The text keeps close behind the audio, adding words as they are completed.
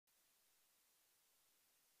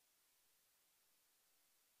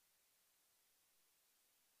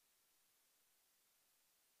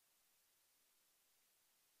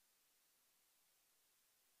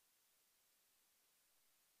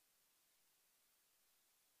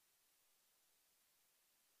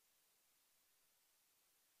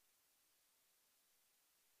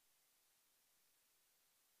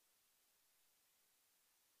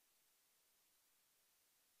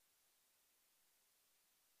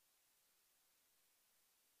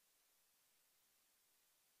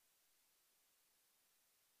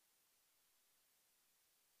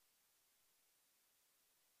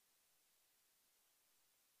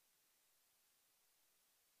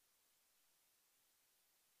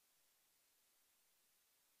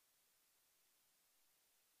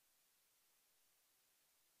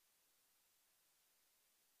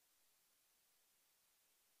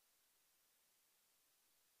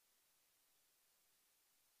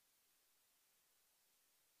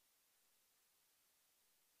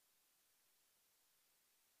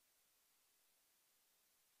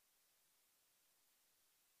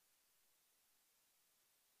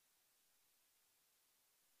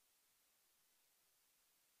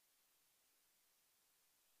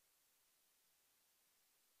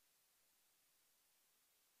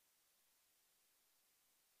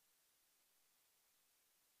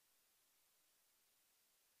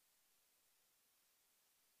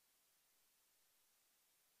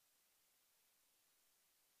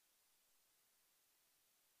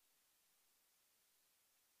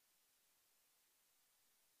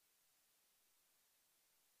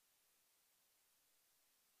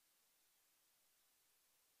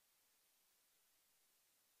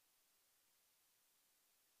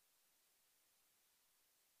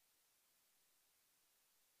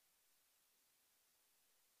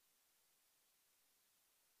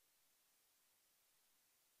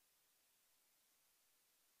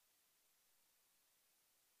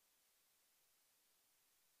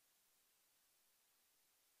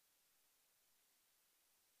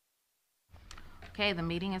Okay, the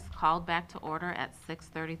meeting is called back to order at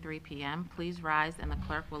 6:33 p.m. Please rise and the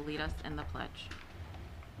clerk will lead us in the pledge.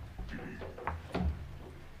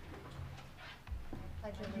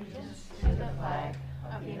 Pledge allegiance to the flag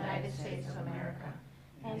of the United States of America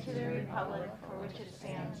and to the republic for which it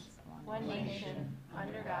stands, one nation,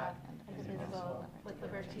 under God, indivisible, with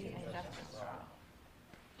liberty and justice for all.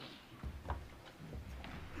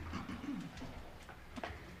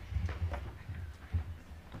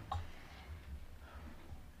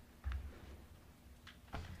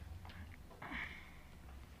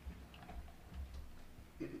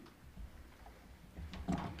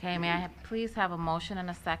 Okay, may I please have a motion and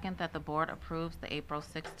a second that the board approves the April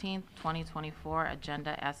 16th, 2024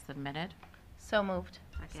 agenda as submitted? So moved.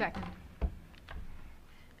 Second.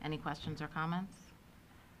 Any questions or comments?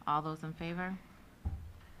 All those in favor?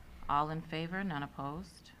 All in favor, none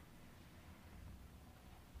opposed.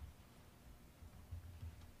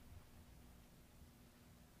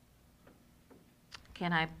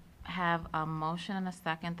 Can I have a motion and a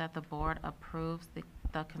second that the board approves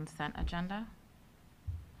the consent agenda?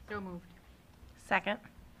 So moved. Second.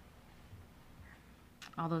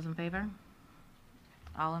 All those in favor?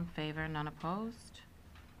 All in favor, none opposed.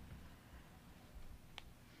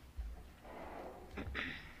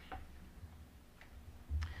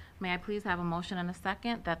 May I please have a motion and a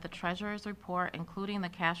second that the treasurer's report, including the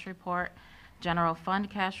cash report, general fund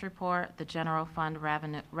cash report, the general fund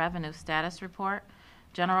revenue status report,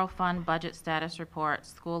 general fund budget status report,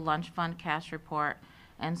 school lunch fund cash report,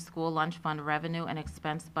 and school lunch fund revenue and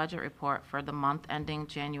expense budget report for the month ending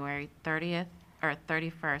January 30th, or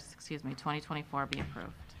 31st, 2024 be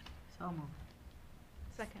approved. So moved.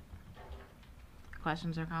 Second.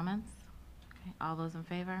 Questions or comments? Okay, all those in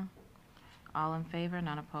favor? All in favor,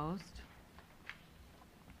 none opposed.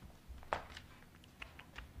 Okay,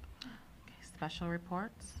 special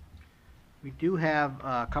reports. We do have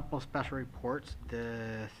a couple of special reports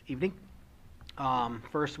this evening.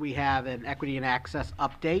 First, we have an equity and access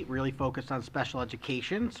update, really focused on special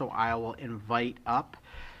education. So I will invite up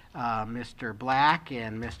Mr. Black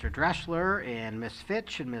and Mr. Dressler and Ms.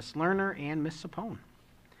 Fitch and Ms. Lerner and Ms. Sapone.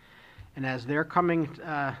 And as they're coming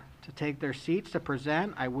to take their seats to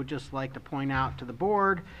present, I would just like to point out to the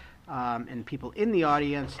board and people in the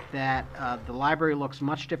audience that the library looks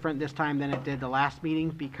much different this time than it did the last meeting,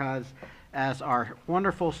 because as our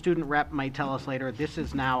wonderful student rep might tell us later, this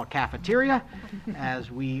is now a cafeteria as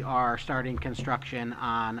we are starting construction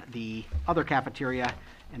on the other cafeteria,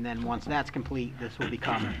 and then once that's complete, this will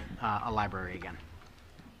become a library again.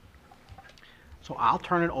 So I'll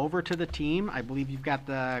turn it over to the team. I believe you've got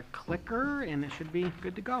the clicker and it should be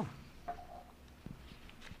good to go.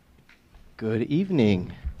 Good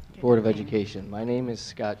evening, Board of Education. My name is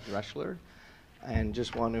Scott Dressler, and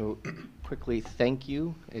just want to quickly thank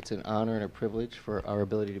you. It's an honor and a privilege for our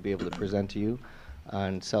ability to be able to present to you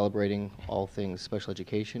on celebrating all things special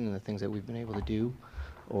education and the things that we've been able to do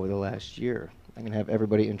over the last year. I'm going to have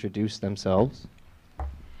everybody introduce themselves.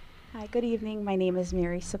 Hi, good evening. My name is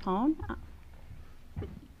Mary Sapone.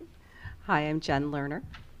 Hi, I'm Jen Lerner.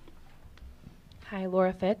 Hi,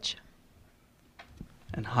 Laura Fitch.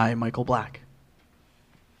 And hi, Michael Black.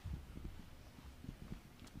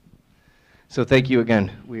 So thank you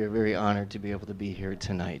again. We are very honored to be able to be here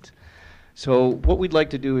tonight. So what we'd like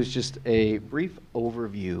to do is just a brief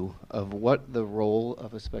overview of what the role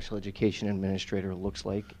of a special education administrator looks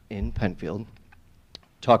like in Penfield.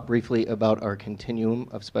 Talk briefly about our continuum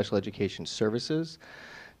of special education services.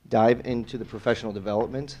 Dive into the professional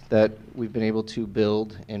development that we've been able to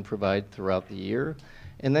build and provide throughout the year.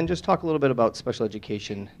 And then just talk a little bit about special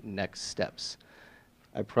education next steps.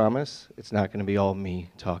 I promise it's not going to be all me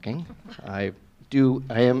talking. I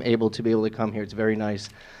am able to be able to come here. It's very nice,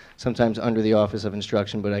 sometimes under the Office of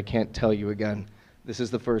Instruction, but I can't tell you again, this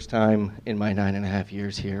is the first time in my 9.5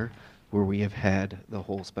 years here where we have had the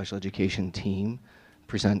whole special education team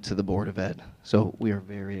present to the Board of Ed. So we are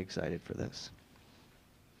very excited for this.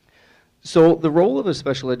 So the role of a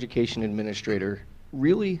special education administrator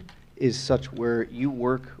really is such where you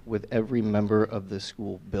work with every member of the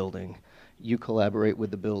school building. You collaborate with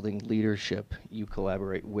the building leadership. You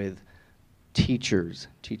collaborate with teachers,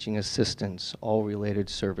 teaching assistants, all related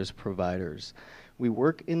service providers. We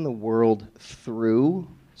work in the world through,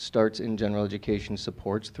 starts in general education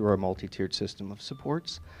supports through our multi-tiered system of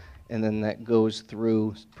supports, and then that goes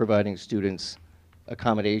through providing students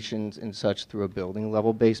accommodations and such through a building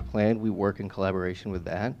level based plan. We work in collaboration with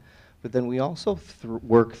that. But then we also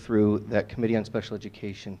work through that Committee on Special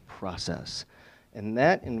Education process. And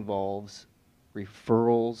that involves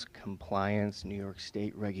referrals, compliance, New York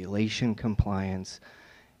State regulation compliance.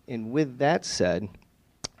 And with that said,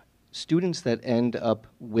 students that end up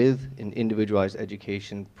with an individualized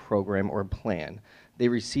education program or plan, they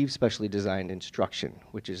receive specially designed instruction,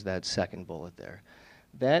 which is that second bullet there.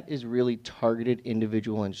 That is really targeted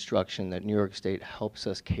individual instruction that New York State helps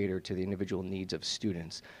us cater to the individual needs of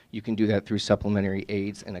students. You can do that through supplementary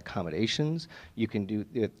aids and accommodations. You can do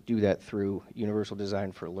that through universal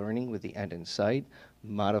design for learning with the end in sight,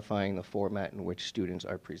 modifying the format in which students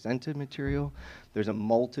are presented material. There's a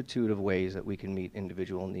multitude of ways that we can meet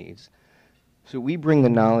individual needs. So we bring the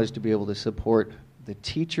knowledge to be able to support the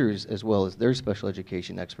teachers as well as their special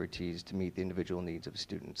education expertise to meet the individual needs of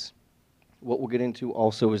students. What we'll get into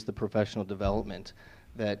also is the professional development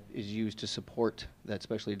that is used to support that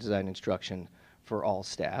specially designed instruction for all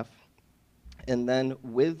staff. And then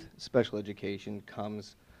with special education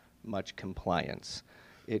comes much compliance.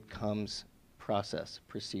 It comes process,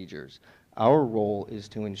 procedures. Our role is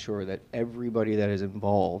to ensure that everybody that is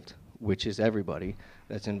involved, which is everybody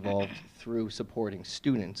that's involved through supporting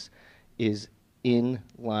students, is in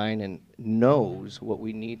line and knows what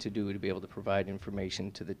we need to do to be able to provide information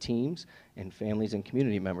to the teams and families and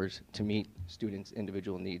community members to meet students'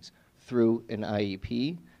 individual needs through an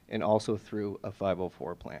IEP and also through a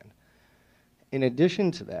 504 plan. In addition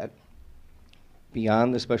to that,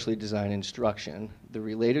 beyond the specially designed instruction, the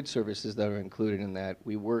related services that are included in that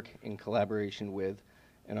we work in collaboration with,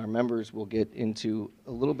 and our members will get into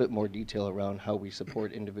a little bit more detail around how we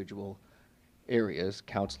support individual areas,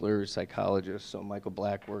 counselors, psychologists. So Michael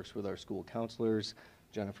Black works with our school counselors,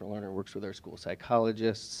 Jennifer Lerner works with our school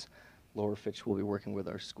psychologists, Laura Fitch will be working with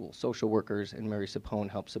our school social workers, and Mary Sapone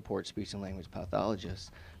helps support speech and language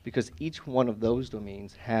pathologists, because each one of those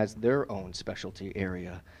domains has their own specialty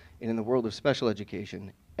area. And in the world of special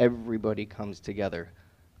education, everybody comes together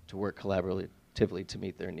to work collaboratively to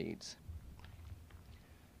meet their needs.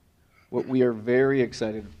 What we are very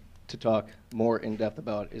excited to talk more in depth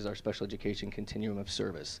about is our special education continuum of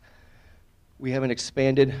service. We have an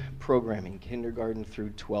expanded programming, kindergarten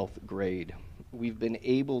through 12th grade. We've been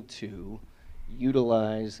able to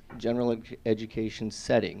utilize general education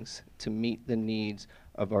settings to meet the needs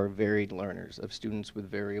of our varied learners, of students with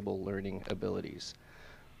variable learning abilities.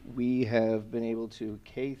 We have been able to,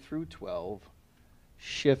 K through 12,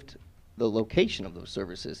 shift the location of those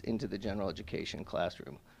services into the general education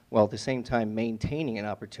classroom, while at the same time maintaining an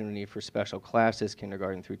opportunity for special classes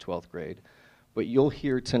kindergarten through 12th grade. But you'll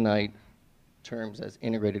hear tonight terms as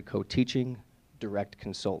integrated co-teaching, direct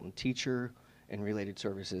consultant teacher, and related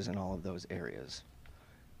services in all of those areas.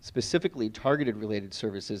 Specifically targeted related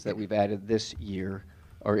services that we've added this year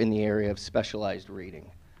are in the area of specialized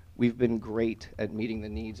reading. We've been great at meeting the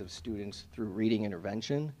needs of students through reading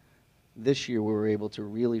intervention. This year we were able to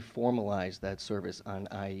really formalize that service on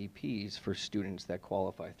IEPs for students that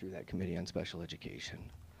qualify through that Committee on Special Education.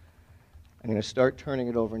 I'm going to start turning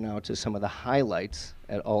it over now to some of the highlights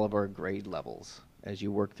at all of our grade levels as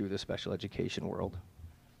you work through the special education world.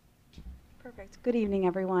 Perfect. Good evening,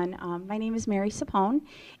 everyone. My name is Mary Sapone,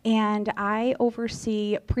 and I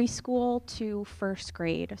oversee preschool to first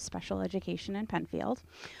grade of special education in Penfield.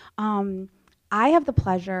 I have the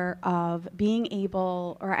pleasure of being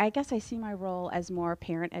able, or I guess I see my role as more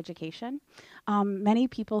parent education. Many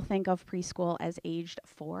people think of preschool as aged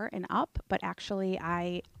 4 and up, but actually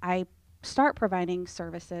I start providing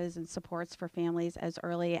services and supports for families as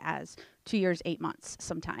early as 2 years, 8 months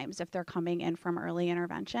sometimes if they're coming in from early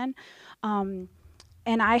intervention.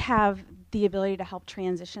 And I have the ability to help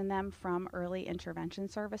transition them from early intervention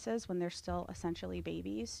services when they're still essentially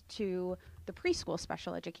babies to the preschool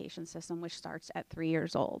special education system, which starts at 3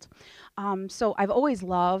 years old. So I've always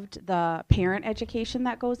loved the parent education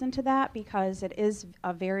that goes into that, because it is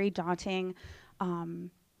a very daunting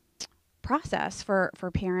process for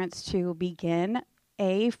parents to begin,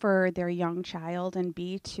 A, for their young child, and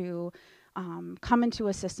B, to come into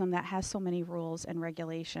a system that has so many rules and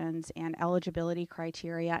regulations and eligibility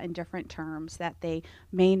criteria in different terms that they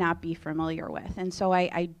may not be familiar with. And so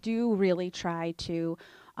I do really try to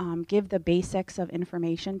give the basics of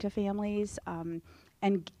information to families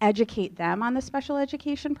and educate them on the special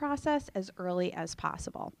education process as early as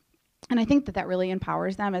possible. And I think that that really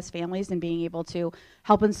empowers them as families in being able to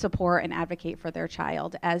help and support and advocate for their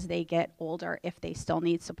child as they get older if they still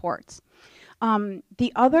need supports.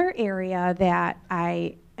 The other area that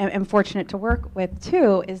I am fortunate to work with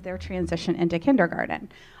too is their transition into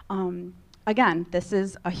kindergarten. Again, this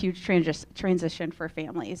is a huge transition for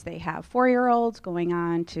families. They have 4-year-olds going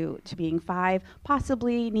on to being 5,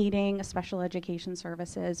 possibly needing special education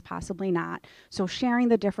services, possibly not. So sharing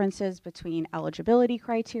the differences between eligibility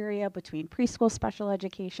criteria, between preschool special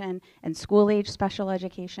education and school-age special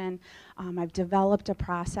education. I've developed a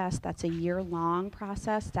process that's a year-long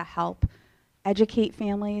process to help educate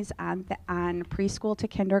families on preschool to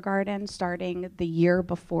kindergarten, starting the year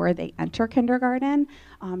before they enter kindergarten,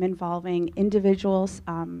 involving individual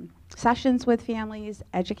sessions with families,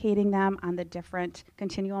 educating them on the different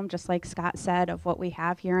continuum, just like Scott said, of what we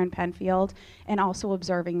have here in Penfield, and also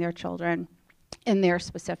observing their children in their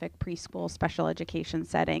specific preschool special education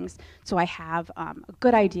settings. So I have a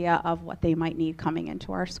good idea of what they might need coming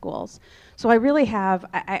into our schools. So I really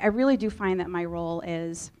do find that my role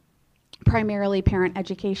is primarily parent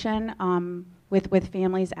education with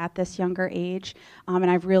families at this younger age.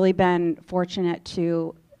 And I've really been fortunate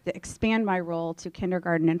to expand my role to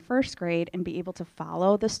kindergarten and first grade and be able to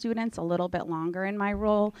follow the students a little bit longer in my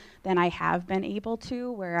role than I have been able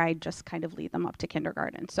to, where I just kind of lead them up to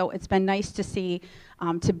kindergarten. So it's been nice to see,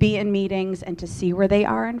 to be in meetings and to see where they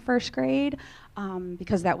are in first grade,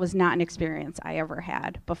 because that was not an experience I ever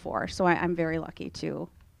had before. So I'm very lucky to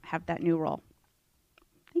have that new role.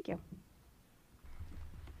 Thank you.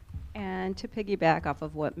 And to piggyback off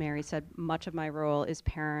of what Mary said, much of my role is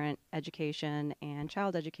parent education and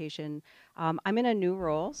child education. I'm in a new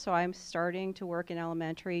role, so I'm starting to work in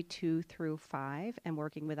elementary 2 through 5 and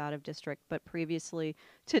working with out of district. But previously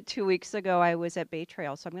to 2 weeks ago, I was at Bay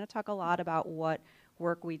Trail. So I'm going to talk a lot about what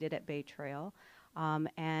work we did at Bay Trail.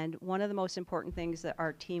 And one of the most important things that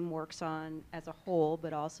our team works on as a whole,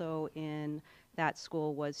 but also in that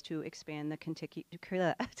school, was to expand the continuum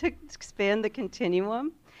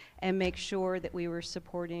and make sure that we were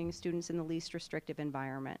supporting students in the least restrictive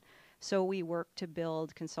environment. So we worked to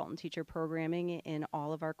build consultant teacher programming in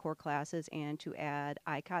all of our core classes and to add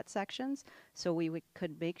ICOT sections so we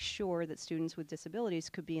could make sure that students with disabilities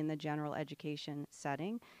could be in the general education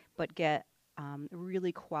setting but get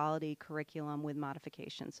really quality curriculum with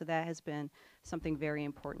modifications. So that has been something very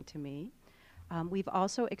important to me. We've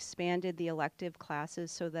also expanded the elective classes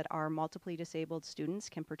so that our multiply disabled students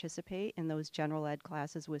can participate in those general ed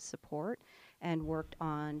classes with support, and worked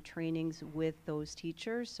on trainings with those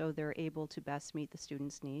teachers so they're able to best meet the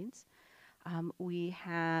students' needs. We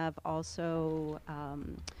have also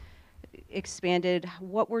expanded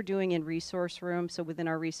what we're doing in resource rooms. So within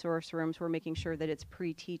our resource rooms, we're making sure that it's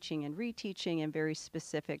pre-teaching and reteaching and very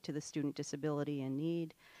specific to the student disability and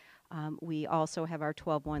need. We also have our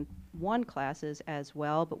 12-1-1 classes as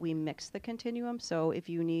well, but we mix the continuum. So if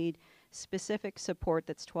you need specific support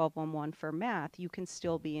that's 12-1-1 for math, you can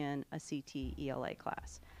still be in a CT ELA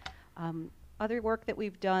class. Other work that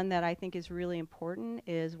we've done that I think is really important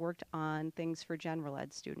is worked on things for general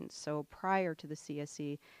ed students. So prior to the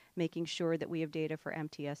CSE, making sure that we have data for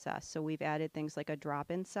MTSS. So we've added things like a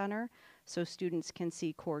drop-in center so students can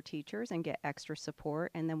see core teachers and get extra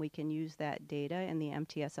support, and then we can use that data in the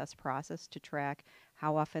MTSS process to track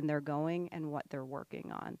how often they're going and what they're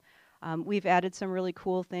working on. We've added some really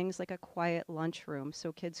cool things like a quiet lunchroom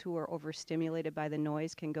so kids who are overstimulated by the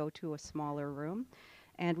noise can go to a smaller room.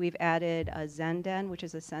 And we've added a Zen Den, which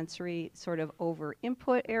is a sensory sort of over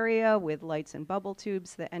input area with lights and bubble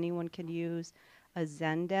tubes that anyone can use. A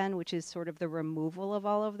Zen Den, which is sort of the removal of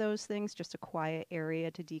all of those things, just a quiet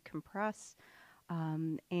area to decompress.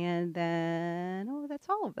 And then, that's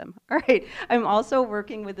all of them. All right, I'm also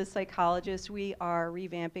working with a psychologist. We are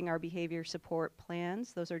revamping our behavior support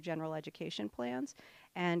plans. Those are general education plans,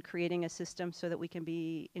 and creating a system so that we can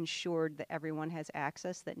be ensured that everyone has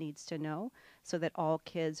access that needs to know, so that all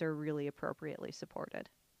kids are really appropriately supported.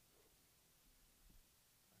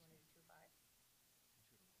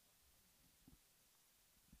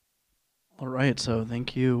 All right, so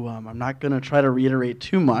thank you. I'm not going to try to reiterate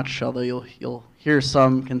too much, although you'll hear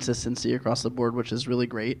some consistency across the board, which is really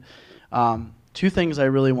great. 2 things I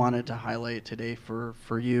really wanted to highlight today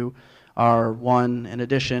for you are, one, in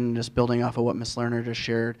addition, just building off of what Ms. Lerner just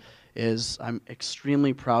shared, is I'm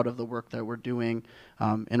extremely proud of the work that we're doing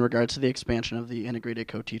in regards to the expansion of the integrated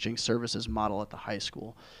co-teaching services model at the high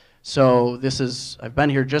school. So I've been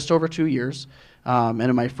here just over 2 years. And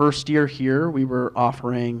in my first year here, we were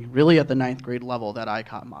offering really at the 9th grade level that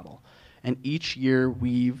ICOT model. And each year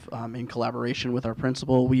we've, in collaboration with our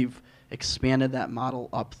principal, we've expanded that model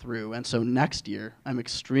up through. And so next year, I'm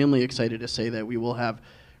extremely excited to say that we will have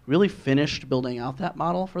really finished building out that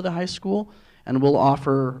model for the high school. And we'll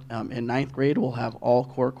offer, in 9th grade, we'll have all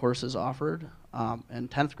core courses offered. In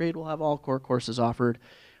 10th grade, we'll have all core courses offered.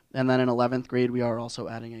 And then in 11th grade, we are also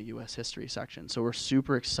adding a U.S. history section. So we're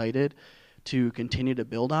super excited to continue to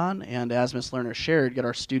build on, and as Ms. Lerner shared, get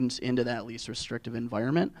our students into that least restrictive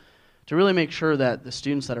environment to really make sure that the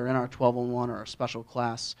students that are in our 12-on-1 or our special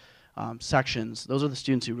class sections, those are the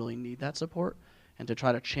students who really need that support, and to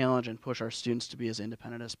try to challenge and push our students to be as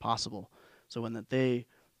independent as possible. So when that they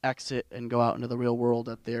exit and go out into the real world,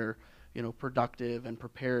 that they're productive and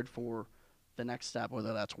prepared for the next step,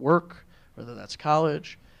 whether that's work, whether that's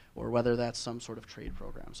college, or whether that's some sort of trade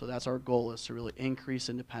program. So that's our goal, is to really increase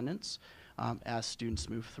independence as students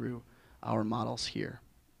move through our models here.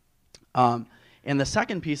 And the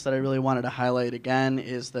second piece that I really wanted to highlight again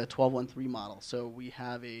is the 12-1-3 model. So we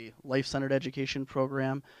have a life-centered education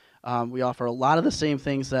program. We offer a lot of the same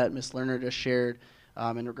things that Ms. Lerner just shared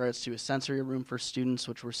in regards to a sensory room for students,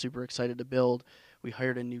 which we're super excited to build. We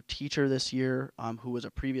hired a new teacher this year who was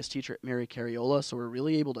a previous teacher at Mary Carriola, so we're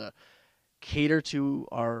really able to cater to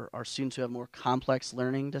our students who have more complex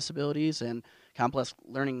learning disabilities and complex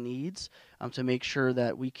learning needs to make sure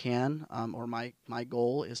that we can, or my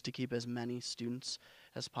goal is to keep as many students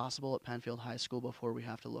as possible at Penfield High School before we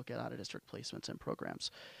have to look at out-of-district placements and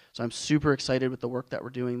programs. So I'm super excited with the work that we're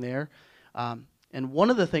doing there. And one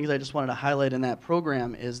of the things I just wanted to highlight in that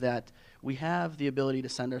program is that we have the ability to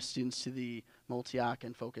send our students to the multi-OC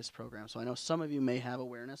and focus program. So I know some of you may have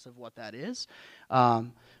awareness of what that is,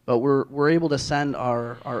 but we're able to send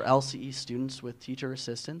our LCE students with teacher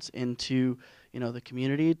assistants into the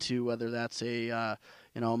community, to whether that's a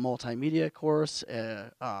multimedia course,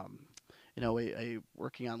 a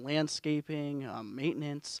working on landscaping,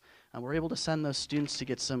 maintenance. We're able to send those students to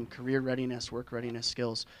get some career readiness, work readiness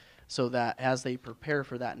skills, so that as they prepare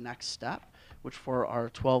for that next step, which for our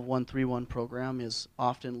 12-1-3-1 program is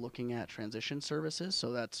often looking at transition services,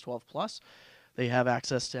 so that's 12 plus. They have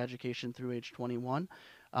access to education through age 21.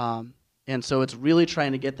 And so it's really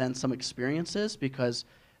trying to get them some experiences, because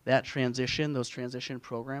that transition, those transition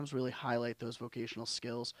programs really highlight those vocational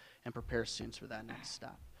skills and prepare students for that next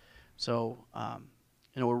step. So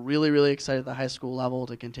we're really, really excited at the high school level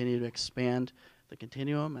to continue to expand the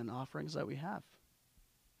continuum and offerings that we have.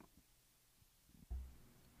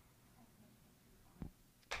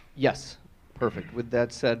 Yes, perfect. With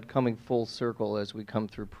that said, coming full circle as we come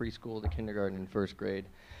through preschool to kindergarten and first grade,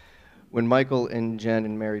 when Michael and Jen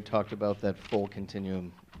and Mary talked about that full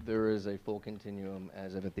continuum, there is a full continuum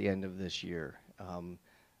as of at the end of this year.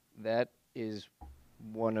 That is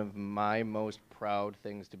one of my most proud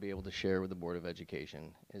things to be able to share with the Board of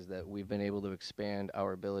Education, is that we've been able to expand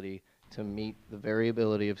our ability to meet the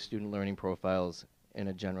variability of student learning profiles in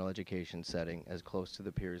a general education setting as close to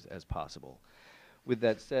the peers as possible. With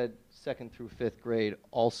that said, 2nd through 5th grade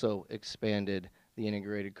also expanded the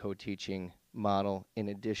integrated co-teaching model in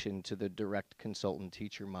addition to the direct consultant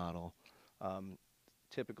teacher model.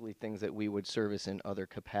 Typically things that we would service in other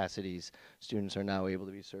capacities, students are now able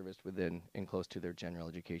to be serviced within and close to their general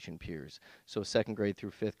education peers. So 2nd grade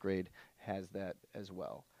through 5th grade has that as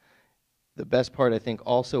well. The best part I think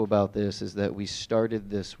also about this is that we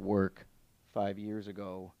started this work 5 years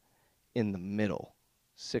ago in the middle,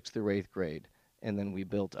 6th through 8th grade. And then we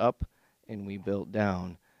built up and we built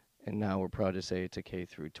down, and now we're proud to say it's a K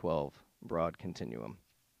through 12 broad continuum.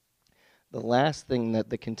 The last thing that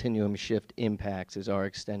the continuum shift impacts is our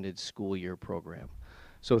extended school year program.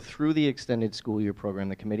 So through the extended school year program,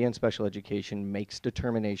 the Committee on Special Education makes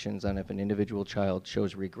determinations on if an individual child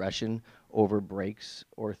shows regression over breaks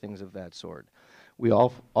or things of that sort. We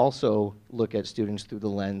also look at students through the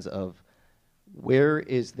lens of where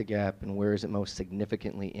is the gap and where is it most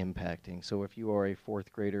significantly impacting? So if you are a 4th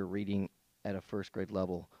grader reading at a 1st grade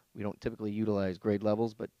level, we don't typically utilize grade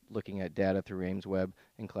levels, but looking at data through Ames Web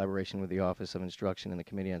in collaboration with the Office of Instruction and the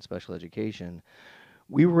Committee on Special Education,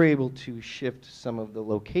 we were able to shift some of the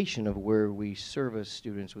location of where we service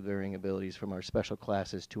students with varying abilities from our special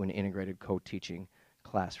classes to an integrated co-teaching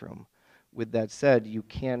classroom. With that said, you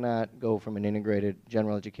cannot go from an integrated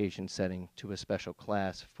general education setting to a special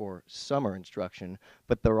class for summer instruction,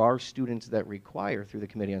 but there are students that require through the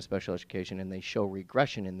Committee on Special Education, and they show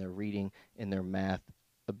regression in their reading and their math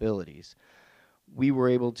abilities. We were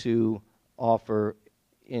able to offer,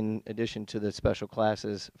 in addition to the special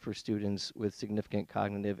classes for students with significant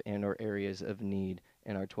cognitive and or areas of need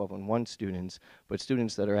in our 12-on-1 students, but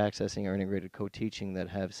students that are accessing our integrated co-teaching that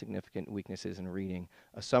have significant weaknesses in reading,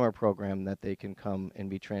 a summer program that they can come and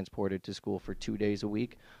be transported to school for 2 days a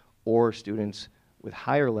week, or students with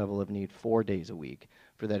higher level of need 4 days a week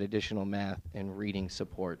for that additional math and reading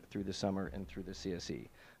support through the summer and through the CSE.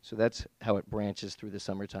 So that's how it branches through the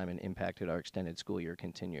summertime and impacted our extended school year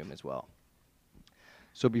continuum as well.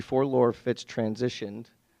 So before Laura Fitz transitioned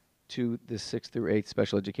to the 6th through 8th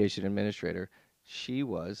special education administrator, she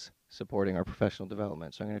was supporting our professional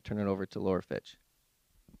development. So I'm going to turn it over to Laura Fitch.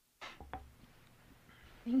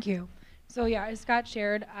 Thank you. So yeah, as Scott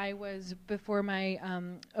shared, I was, before my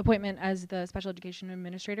appointment as the special education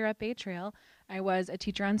administrator at Bay Trail, I was a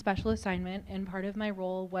teacher on special assignment, and part of my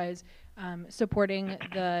role was supporting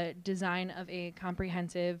the design of a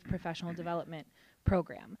comprehensive professional development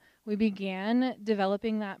program. We began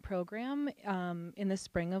developing that program in the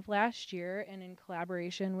spring of last year, and in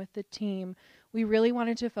collaboration with the team, we really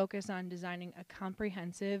wanted to focus on designing a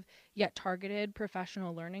comprehensive yet targeted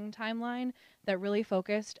professional learning timeline that really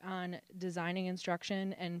focused on designing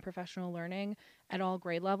instruction and professional learning at all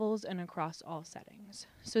grade levels and across all settings.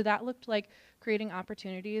 So that looked like creating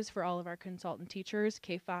opportunities for all of our consultant teachers,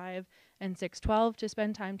 K-5 and 6-12, to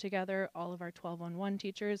spend time together, all of our 12-1-1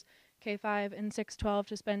 teachers, K-5 and 6-12,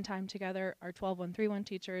 to spend time together, our 12-1-3-1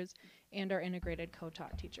 teachers, and our integrated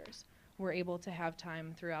co-taught teachers. We're able to have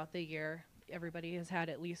time throughout the year. Everybody has had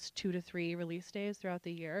at least 2 to 3 release days throughout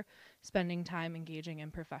the year, spending time engaging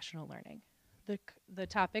in professional learning. The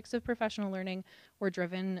topics of professional learning were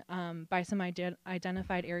driven by some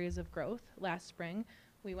identified areas of growth. Last spring,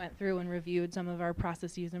 we went through and reviewed some of our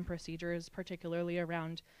processes and procedures, particularly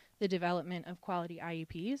around the development of quality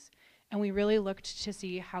IEPs, and we really looked to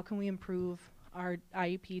see how can we improve our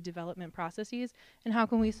IEP development processes and how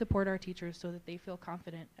can we support our teachers so that they feel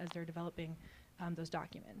confident as they're developing those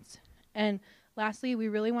documents. And lastly, we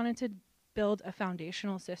really wanted to build a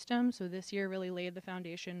foundational system, so this year really laid the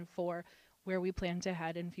foundation for where we plan to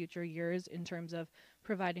head in future years in terms of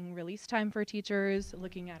providing release time for teachers,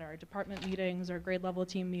 looking at our department meetings, our grade level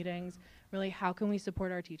team meetings, really how can we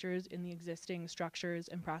support our teachers in the existing structures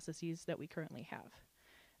and processes that we currently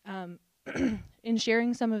have. In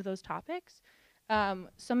sharing some of those topics,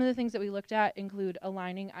 some of the things that we looked at include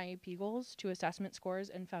aligning IEP goals to assessment scores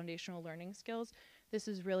and foundational learning skills. This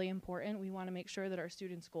is really important. We want to make sure that our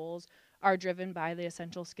students' goals are driven by the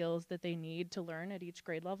essential skills that they need to learn at each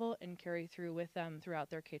grade level and carry through with them throughout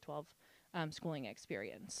their K-12 schooling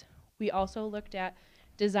experience. We also looked at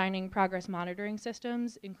designing progress monitoring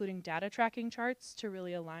systems, including data tracking charts, to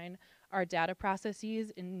really align our data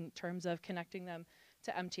processes in terms of connecting them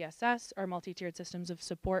to MTSS, our multi-tiered systems of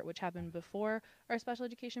support, which happened before our special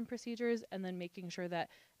education procedures, and then making sure that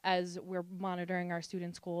as we're monitoring our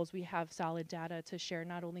students' goals, we have solid data to share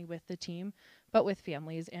not only with the team, but with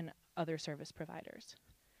families and other service providers.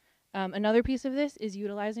 Another piece of this is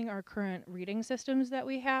utilizing our current reading systems that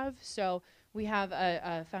we have. So we have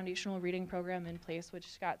a foundational reading program in place, which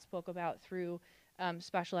Scott spoke about through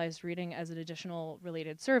specialized reading as an additional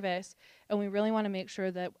related service. And we really want to make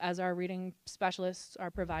sure that as our reading specialists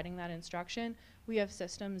are providing that instruction, we have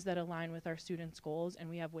systems that align with our students' goals and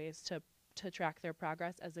we have ways to track their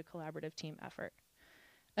progress as a collaborative team effort.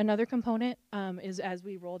 Another component is, as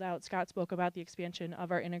we rolled out, Scott spoke about the expansion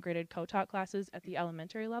of our integrated co-taught classes at the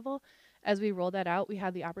elementary level. As we rolled that out, we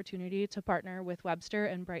had the opportunity to partner with Webster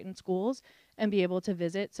and Brighton schools and be able to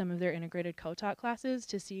visit some of their integrated co-taught classes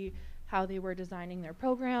to see how they were designing their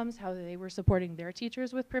programs, how they were supporting their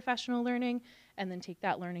teachers with professional learning, and then take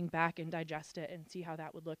that learning back and digest it and see how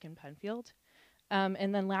that would look in Penfield.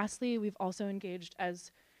 And then lastly, we've also engaged,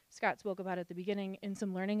 as Scott spoke about at the beginning, in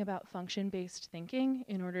some learning about function-based thinking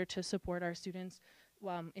in order to support our students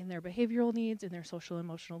in their behavioral needs, in their social and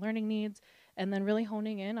emotional learning needs, and then really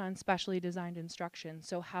honing in on specially designed instruction.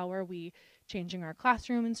 So how are we changing our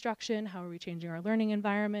classroom instruction? How are we changing our learning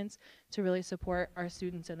environments to really support our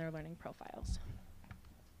students and their learning profiles?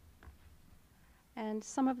 And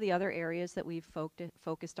some of the other areas that we've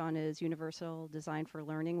focused on is universal design for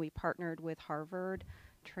learning. We partnered with Harvard,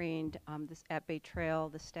 trained at Bay Trail,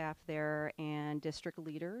 the staff there, and district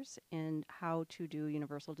leaders in how to do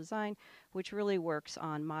universal design, which really works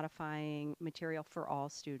on modifying material for all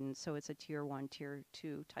students. So it's a tier 1, tier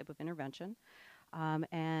 2 type of intervention.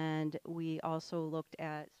 And we also looked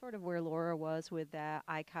at sort of where Laura was with that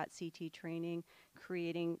ICOT CT training,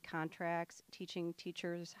 creating contracts, teaching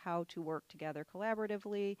teachers how to work together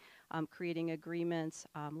collaboratively, creating agreements,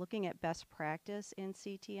 looking at best practice in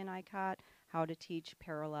CT and ICOT, how to teach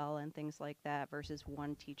parallel and things like that versus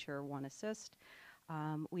one teacher, one assist.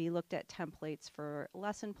 We looked at templates for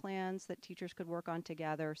lesson plans that teachers could work on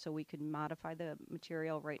together so we could modify the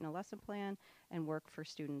material right in a lesson plan and work for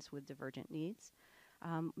students with divergent needs.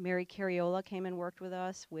 Mary Carriola came and worked with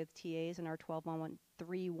us with TAs and our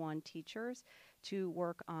 12-1-3-1 teachers to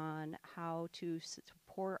work on how to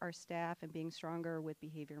support our staff and being stronger with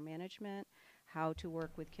behavior management, how to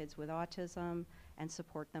work with kids with autism and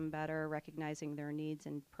support them better, recognizing their needs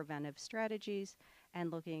and preventive strategies,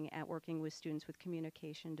 and looking at working with students with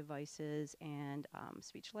communication devices and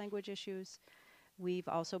speech language issues. We've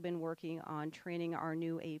also been working on training our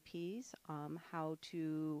new APs, how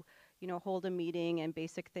to, hold a meeting and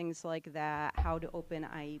basic things like that, how to open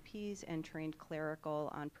IEPs, and trained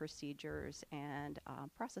clerical on procedures and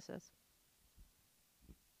processes.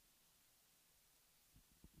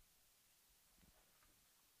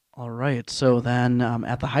 All right, so then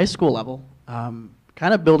at the high school level,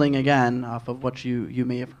 kind of building again off of what you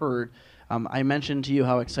may have heard, I mentioned to you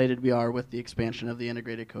how excited we are with the expansion of the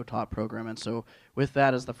integrated co-taught program, and so with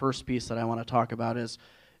that as the first piece that I want to talk about is,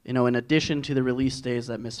 in addition to the release days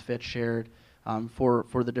that Ms. Fitch shared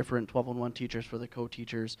for the different 12-on-1 teachers, for the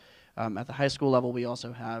co-teachers, at the high school level we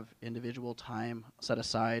also have individual time set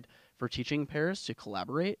aside for teaching pairs to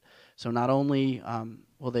collaborate. So not only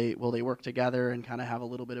will they work together and kind of have a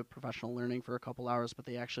little bit of professional learning for a couple hours, but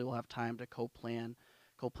they actually will have time to co-plan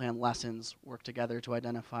lessons, work together to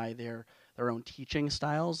identify their own teaching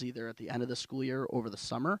styles, either at the end of the school year or over the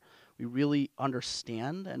summer. We really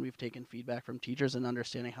understand, and we've taken feedback from teachers in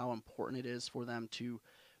understanding how important it is for them to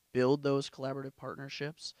build those collaborative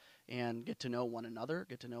partnerships and get to know one another,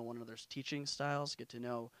 get to know one another's teaching styles, get to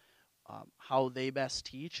know how they best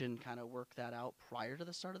teach, and kind of work that out prior to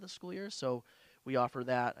the start of the school year. So we offer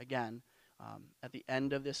that again at the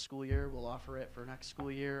end of this school year. We'll offer it for next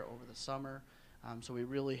school year, over the summer. So we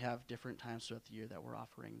really have different times throughout the year that we're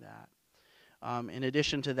offering that. In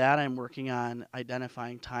addition to that, I'm working on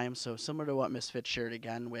identifying times, so similar to what Ms. Fitch shared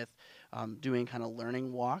again with doing kind of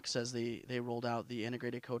learning walks as they rolled out the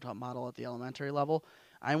integrated co-taught model at the elementary level.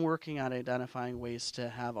 I'm working on identifying ways to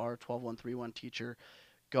have our 12-1-3-1 teacher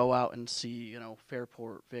go out and see,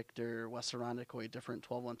 Fairport, Victor, West Irondequoit, different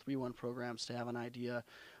 12-1-3-1 programs to have an idea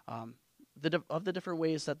of the different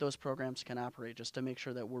ways that those programs can operate, just to make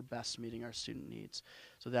sure that we're best meeting our student needs.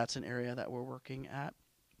 So that's an area that we're working at.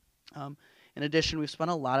 In addition, we've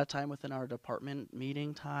spent a lot of time within our department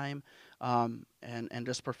meeting time and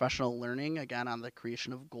just professional learning, again, on the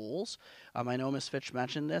creation of goals. I know Ms. Fitch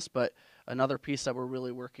mentioned this, but another piece that we're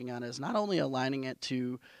really working on is not only aligning it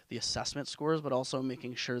to the assessment scores, but also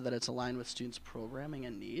making sure that it's aligned with students' programming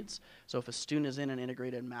and needs. So if a student is in an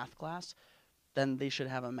integrated math class, then they should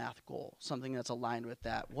have a math goal, something that's aligned with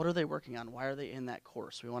that. What are they working on? Why are they in that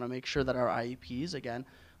course? We want to make sure that our IEPs, again,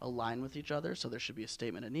 align with each other. So there should be a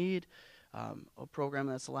statement of need, a program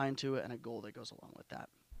that's aligned to it, and a goal that goes along with that.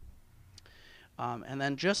 And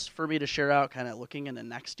then just for me to share out, kind of looking into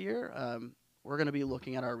next year, we're going to be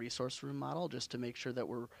looking at our resource room model just to make sure that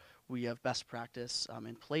we have best practice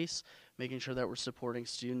in place, making sure that we're supporting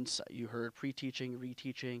students. You heard pre-teaching,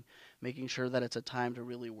 reteaching, making sure that it's a time to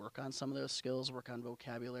really work on some of those skills, work on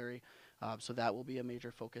vocabulary. So that will be a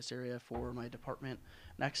major focus area for my department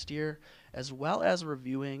next year, as well as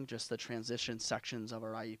reviewing just the transition sections of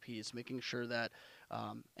our IEPs, making sure that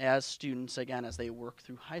as students, again, as they work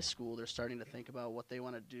through high school, they're starting to think about what they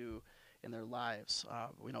want to do in their lives.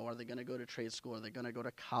 Are they going to go to trade school? Are they going to go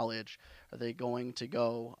to college? Are they going to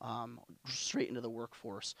go straight into the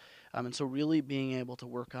workforce? And so really being able to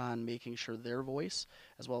work on making sure their voice,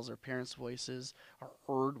 as well as their parents' voices, are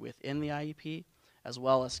heard within the IEP, as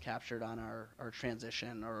well as captured on our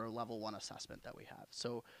transition or level 1 assessment that we have.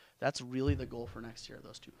 So that's really the goal for next year,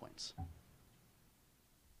 those 2 points.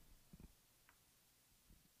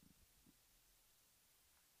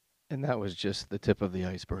 And that was just the tip of the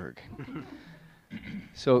iceberg.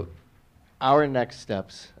 So our next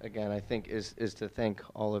steps, again, I think is to thank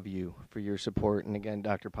all of you for your support, and again,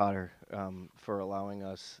 Dr. Potter, for allowing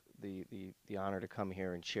us the honor to come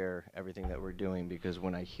here and share everything that we're doing, because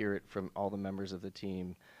when I hear it from all the members of the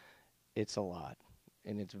team, it's a lot,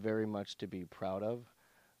 and it's very much to be proud of,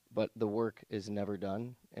 but the work is never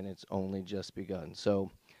done, and it's only just begun.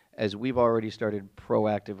 So as we've already started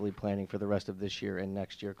proactively planning for the rest of this year and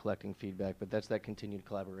next year, collecting feedback, but that's that continued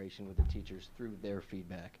collaboration with the teachers through their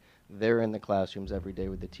feedback. They're in the classrooms every day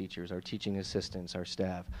with the teachers, our teaching assistants, our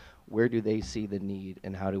staff. Where do they see the need,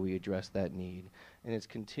 and how do we address that need? And it's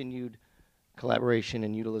continued collaboration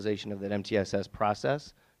and utilization of that MTSS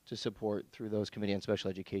process to support through those committee on special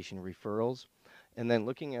education referrals. And then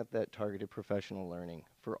looking at that targeted professional learning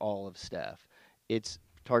for all of staff. It's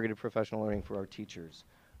targeted professional learning for our teachers,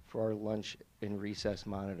 for our lunch and recess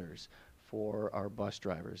monitors, for our bus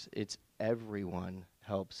drivers. It's everyone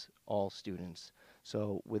helps all students.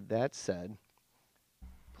 So with that said,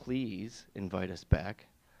 please invite us back,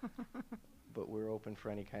 but we're open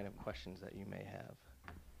for any kind of questions that you may have.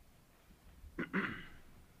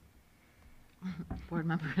 Board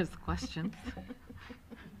members, questions?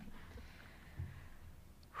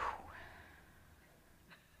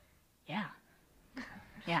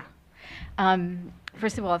 Yeah.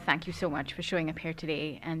 First of all, thank you so much for showing up here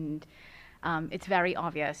today. And it's very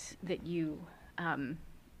obvious that you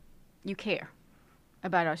you care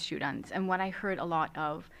about our students. And what I heard a lot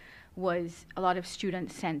of was a lot of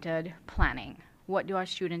student-centered planning. What do our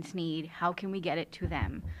students need? How can we get it to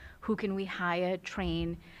them? Who can we hire,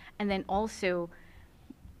 train? And then also,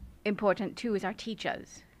 important too, is our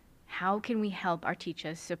teachers. How can we help our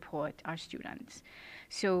teachers support our students?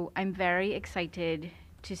 So I'm very excited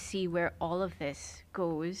to see where all of this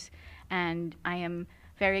goes, and I am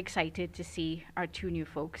very excited to see our 2 new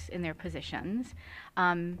folks in their positions.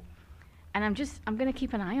 And I'm going to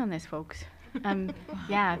keep an eye on this, folks.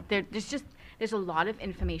 Yeah, there's a lot of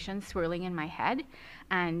information swirling in my head,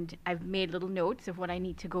 and I've made little notes of what I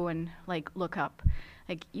need to go and look up.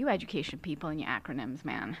 You education people and your acronyms,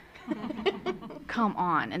 man. Come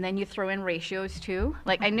on. And then you throw in ratios too.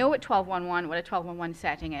 I know what 1211, what a 1211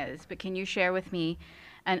 setting is, but can you share with me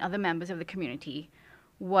and other members of the community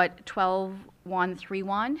what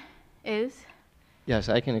 12131 is? Yes,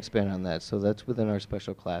 I can expand on that. So that's within our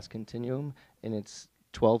special class continuum, and it's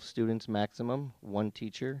 12 students maximum, 1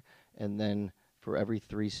 teacher, and then for every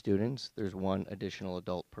 3 students, there's 1 additional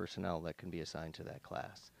adult personnel that can be assigned to that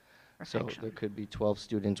class. So there could be 12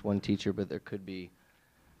 students, 1 teacher, but there could be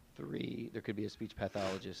 3, there could be a speech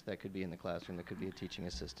pathologist that could be in the classroom, there could be a teaching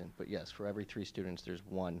assistant. But yes, for every 3 students, there's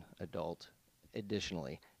 1 adult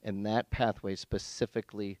additionally. And that pathway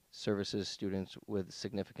specifically services students with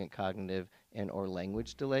significant cognitive and or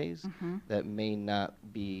language delays that may not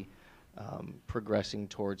be progressing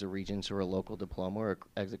towards a Regents or a local diploma or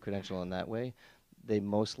exit credential in that way. They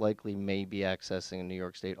most likely may be accessing a New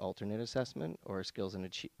York State alternate assessment or a skills and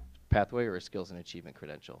pathway or a skills and achievement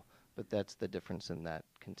credential. But that's the difference in that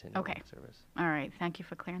continuum service. All right. Thank you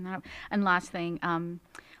for clearing that up. And last thing,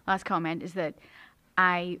 last comment is that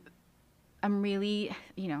I'm really,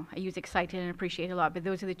 I use excited and appreciate a lot, but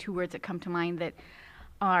those are the 2 words that come to mind that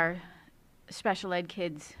our special ed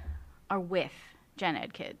kids are with gen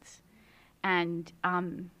ed kids. And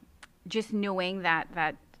just knowing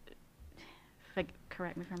that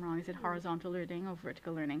correct me if I'm wrong, is it horizontal learning or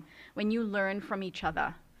vertical learning? When you learn from each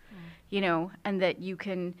other, and that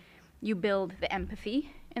you build the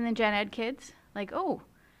empathy in the gen ed kids, oh,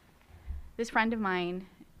 this friend of mine,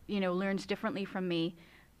 learns differently from me,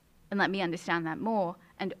 and let me understand that more.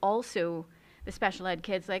 And also the special ed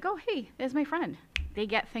kids oh, hey, there's my friend. They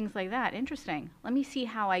get things like that. Interesting. Let me see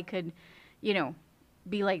how I could,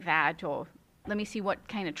 be like that, or let me see what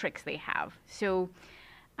kind of tricks they have. So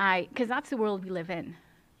because that's the world we live in.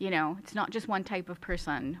 It's not just one type of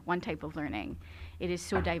person, one type of learning. It is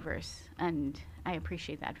so diverse, and I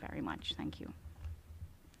appreciate that very much. Thank you.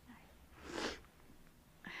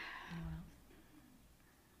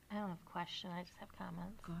 I don't have a question, I just have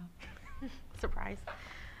comments. Go ahead. Surprise.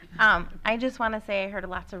 I just want to say I heard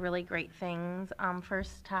lots of really great things.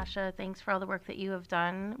 First, Tasha, thanks for all the work that you have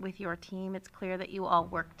done with your team. It's clear that you all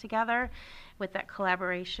work together with that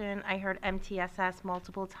collaboration. I heard MTSS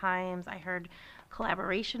multiple times. I heard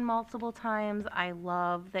collaboration multiple times. I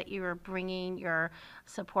love that you're bringing your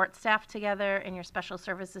support staff together and your special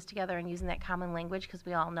services together and using that common language, because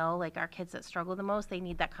we all know, our kids that struggle the most, they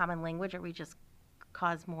need that common language, or we just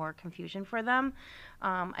cause more confusion for them.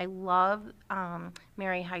 I love,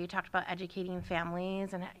 Mary, how you talked about educating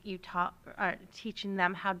families and you teaching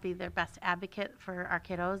them how to be their best advocate for our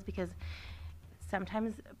kiddos, because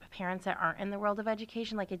sometimes parents that aren't in the world of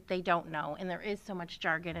education, they don't know, and there is so much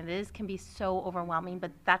jargon, and it can be so overwhelming,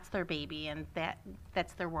 but that's their baby, and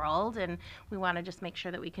that's their world, and we want to just make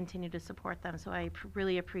sure that we continue to support them. So I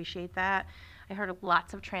really appreciate that. I heard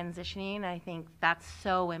lots of transitioning. I think that's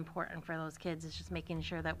so important for those kids, is just making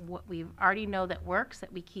sure that what we already know that works,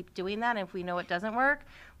 that we keep doing that, and if we know it doesn't work,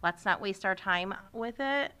 let's not waste our time with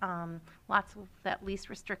it. Lots of that least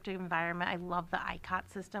restrictive environment. I love the ICOT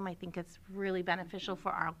system. I think it's really beneficial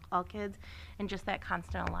for all kids, and just that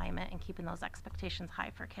constant alignment and keeping those expectations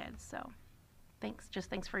high for kids. So thanks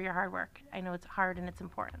for your hard work. I know it's hard and it's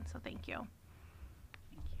important, so thank you.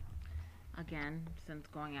 Again, since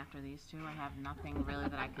going after these 2, I have nothing really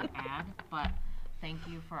that I could add, but thank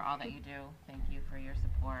you for all that you do. Thank you for your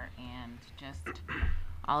support and just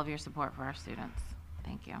all of your support for our students.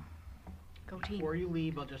 Thank you. Go team. Before you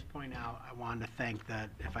leave, I'll just point out, I wanted to thank that,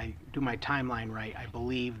 if I do my timeline right, I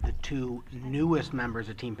believe the 2 newest members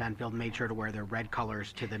of Team Penfield made sure to wear their red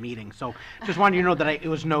colors to the meeting. So just wanted you to know that it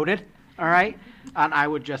was noted. All right? And I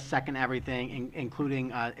would just second everything,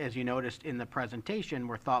 including, as you noticed in the presentation,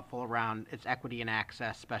 we're thoughtful around its equity and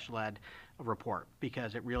access special ed report,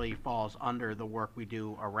 because it really falls under the work we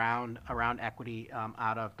do around equity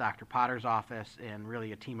out of Dr. Potter's office, and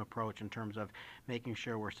really a team approach in terms of making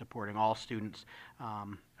sure we're supporting all students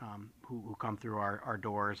who come through our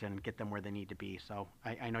doors and get them where they need to be. So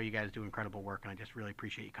I know you guys do incredible work, and I just really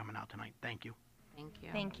appreciate you coming out tonight. Thank you. Thank you.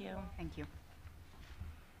 Thank you. Thank you.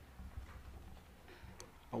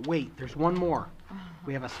 Oh, wait, there's one more.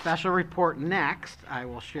 We have a special report next. I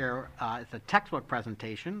will share, it's a textbook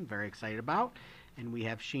presentation, very excited about. And we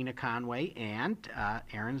have Sheena Conway and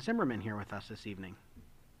Aaron Zimmerman here with us this evening.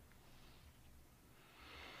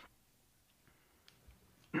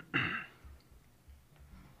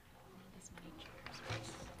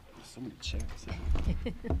 So many chairs.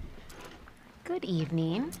 Good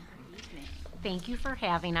evening. Thank you for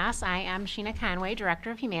having us. I am Sheena Conway,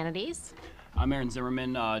 Director of Humanities. I'm Aaron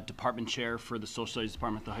Zimmerman, Department Chair for the Social Studies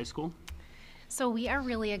Department at the high school. So we are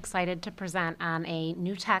really excited to present on a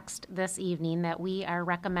new text this evening that we are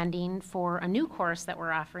recommending for a new course that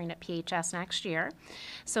we're offering at PHS next year.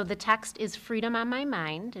 So the text is Freedom on My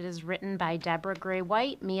Mind. It is written by Deborah Gray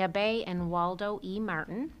White, Mia Bay, and Waldo E.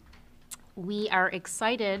 Martin. We are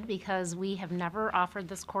excited because we have never offered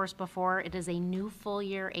this course before. It is a new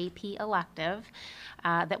full-year AP elective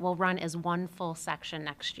that will run as one full section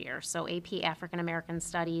next year. So AP African American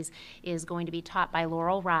Studies is going to be taught by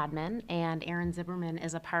Laurel Rodman, and Aaron Zimmerman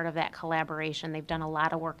is a part of that collaboration. They've done a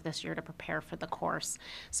lot of work this year to prepare for the course,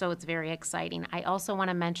 so it's very exciting. I also want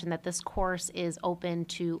to mention that this course is open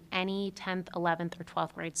to any 10th, 11th, or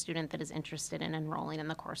 12th grade student that is interested in enrolling in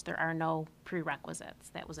the course. There are no prerequisites.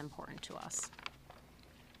 That was important to us.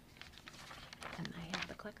 And I have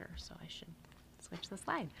the clicker, so I should switch the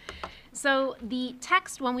slide. So the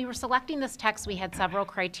text, when we were selecting this text, we had several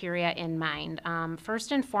criteria in mind.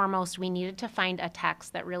 First and foremost, we needed to find a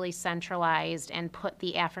text that really centralized and put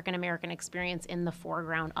the African American experience in the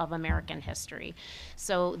foreground of American history.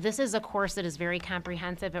 So this is a course that is very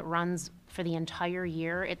comprehensive. It runs for the entire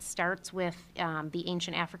year. It starts with the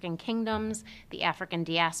ancient African kingdoms, the African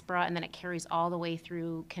diaspora, and then it carries all the way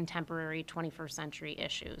through contemporary 21st century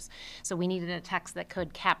issues. So we needed a text that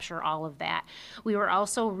could capture all of that. We were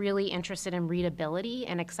also really interested in readability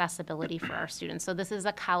and accessibility for our students. So this is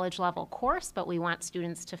a college level course, but we want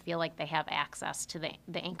students to feel like they have access to the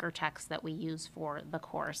anchor text that we use for the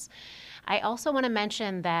course. I also want to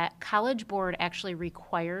mention that College Board actually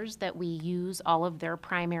requires that we use all of their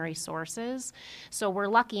primary sources. So we're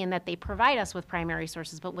lucky in that they provide us with primary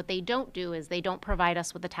sources, but what they don't do is they don't provide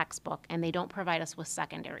us with a textbook, and they don't provide us with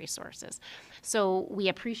secondary sources. So we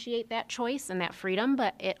appreciate that choice and that freedom,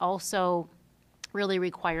 but it also really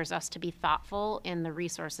requires us to be thoughtful in the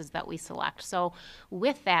resources that we select. So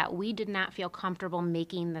with that, we did not feel comfortable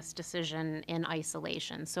making this decision in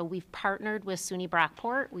isolation. So we've partnered with SUNY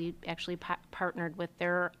Brockport. We actually partnered with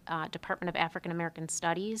their Department of African American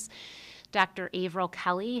Studies. Dr. Averill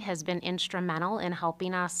Kelly has been instrumental in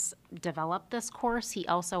helping us develop this course. He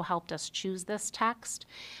also helped us choose this text,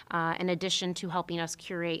 in addition to helping us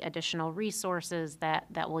curate additional resources that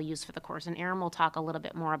we'll use for the course. And Aaron will talk a little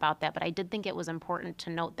bit more about that, but I did think it was important to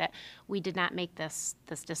note that we did not make this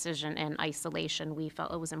decision in isolation. We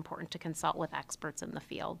felt it was important to consult with experts in the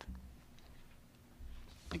field.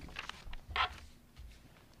 Thank you.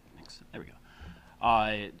 Next, there we go.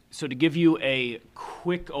 So to give you a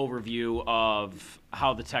quick overview of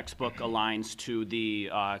how the textbook aligns to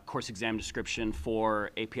the course exam description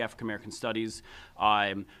for AP African American Studies,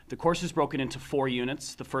 the course is broken into 4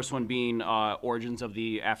 units, the first one being Origins of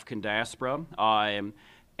the African Diaspora,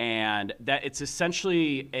 and that it's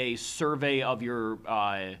essentially a survey of your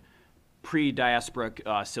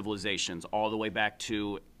pre-diasporic civilizations, all the way back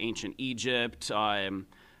to ancient Egypt,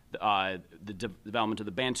 the development of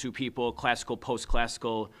the Bantu people, classical,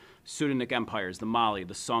 post-classical, Sudanic empires, the Mali,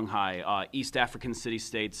 the Songhai, East African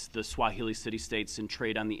city-states, the Swahili city-states, and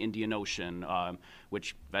trade on the Indian Ocean,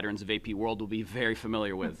 which veterans of AP World will be very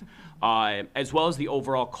familiar with, as well as the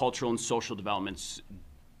overall cultural and social developments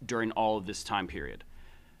during all of this time period,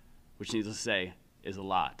 which needless to say is a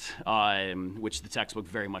lot, which the textbook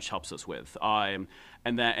very much helps us with. And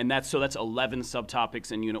that's 11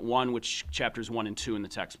 subtopics in Unit 1, which chapters 1 and 2 in the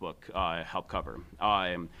textbook help cover.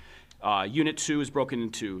 Unit 2 is broken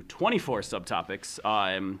into 24 subtopics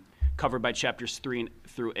covered by chapters 3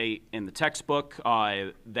 through 8 in the textbook.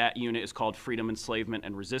 That unit is called Freedom, Enslavement,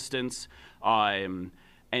 and Resistance. And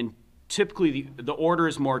typically the order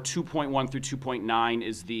is more 2.1 through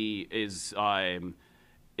 2.9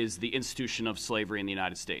 is the institution of slavery in the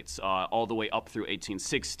United States, all the way up through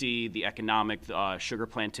 1860, the economic sugar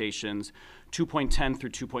plantations. 2.10 through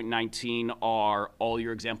 2.19 are all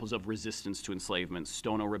your examples of resistance to enslavement: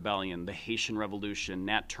 Stono Rebellion, the Haitian Revolution,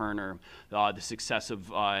 Nat Turner, the success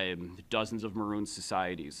of dozens of maroon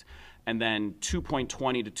societies. And then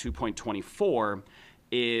 2.20 to 2.24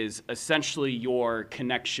 is essentially your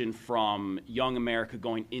connection from young America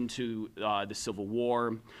going into the Civil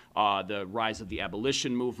War, the rise of the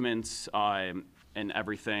abolition movements, and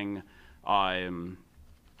everything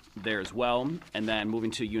there as well. And then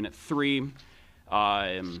moving to Unit 3,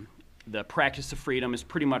 the practice of freedom is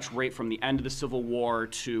pretty much right from the end of the Civil War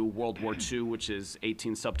to World War II, which is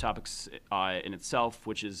 18 subtopics in itself,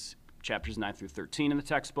 which is chapters 9 through 13 in the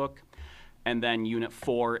textbook. And then Unit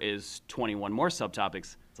 4 is 21 more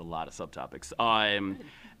subtopics. It's a lot of subtopics.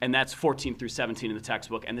 And that's 14 through 17 in the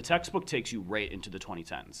textbook. And the textbook takes you right into the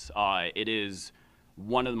 2010s. It is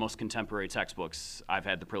one of the most contemporary textbooks I've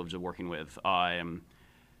had the privilege of working with. Helen,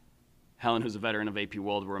 who's a veteran of AP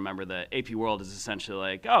World, will remember that AP World is essentially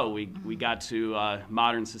like, oh, we got to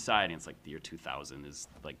modern society. And it's like the year 2000 is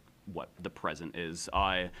like what the present is.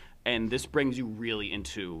 And this brings you really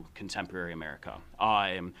into contemporary America.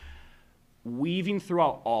 Weaving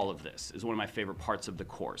throughout all of this is one of my favorite parts of the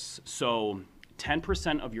course. So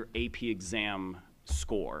 10% of your AP exam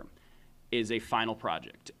score is a final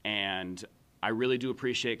project. And I really do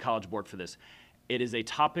appreciate College Board for this. It is a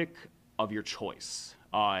topic of your choice,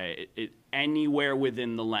 anywhere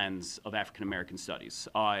within the lens of African American studies.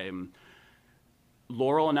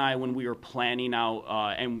 Laurel and I, when we were planning out,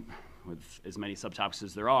 and with as many subtopics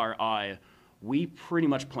as there are, we pretty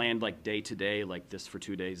much planned like day to day, like this for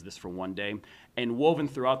 2 days, this for 1 day. And woven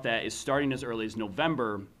throughout that is starting as early as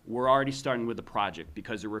November, we're already starting with the project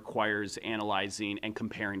because it requires analyzing and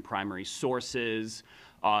comparing primary sources,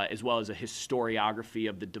 as well as a historiography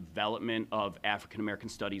of the development of African American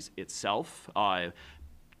studies itself,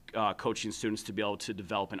 coaching students to be able to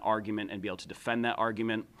develop an argument and be able to defend that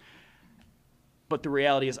argument. But the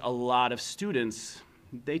reality is a lot of students,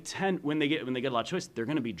 they tend, when they get a lot of choice, they're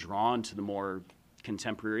going to be drawn to the more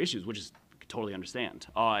contemporary issues, which is totally understand.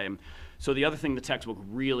 So the other thing the textbook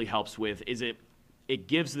really helps with is it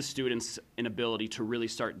gives the students an ability to really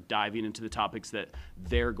start diving into the topics that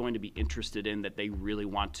they're going to be interested in, that they really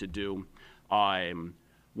want to do.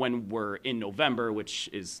 When we're in November, which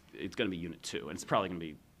is, it's going to be Unit 2, and it's probably going to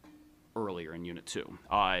be earlier in Unit 2.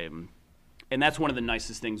 And that's one of the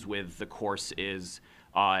nicest things with the course is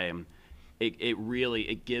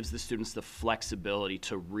it gives the students the flexibility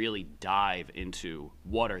to really dive into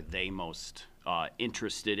what are they most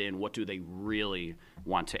interested in, what do they really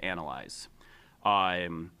want to analyze.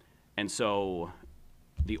 And so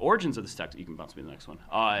the origins of this text, you can bounce me to the next one.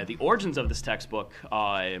 The origins of this textbook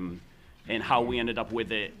and how we ended up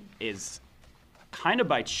with it is kind of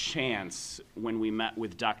by chance when we met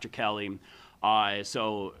with Dr. Kelly.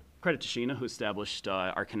 So credit to Sheena, who established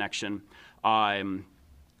our connection.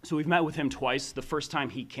 So we've met with him twice. The first time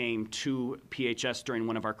he came to PHS during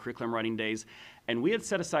one of our curriculum writing days, and we had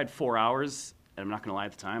set aside 4 hours, and I'm not gonna lie,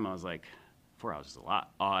 at the time, I was like, 4 hours is a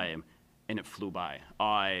lot, and it flew by.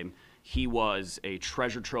 He was a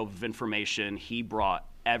treasure trove of information. He brought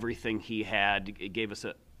everything he had. It gave us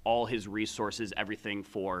all his resources, everything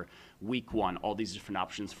for week 1, all these different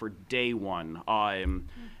options for day 1.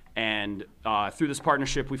 And through this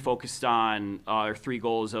partnership, we focused on our 3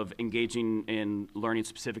 goals of engaging in learning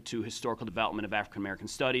specific to historical development of African American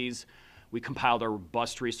studies. We compiled our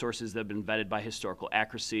robust resources that have been vetted by historical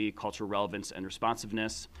accuracy, cultural relevance, and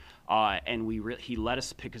responsiveness. And he let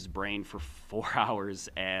us pick his brain for 4 hours,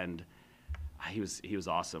 and he was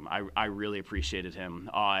awesome. I really appreciated him.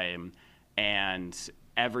 And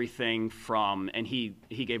everything from, and he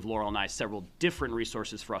gave Laurel and I several different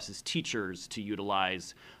resources for us as teachers to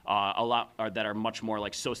utilize, a lot that are much more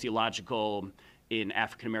like sociological in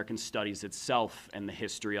African American studies itself and the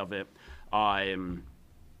history of it.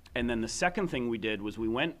 And then the second thing we did was we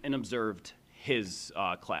went and observed his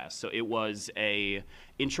class. So it was a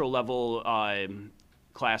intro level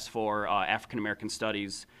class for African American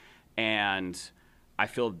studies, and I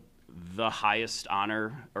feel the highest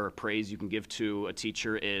honor or praise you can give to a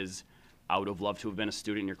teacher is, I would have loved to have been a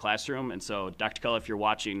student in your classroom. And so, Dr. Keller, if you're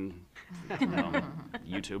watching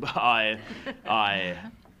YouTube, I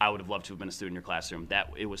would have loved to have been a student in your classroom.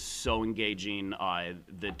 It was so engaging.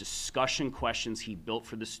 The discussion questions he built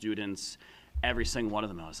for the students, every single one of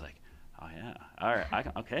them, I was like, oh yeah, all right,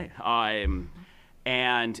 okay.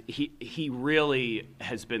 And he really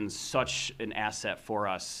has been such an asset for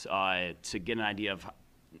us to get an idea of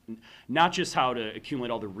not just how to accumulate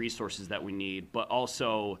all the resources that we need, but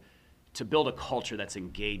also to build a culture that's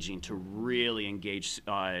engaging, to really engage,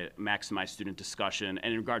 maximize student discussion,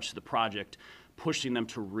 and in regards to the project, pushing them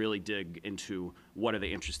to really dig into what are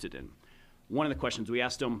they interested in. One of the questions we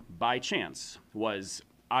asked them by chance was,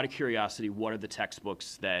 out of curiosity, what are the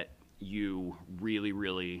textbooks that you really,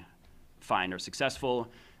 really find are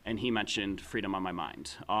successful? And he mentioned Freedom on My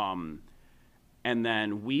Mind. And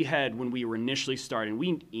then we had, when we were initially starting,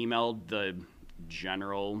 we emailed the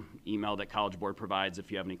general email that College Board provides. If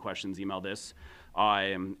you have any questions, email this.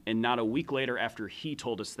 And not a week later, after he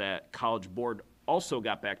told us that, College Board also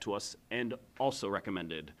got back to us and also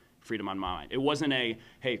recommended Freedom on My Mind. It wasn't a,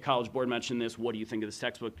 hey, College Board mentioned this, what do you think of this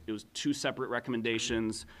textbook? It was two separate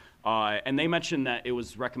recommendations. And they mentioned that it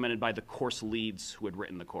was recommended by the course leads who had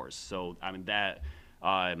written the course. So, I mean, that,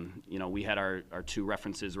 you know, we had our two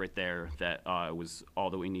references right there. That was all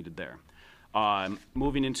that we needed there.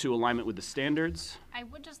 Moving into alignment with the standards. I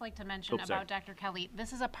would just like to mention about Dr. Kelly,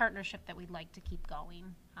 this is a partnership that we'd like to keep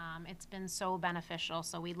going. It's been so beneficial,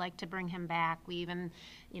 so we'd like to bring him back. We even,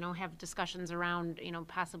 you know, have discussions around, you know,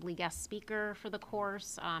 possibly guest speaker for the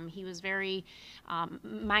course. He was very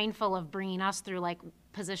mindful of bringing us through, like,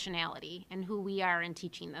 positionality and who we are in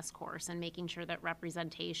teaching this course and making sure that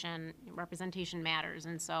representation matters.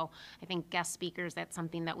 And so I think guest speakers, that's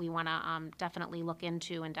something that we want to definitely look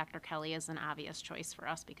into, and Dr. Kelly is an obvious choice for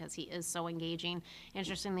us because he is so engaging.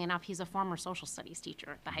 Interestingly enough, he's a former social studies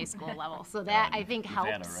teacher at the high school level, so that I think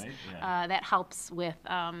helps. Right? Yeah. That helps with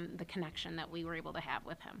the connection that we were able to have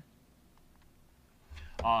with him.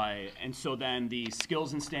 And so then the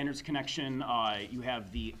skills and standards connection, you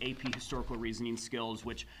have the AP historical reasoning skills,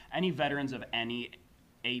 which any veterans of any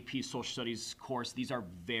AP social studies course, these are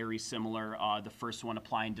very similar. The first one,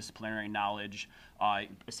 applying disciplinary knowledge,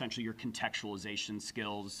 essentially your contextualization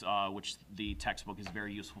skills, which the textbook is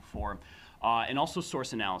very useful for. And also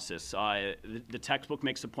source analysis. The textbook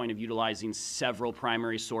makes a point of utilizing several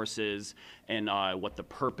primary sources and what the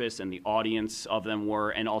purpose and the audience of them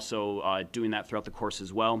were, and also doing that throughout the course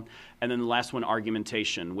as well. And then the last one,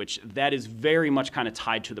 argumentation, which that is very much kind of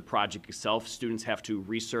tied to the project itself. Students have to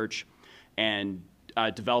research and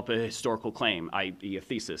develop a historical claim, i.e. a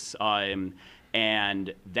thesis,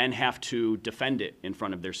 and then have to defend it in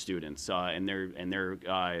front of their students and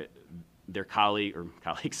their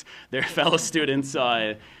colleagues, their fellow students,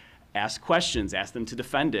 ask questions, ask them to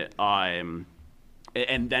defend it. And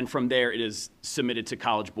then from there, it is submitted to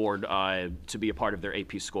College Board to be a part of their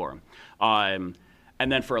AP score. And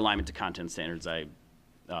then for alignment to content standards,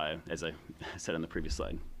 as I said on the previous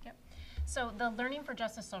slide. So the Learning for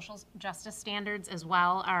Justice social justice standards as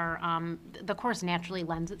well are, the course naturally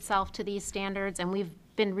lends itself to these standards, and we've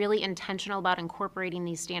been really intentional about incorporating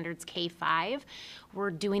these standards K-5.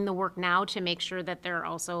 We're doing the work now to make sure that they're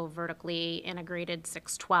also vertically integrated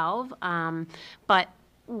 612, but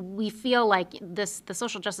we feel like the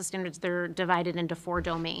social justice standards, they're divided into 4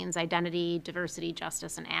 domains: identity, diversity,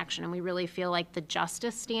 justice, and action. And we really feel like the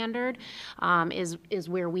justice standard is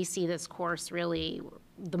where we see this course really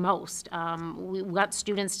the most. We want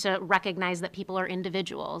students to recognize that people are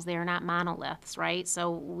individuals. They are not monoliths, right?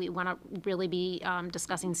 So we want to really be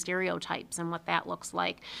discussing stereotypes and what that looks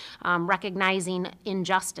like. Recognizing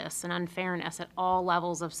injustice and unfairness at all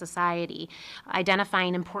levels of society.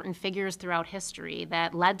 Identifying important figures throughout history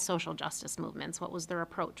that led social justice movements. What was their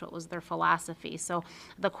approach? What was their philosophy? So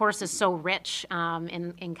the course is so rich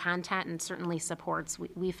in content, and certainly supports,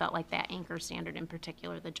 we felt like that anchor standard in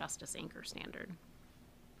particular, the justice anchor standard.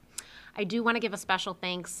 I do want to give a special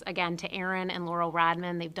thanks again to Aaron and Laurel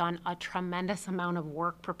Rodman. They've done a tremendous amount of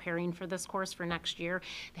work preparing for this course for next year.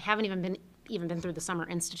 They haven't even been through the Summer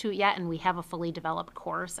Institute yet, and we have a fully developed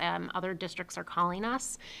course. Other districts are calling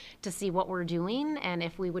us to see what we're doing and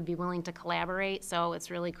if we would be willing to collaborate. So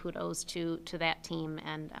it's really kudos to that team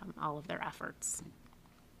and all of their efforts.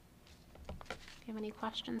 Do you have any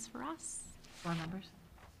questions for us? Board members?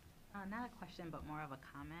 Not a question, but more of a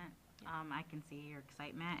comment. I can see your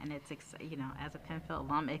excitement, and it's you know, as a Penfield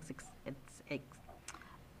alum, it's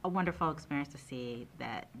a wonderful experience to see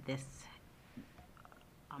that this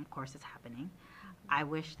course is happening. I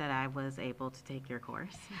wish that I was able to take your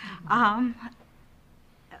course. And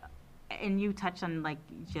you touched on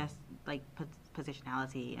just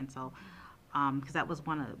positionality, and so because that was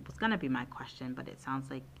was going to be my question, but it sounds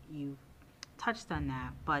like you touched on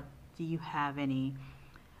that. But do you have any?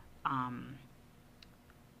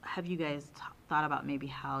 Have you guys thought about maybe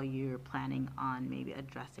how you're planning on maybe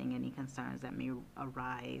addressing any concerns that may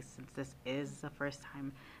arise, since this is the first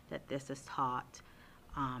time that this is taught,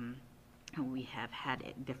 and we have had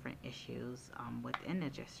different issues within the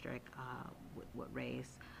district with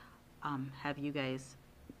race? Have you guys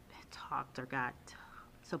talked or got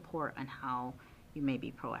support on how you may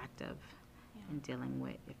be proactive in dealing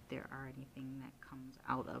with if there are anything that comes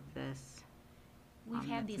out of this. We've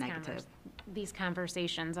had that's these negative. these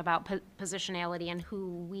conversations about positionality and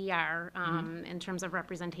who we are in terms of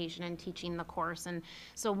representation and teaching the course. And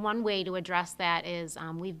so one way to address that is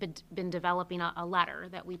we've been developing a letter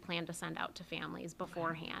that we plan to send out to families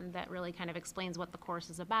beforehand that really kind of explains what the course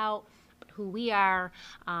is about, who we are,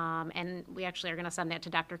 and we actually are going to send that to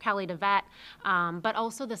Dr. Kelly to vet, but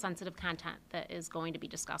also the sensitive content that is going to be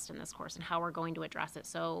discussed in this course and how we're going to address it.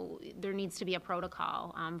 So there needs to be a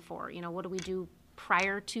protocol for, you know, what do we do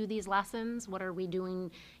prior to these lessons? What are we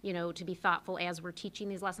doing, you know, to be thoughtful as we're teaching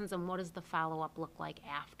these lessons, and what does the follow-up look like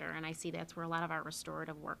after? And I see that's where a lot of our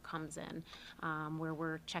restorative work comes in, where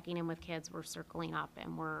we're checking in with kids, we're circling up,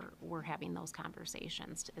 and we're having those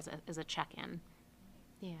conversations as a check-in.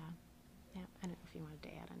 Yeah. Yeah, I don't know if you wanted to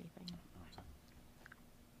add anything.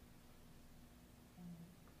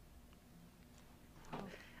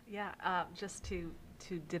 Yeah, just to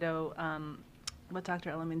ditto what Dr.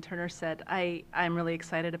 El-Amin-Turner said, I'm really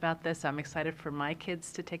excited about this. I'm excited for my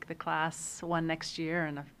kids to take the class, one next year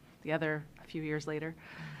and the other a few years later.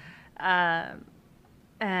 So I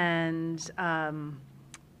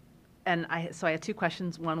had two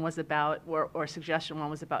questions. One was about, or suggestion, one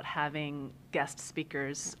was about having guest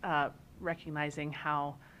speakers, recognizing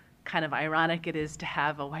how kind of ironic it is to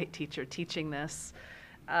have a white teacher teaching this,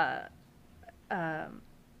 and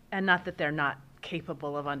not that they're not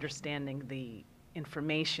capable of understanding the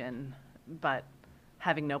information, but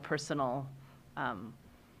having no personal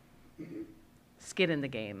skin in the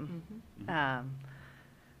game.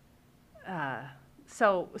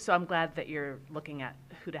 So I'm glad that you're looking at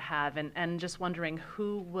who to have, and just wondering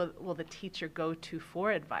who will the teacher go to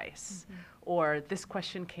for advice, or this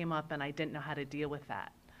question came up and I didn't know how to deal with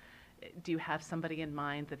that. Do you have somebody in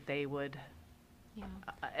mind that they would,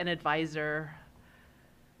 an advisor?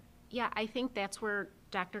 Yeah, I think that's where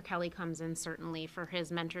Dr. Kelly comes in, certainly, for his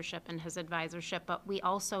mentorship and his advisorship. But we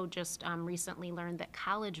also just recently learned that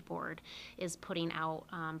College Board is putting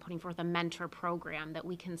forth a mentor program that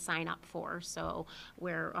we can sign up for. So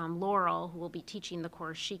where Laurel, who will be teaching the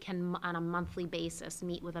course, she can, on a monthly basis,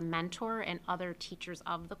 meet with a mentor and other teachers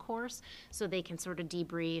of the course, so they can sort of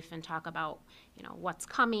debrief and talk about, you know, what's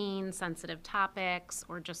coming, sensitive topics,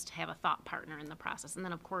 or just have a thought partner in the process. And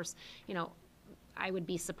then, of course, you know, I would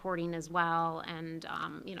be supporting as well, and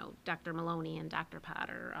you know, Dr. Maloney and Dr.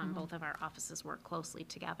 Potter, both of our offices work closely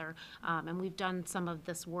together, and we've done some of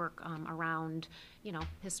this work around, you know,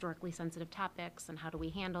 historically sensitive topics and how do we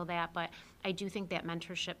handle that. But I do think that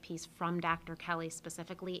mentorship piece from Dr. Kelly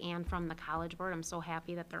specifically and from the College Board, I'm so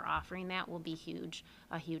happy that they're offering that, will be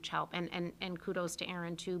a huge help. And kudos to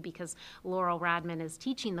Erin too, because Laurel Rodman is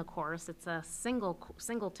teaching the course. It's a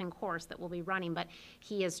singleton course that we'll be running, but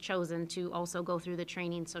he has chosen to also go through the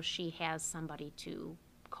training, so she has somebody to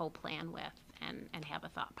co-plan with and have a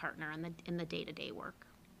thought partner in the day-to-day work.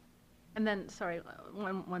 And then, sorry,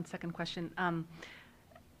 one second question.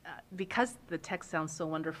 Because the text sounds so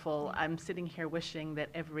wonderful, I'm sitting here wishing that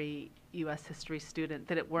every U.S. history student,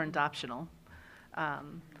 that it weren't optional, that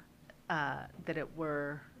it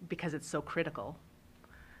were, because it's so critical.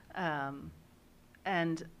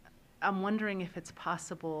 And I'm wondering if it's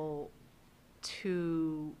possible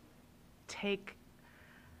to take,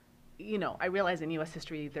 you know, I realize in U.S.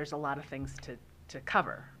 history there's a lot of things to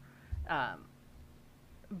cover,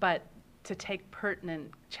 but to take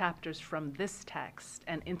pertinent chapters from this text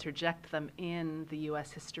and interject them in the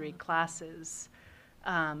U.S. history classes,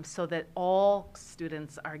 so that all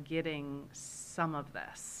students are getting some of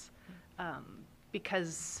this,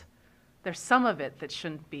 because there's some of it that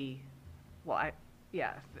shouldn't be,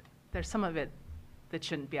 there's some of it that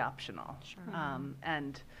shouldn't be optional. Sure.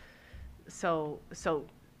 And so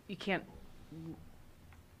you can't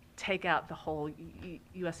take out the whole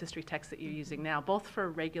U.S. history text that you're using now, both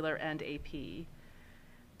for regular and AP,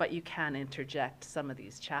 but you can interject some of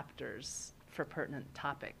these chapters for pertinent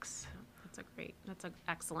topics. That's an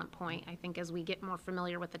excellent point. I think as we get more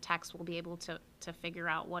familiar with the text, we'll be able to figure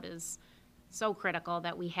out what is so critical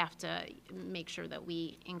that we have to make sure that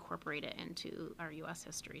we incorporate it into our U.S.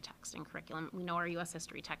 history text and curriculum. We know our U.S.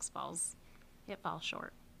 history text falls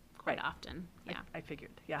short quite often. Yeah, I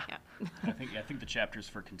figured. Yeah. I think the chapters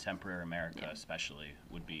for contemporary America, especially,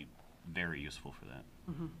 would be very useful for that.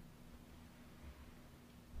 I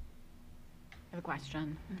have a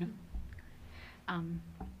question.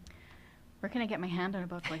 Where can I get my hand on a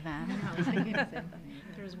book like that?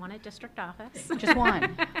 There's one at district office. Just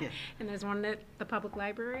one. And there's one at the public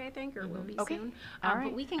library, I think, or will be soon. All right.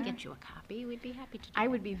 But we can get you a copy. We'd be happy to do I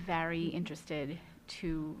that. would be very interested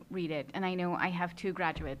to read it. And I know I have 2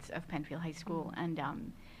 graduates of Penfield High School, and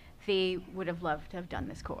they would have loved to have done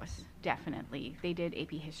this course, definitely. They did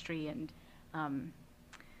AP History, and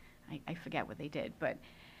I forget what they did, but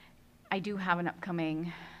I do have an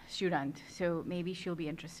upcoming student, so maybe she'll be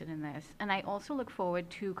interested in this. And I also look forward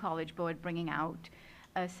to College Board bringing out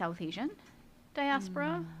a South Asian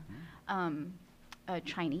diaspora, a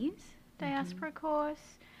Chinese diaspora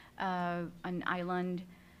course, an island,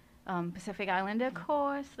 Pacific Islander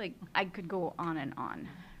course. Like, I could go on and on,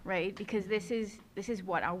 right? Because this is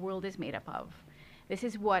what our world is made up of. This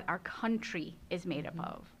is what our country is made up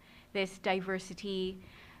of. This diversity,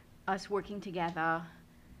 us working together,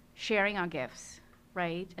 sharing our gifts,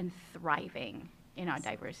 right? And thriving in our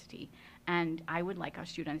diversity. And I would like our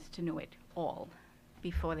students to know it all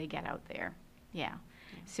before they get out there. Yeah.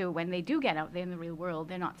 So when they do get out there in the real world,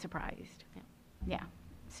 they're not surprised. Yeah.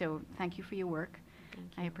 So thank you for your work.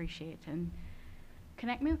 I appreciate it. And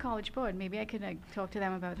connect me with College Board. Maybe I could talk to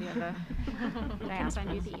them about the other. I can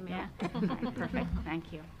send you the email. Yeah. Right, perfect.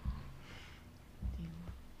 Thank you.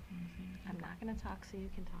 I'm not going to talk, so you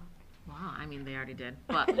can talk. Wow, I mean, they already did.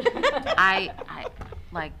 But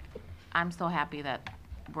I'm so happy that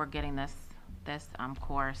we're getting this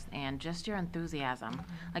course, and just your enthusiasm.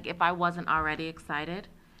 Like, if I wasn't already excited,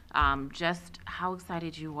 just how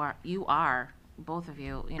excited you are, both of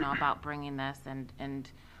you, about bringing this and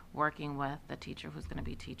working with the teacher who's going to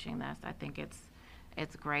be teaching this. I think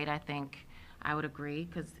it's great. I think I would agree,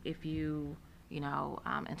 because if you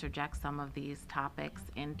interject some of these topics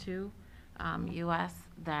into US,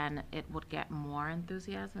 then it would get more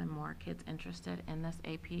enthusiasm and more kids interested in this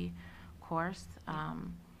AP course.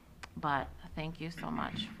 But thank you so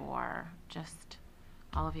much for just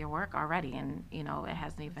all of your work already, and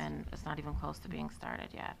it's not even close to being started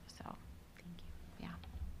yet. So thank you.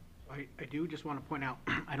 Yeah. I do just want to point out,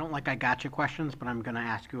 I don't like I gotcha questions, but I'm going to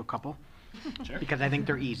ask you a couple. Sure. Because I think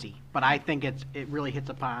they're easy. But I think it really hits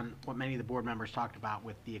upon what many of the board members talked about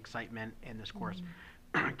with the excitement in this course.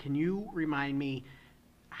 Can you remind me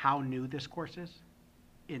how new this course is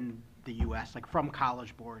in the U.S., like from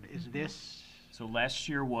College Board? Is this... So last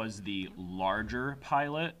year was the larger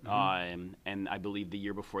pilot, and I believe the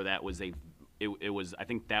year before that was I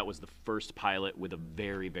think that was the first pilot with a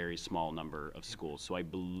very, very small number of schools. So I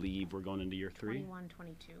believe we're going into year 3. 21,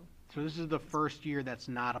 22. So this is the first year that's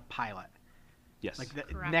not a pilot? Yes. Like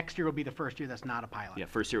next year will be the first year that's not a pilot? Yeah,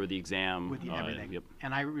 first year with the exam. With everything. Yep.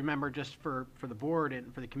 And I remember, just for the board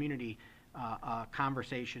and for the community, a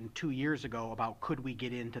conversation 2 years ago about could we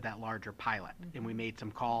get into that larger pilot, and we made some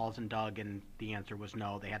calls and dug, and the answer was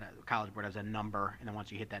no. They had College Board has a number, and then once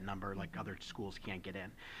you hit that number, like, other schools can't get in.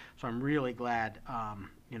 So I'm really glad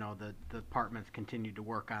the departments continued to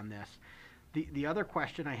work on this. The other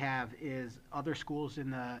question I have is other schools in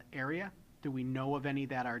the area. Do we know of any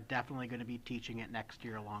that are definitely going to be teaching it next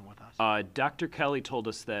year along with us? Dr. Kelly told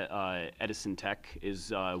us that Edison Tech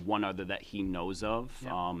is one other that he knows of.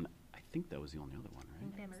 Yep. I think that was the only other one,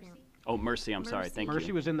 right? Mercy. Oh, Mercy, I'm sorry, thank you.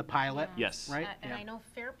 Mercy was in the pilot? Yes. Right? And I know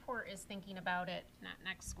Fairport is thinking about it, not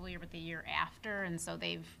next school year, but the year after, and so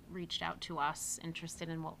they've reached out to us, interested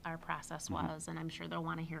in what our process was, and I'm sure they'll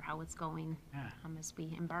want to hear how it's going as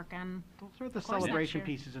we embark on. Those are the celebration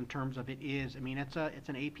pieces in terms of it's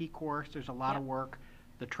an AP course, there's a lot of work.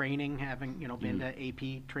 The training, having been to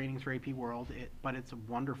AP trainings for AP World, but it's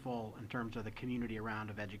wonderful in terms of the community around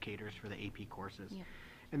of educators for the AP courses. Yeah.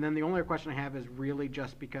 And then the only other question I have is really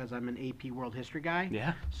just because I'm an AP World History guy.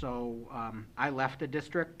 Yeah. So I left a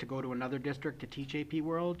district to go to another district to teach AP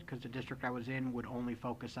World, because the district I was in would only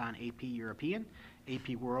focus on AP European.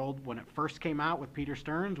 AP World, when it first came out with Peter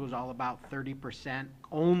Stearns, was all about 30%.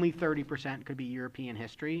 Only 30% could be European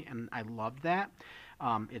history, and I loved that.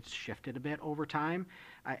 It's shifted a bit over time.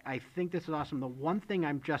 I think this is awesome. The one thing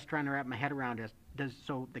I'm just trying to wrap my head around is,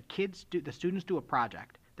 the students do a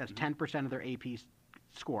project that's 10% of their AP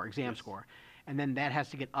score, exam score, and then that has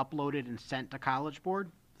to get uploaded and sent to College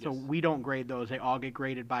Board. So we don't grade those; they all get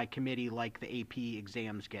graded by committee, like the AP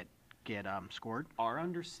exams get scored. Our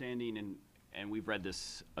understanding, and we've read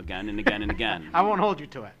this again and again and again. I won't hold you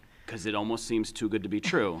to it, because it almost seems too good to be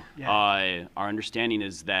true. Our understanding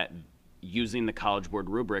is that using the College Board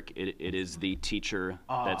rubric, it is the teacher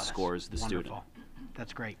that scores the student.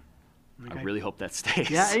 That's great. Okay. I really hope that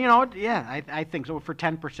stays. Yeah, I think so. For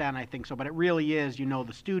 10%, I think so. But it really is, the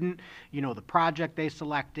student, the project they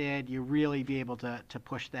selected. You really be able to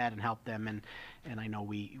push that and help them. And I know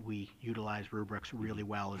we utilize rubrics really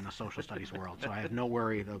well in the social studies world, so I have no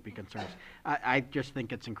worry there'll be concerns. I just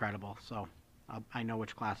think it's incredible. So I know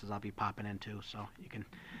which classes I'll be popping into, so you can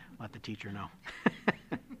let the teacher know.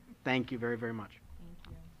 Thank you very, very much.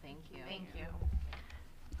 Thank you. Thank you.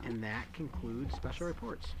 And that concludes special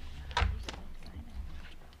reports.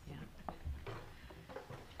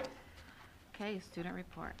 Okay, student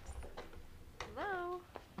reports. Hello.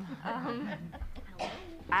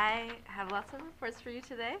 I have lots of reports for you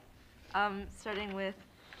today, starting with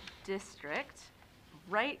district.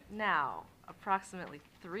 Right now, approximately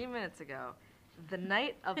 3 minutes ago, the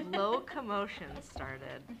night of low commotion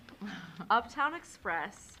started. Uptown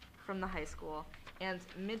Express from the high school and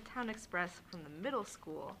Midtown Express from the middle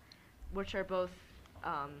school, which are both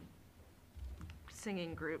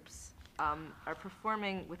singing groups, are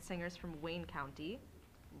performing with singers from Wayne County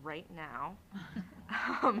right now.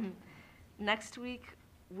 Next week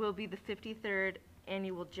will be the 53rd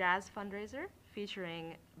annual jazz fundraiser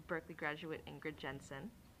featuring Berkeley graduate Ingrid Jensen.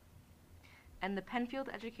 And the Penfield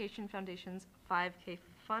Education Foundation's 5K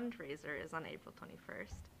fundraiser is on April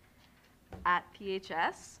 21st. At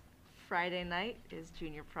PHS, Friday night is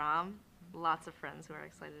junior prom. Lots of friends who are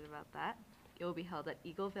excited about that. It will be held at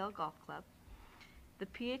Eagle Vale Golf Club. The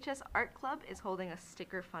PHS Art Club is holding a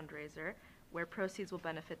sticker fundraiser where proceeds will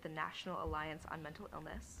benefit the National Alliance on Mental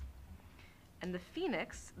Illness. And the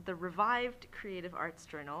Phoenix, the revived creative arts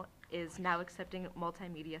journal, is now accepting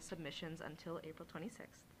multimedia submissions until April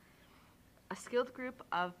 26th. A skilled group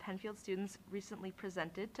of Penfield students recently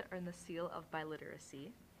presented to earn the seal of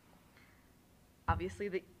biliteracy. Obviously,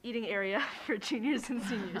 the eating area for juniors and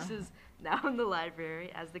seniors is now in the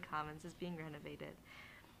library as the Commons is being renovated.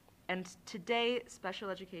 And today, special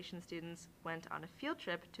education students went on a field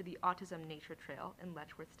trip to the Autism Nature Trail in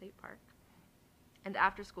Letchworth State Park. And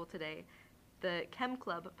after school today, the Chem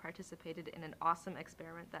Club participated in an awesome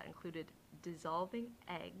experiment that included dissolving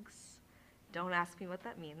eggs. Don't ask me what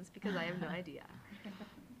that means because I have no idea.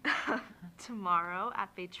 Tomorrow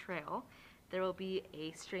at Bay Trail, there will be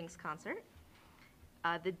a strings concert.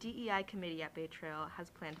 The DEI committee at Bay Trail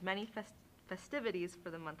has planned many festivities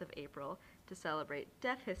for the month of April to celebrate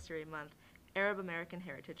Deaf History Month, Arab American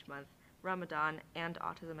Heritage Month, Ramadan, and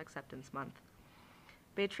Autism Acceptance Month.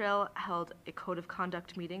 Bay Trail held a Code of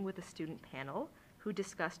Conduct meeting with a student panel who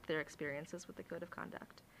discussed their experiences with the Code of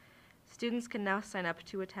Conduct. Students can now sign up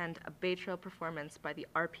to attend a Bay Trail performance by the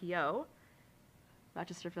RPO,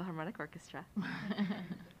 Rochester Philharmonic Orchestra,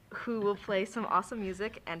 who will play some awesome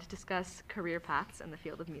music and discuss career paths in the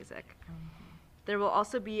field of music. There will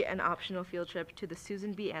also be an optional field trip to the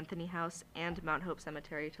Susan B. Anthony House and Mount Hope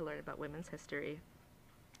Cemetery to learn about women's history.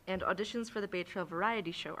 And auditions for the Bay Trail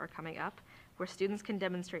Variety Show are coming up, where students can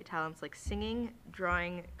demonstrate talents like singing,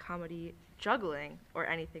 drawing, comedy, juggling, or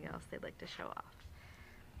anything else they'd like to show off.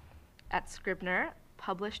 At Scribner,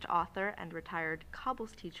 published author and retired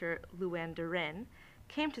Cobbles teacher Luann Durin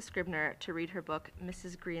came to Scribner to read her book,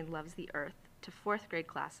 Mrs. Green Loves the Earth, to 4th grade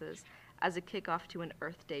classes as a kickoff to an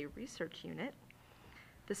Earth Day research unit.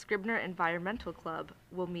 The Scribner Environmental Club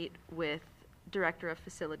will meet with Director of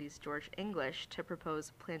Facilities George English to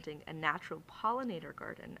propose planting a natural pollinator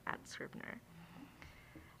garden at Scribner.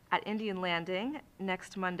 At Indian Landing,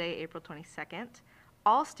 next Monday, April 22nd,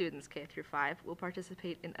 all students K through 5 will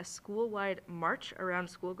participate in a school-wide march around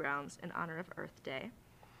school grounds in honor of Earth Day.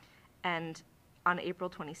 And on April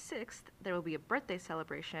 26th, there will be a birthday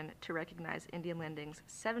celebration to recognize Indian Landing's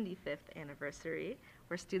 75th anniversary,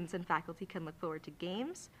 where students and faculty can look forward to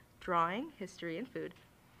games, drawing, history, and food.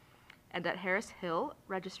 And at Harris Hill,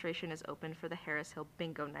 registration is open for the Harris Hill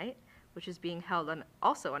Bingo Night, which is being held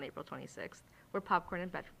also on April 26th, where popcorn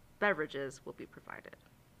and beverages will be provided.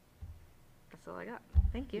 That's all I got.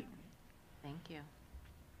 Thank you. Thank you.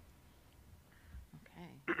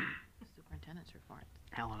 Okay. Superintendent's report.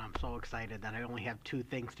 Helen, I'm so excited that I only have 2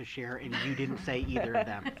 things to share, and you didn't say either of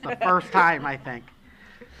them. It's the first time, I think.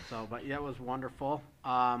 So, but yeah, it was wonderful.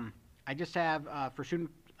 I just have, I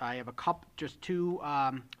have just 2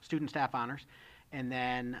 student staff honors, and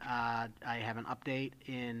then I have an update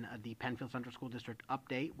in the Penfield Central School District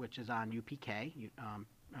update, which is on UPK,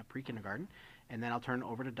 pre-kindergarten. And then I'll turn it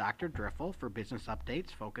over to Dr. Driffill for business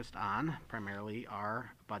updates focused on primarily our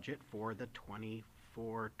budget for the 24-25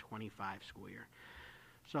 school year.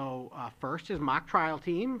 So first is mock trial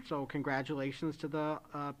team. So congratulations to the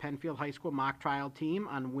Penfield High School mock trial team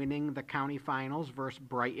on winning the county finals versus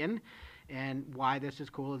Brighton. And why this is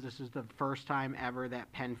cool is this is the first time ever that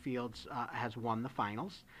Penfield has won the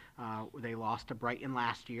finals. They lost to Brighton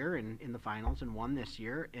last year in the finals and won this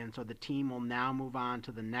year. And so the team will now move on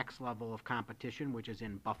to the next level of competition, which is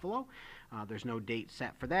in Buffalo. There's no date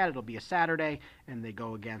set for that. It'll be a Saturday, and they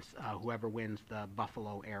go against whoever wins the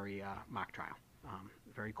Buffalo area mock trial.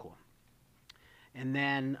 Very cool. And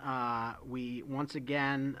then we, once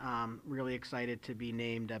again, really excited to be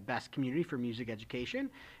named Best Community for Music Education.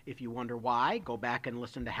 If you wonder why, go back and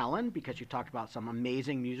listen to Helen, because she talked about some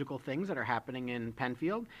amazing musical things that are happening in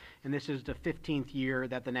Penfield. And this is the 15th year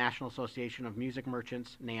that the National Association of Music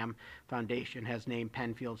Merchants, NAM Foundation, has named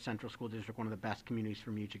Penfield Central School District one of the best communities for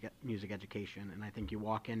music education. And I think you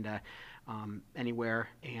walk into anywhere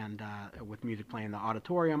and with music playing in the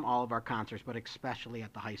auditorium, all of our concerts, but especially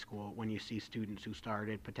at the high school, when you see students who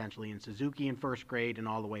started potentially in Suzuki in first grade and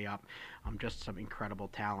all the way up, just some incredible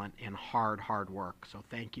talent and hard work. So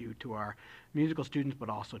thank you to our musical students, but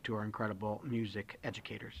also to our incredible music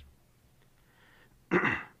educators.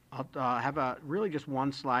 I'll have really just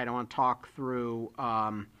one slide. I want to talk through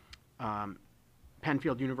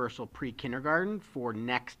Penfield Universal Pre-Kindergarten for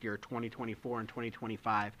next year, 2024 and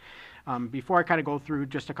 2025. Before I kind of go through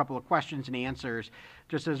just a couple of questions and answers,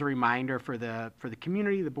 just as a reminder for the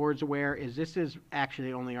community, the board's aware, is this is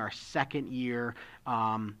actually only our second year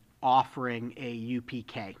offering a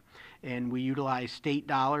UPK. And we utilize state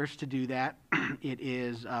dollars to do that. It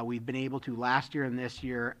is, we've been able to last year and this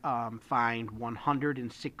year find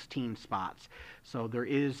 116 spots. So there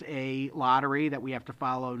is a lottery that we have to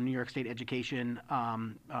follow New York State education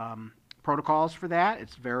protocols for that.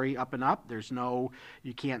 It's very up and up. There's no,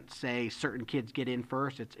 you can't say certain kids get in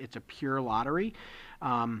first. It's a pure lottery.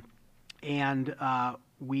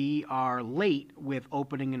 We are late with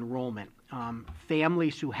opening enrollment.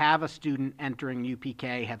 Families who have a student entering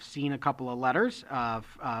UPK have seen a couple of letters out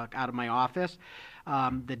of my office.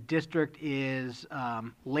 The district is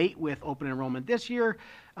late with open enrollment this year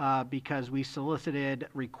because we solicited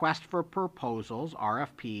requests for proposals,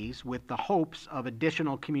 RFPs, with the hopes of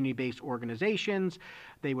additional community-based organizations.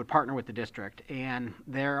 They would partner with the district. And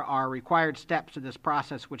there are required steps to this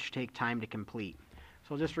process which take time to complete.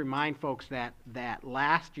 So just remind folks that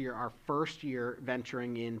last year, our first year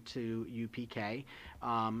venturing into UPK,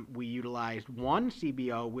 we utilized one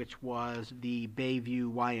CBO, which was the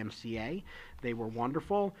Bayview YMCA. They were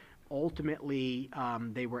wonderful. Ultimately,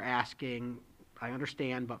 they were asking, I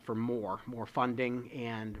understand, but for more funding,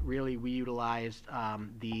 and really we utilized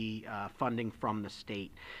the funding from the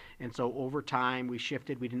state. And so over time, we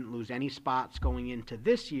shifted. We didn't lose any spots going into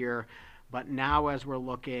this year. But now as we're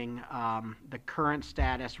looking, the current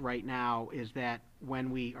status right now is that when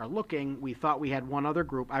we are looking, we thought we had one other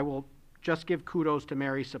group. I will just give kudos to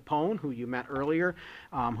Mary Sapone, who you met earlier,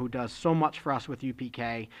 who does so much for us with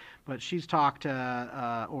UPK. But she's talked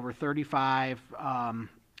to over 35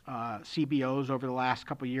 CBOs over the last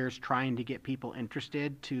couple of years trying to get people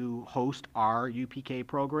interested to host our UPK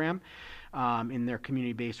program in their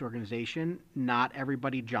community-based organization. Not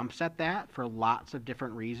everybody jumps at that for lots of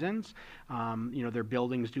different reasons. Their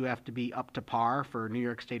buildings do have to be up to par for New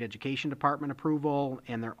York State Education Department approval,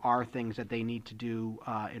 and there are things that they need to do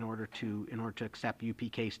in order to accept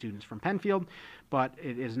UPK students from Penfield. But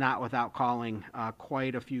it is not without calling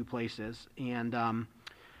quite a few places. And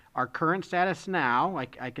our current status now,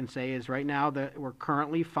 I can say, is right now that we're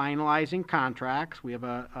currently finalizing contracts. We have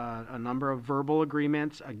a number of verbal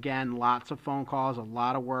agreements. Again, lots of phone calls, a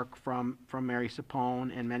lot of work from Mary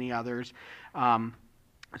Sapone and many others.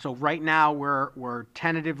 So right now we're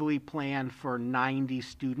tentatively planned for 90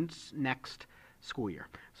 students next school year.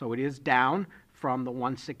 So it is down from the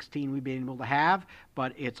 116 we've been able to have,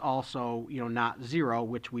 but it's also, not zero,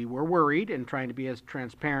 which we were worried, and trying to be as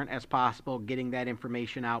transparent as possible, getting that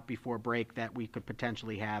information out before break that we could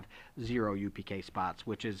potentially have 0 UPK spots,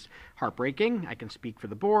 which is heartbreaking. I can speak for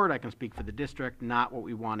the board, I can speak for the district, not what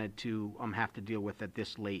we wanted to have to deal with at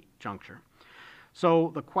this late juncture.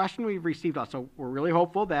 So the question we've received, so we're really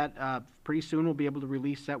hopeful that pretty soon we'll be able to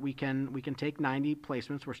release that we can take 90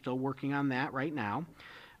 placements. We're still working on that right now.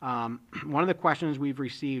 One of the questions we've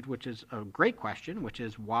received, which is a great question, which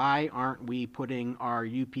is why aren't we putting our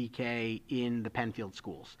UPK in the Penfield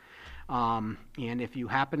schools? And if you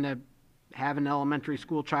happen to have an elementary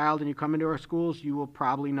school child and you come into our schools, you will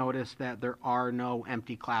probably notice that there are no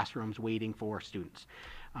empty classrooms waiting for students.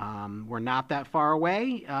 We're not that far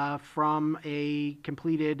away from a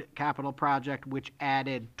completed capital project which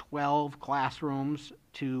added 12 classrooms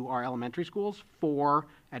to our elementary schools, 4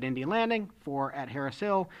 at Indian Landing, 4 at Harris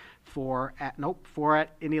Hill, 4 at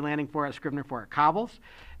Indian Landing, 4 at Scrivener, 4 at Cobbles,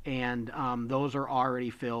 and those are already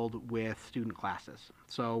filled with student classes.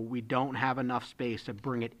 So we don't have enough space to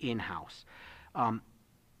bring it in-house.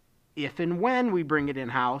 If and when we bring it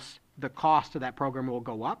in-house, the cost of that program will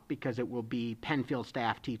go up because it will be Penfield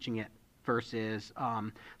staff teaching it versus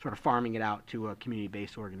sort of farming it out to a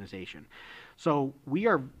community-based organization. So we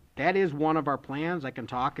are that is one of our plans. I can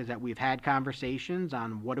talk is that we've had conversations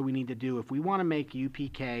on what do we need to do. If we want to make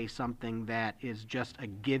UPK something that is just a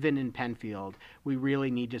given in Penfield, we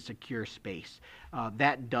really need to secure space.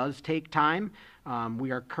 That does take time.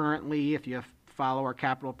 We are currently, if you follow our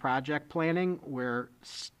capital project planning, we're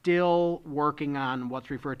still working on what's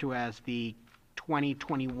referred to as the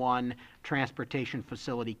 2021 Transportation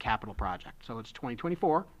Facility Capital Project. So it's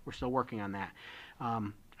 2024. We're still working on that.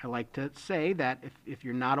 I like to say that if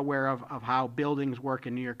you're not aware of how buildings work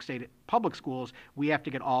in New York State public schools, we have to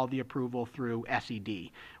get all the approval through SED,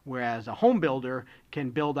 whereas a home builder can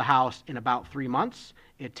build a house in about 3 months.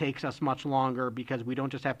 It takes us much longer because we don't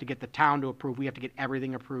just have to get the town to approve, we have to get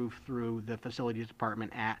everything approved through the facilities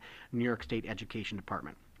department at New York State Education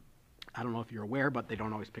Department. I don't know if you're aware, but they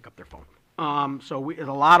don't always pick up their phone. So there's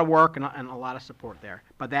a lot of work and a lot of support there.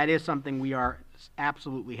 But that is something we are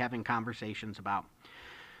absolutely having conversations about.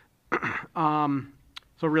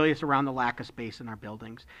 So really it's around the lack of space in our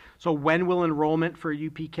buildings. So when will enrollment for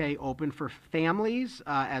UPK open for families?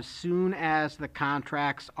 As soon as the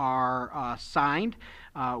contracts are signed,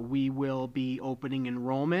 we will be opening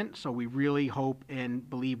enrollment. So we really hope and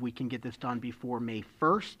believe we can get this done before May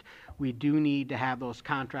 1st. We do need to have those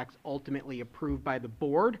contracts ultimately approved by the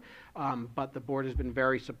board, but the board has been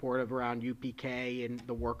very supportive around UPK and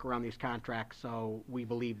the work around these contracts. So we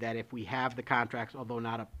believe that if we have the contracts, although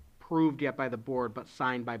not approved yet by the board, but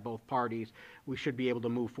signed by both parties, we should be able to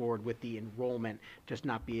move forward with the enrollment, just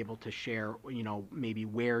not be able to share, maybe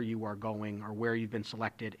where you are going or where you've been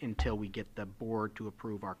selected until we get the board to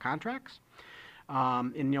approve our contracts.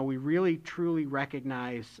 We really, truly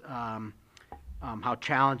recognize how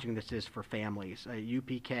challenging this is for families.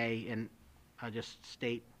 UPK, and I just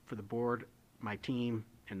state for the board, my team,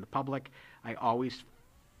 and the public, I always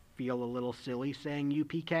feel a little silly saying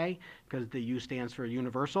UPK because the U stands for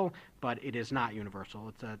universal, but it is not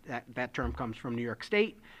universal. That term comes from New York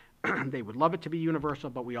State. They would love it to be universal,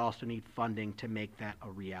 but we also need funding to make that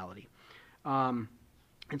a reality.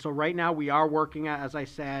 And so right now we are working, as I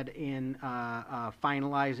said, in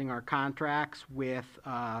finalizing our contracts with,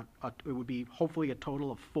 it would be hopefully a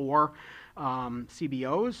total of 4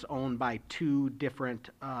 CBOs owned by 2 different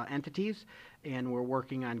entities. And we're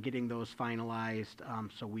working on getting those finalized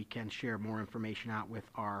so we can share more information out with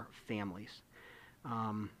our families.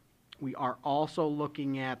 We are also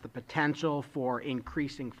looking at the potential for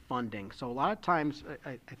increasing funding. So a lot of times,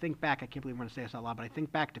 I think back, I can't believe I'm going to say this out loud, but I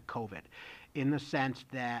think back to COVID in the sense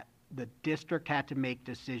that the district had to make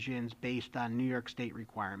decisions based on New York State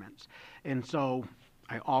requirements. And so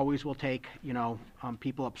I always will take,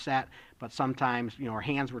 people upset, but sometimes, our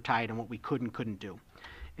hands were tied on what we could and couldn't do.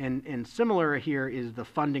 And similar here is the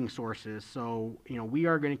funding sources. So, we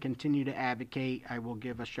are going to continue to advocate. I will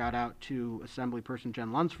give a shout out to Assemblyperson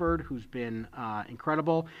Jen Lunsford, who's been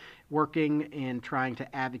incredible, working and trying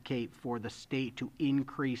to advocate for the state to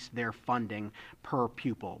increase their funding per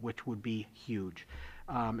pupil, which would be huge.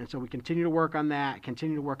 And so we continue to work on that,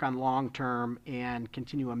 continue to work on long-term, and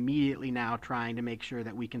continue immediately now trying to make sure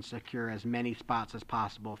that we can secure as many spots as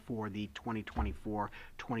possible for the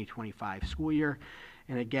 2024-2025 school year.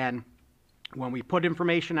 And again, when we put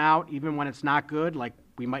information out, even when it's not good, like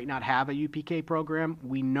we might not have a UPK program,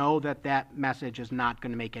 we know that that message is not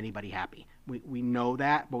going to make anybody happy. We know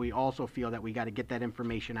that, but we also feel that we got to get that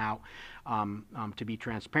information out to be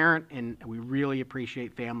transparent. And we really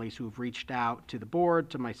appreciate families who've reached out to the board,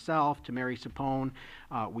 to myself, to Mary Sapone.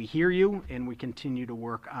 We hear you, and we continue to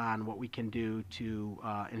work on what we can do to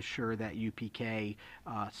ensure that UPK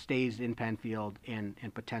stays in Penfield and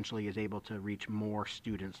potentially is able to reach more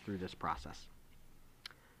students through this process.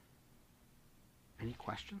 Any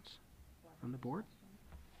questions from the board?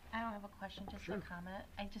 I don't have a question, just Sure. a comment.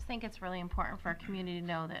 I just think it's really important for our community to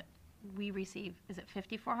know that we receive, is it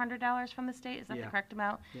 $5,400 from the state? Is that the Yeah. correct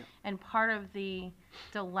amount? Yeah. And part of the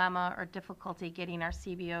dilemma or difficulty getting our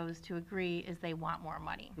CBOs to agree is they want more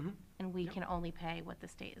money. Mhm. And we can only pay what the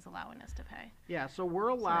state is allowing us to pay. Yeah, so we're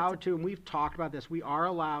allowed to, and we've talked about this, we are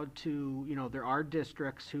allowed to, there are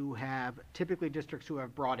districts who have, typically districts who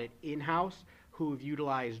have brought it in-house, who have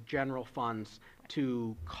utilized general funds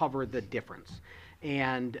to cover the difference.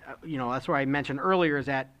 And, that's where I mentioned earlier is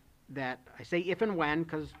that I say if and when,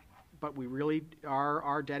 but we really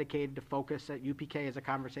are dedicated to focus at UPK as a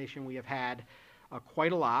conversation we have had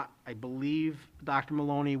quite a lot. I believe Dr.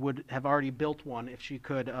 Maloney would have already built one if she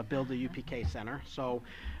could build a UPK center. So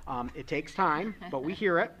it takes time, but we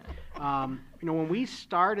hear it. When we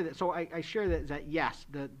started it, so I share that yes,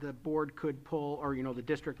 the board could pull, or the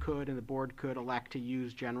district could, and the board could elect to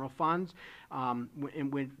use general funds.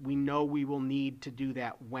 And we know we will need to do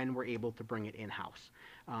that when we're able to bring it in-house.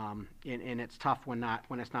 And it's tough when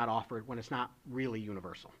it's not offered, when it's not really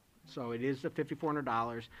universal. So it is the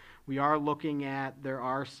 $5,400. We are looking at, there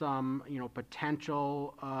are some,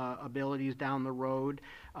 potential abilities down the road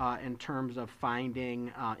in terms of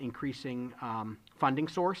finding, increasing funding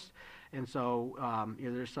source. And so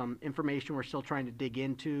there's some information we're still trying to dig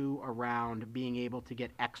into around being able to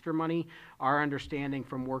get extra money. Our understanding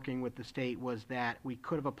from working with the state was that we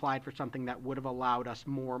could have applied for something that would have allowed us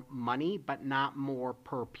more money, but not more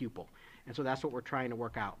per pupil. And so that's what we're trying to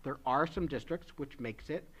work out. There are some districts, which makes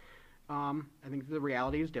it, I think the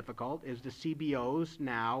reality is difficult, is the CBOs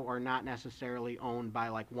now are not necessarily owned by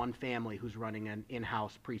like one family who's running an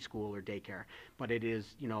in-house preschool or daycare, but it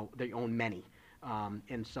is, they own many.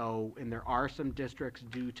 And there are some districts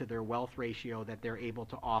due to their wealth ratio that they're able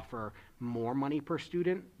to offer more money per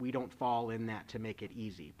student. We don't fall in that to make it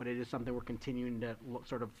easy, but it is something we're continuing to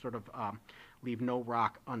sort of leave no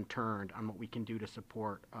rock unturned on what we can do to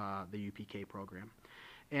support the UPK program.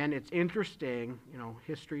 And it's interesting,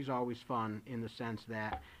 history's always fun in the sense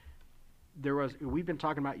that we've been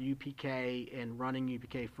talking about UPK and running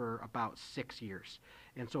UPK for about 6 years.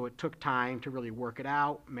 And so it took time to really work it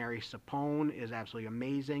out. Mary Sapone is absolutely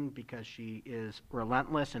amazing because she is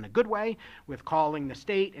relentless in a good way with calling the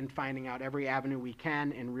state and finding out every avenue we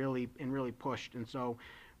can and really pushed. And so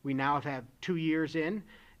we now have 2 years in,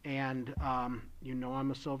 and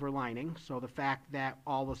I'm a silver lining. So the fact that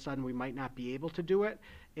all of a sudden we might not be able to do it,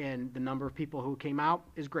 and the number of people who came out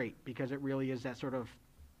is great, because it really is that sort of,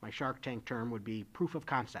 my Shark Tank term would be proof of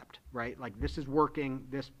concept, right? Like, this is working,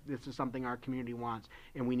 this is something our community wants,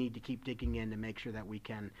 and we need to keep digging in to make sure that we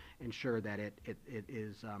can ensure that it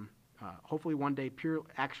is hopefully one day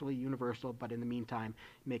actually universal, but in the meantime,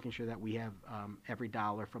 making sure that we have every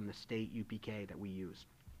dollar from the state UPK that we use.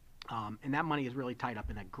 And that money is really tied up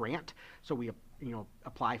in a grant, so we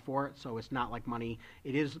apply for it, so it's not like money,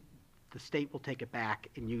 it is, the state will take it back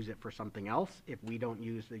and use it for something else if we don't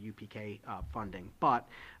use the UPK funding. But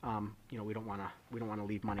we don't want to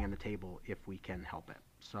leave money on the table if we can help it.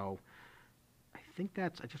 So I think I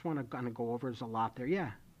just want to kind of go over, there's a lot there.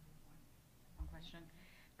 Yeah. One question.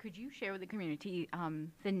 Could you share with the community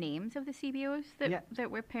the names of the CBOs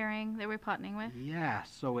that we're partnering with? Yeah.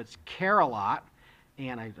 So it's Care-a-Lot,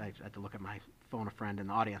 and I had to look at my phone a friend in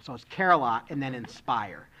the audience. So it's Care-a-Lot and then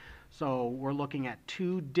Inspire. So we're looking at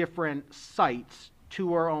 2 different sites.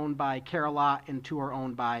 2 are owned by Care-a-Lot and 2 are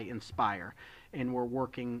owned by Inspire, and we're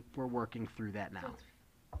working through that now. So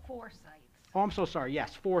it's 4 sites. Oh, I'm so sorry.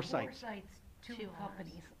 Yes, 4 sites. 4 sites, 2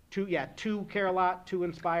 companies. 2 Care-a-Lot, 2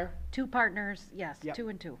 Inspire. 2 partners, yes, Yep. 2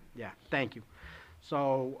 and 2. Yeah, thank you.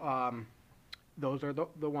 So those are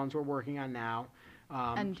the ones we're working on now.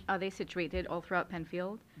 And are they situated all throughout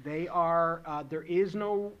Penfield? They are, there is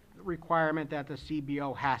no requirement that the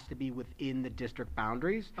CBO has to be within the district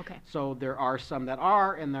boundaries. Okay. So there are some that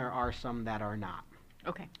are, and there are some that are not.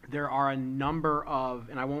 Okay. There are a number of,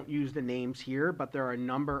 and I won't use the names here, but there are a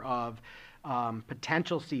number of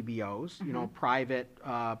potential CBOs, private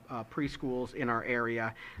preschools in our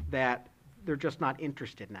area that they're just not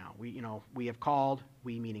interested now. We have called,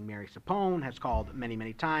 we meaning Mary Sapone has called many,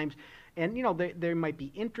 many times, and they might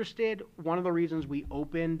be interested. One of the reasons we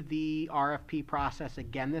opened the RFP process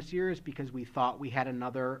again this year is because we thought we had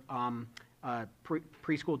another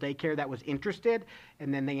preschool daycare that was interested,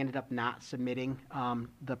 and then they ended up not submitting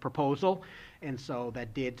the proposal, and so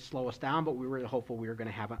that did slow us down, but we were hopeful we were going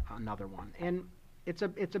to have another one. And it's a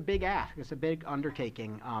big ask, it's a big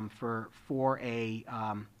undertaking for a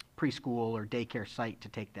preschool or daycare site to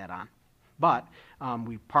take that on. But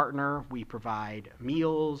we partner, we provide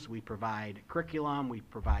meals, we provide curriculum, we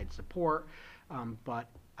provide support, but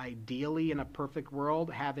ideally, in a perfect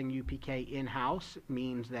world, having UPK in-house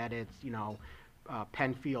means that it's,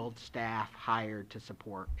 Penfield staff hired to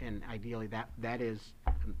support, and ideally that is,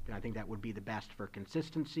 I think that would be the best for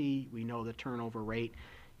consistency. We know the turnover rate.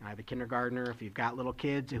 I have a kindergartner. If you've got little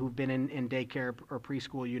kids who've been in daycare or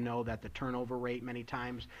preschool, you know that the turnover rate many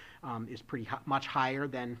times is much higher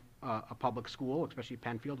than a public school, especially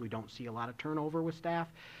Penfield. We don't see a lot of turnover with staff,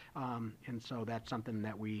 and so that's something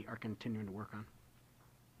that we are continuing to work on.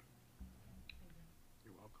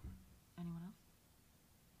 You're welcome. Anyone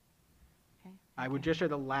else? I would just say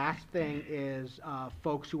the last thing is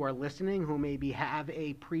folks who are listening who maybe have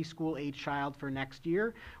a preschool age child for next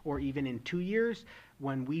year or even in 2 years,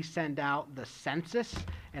 when we send out the census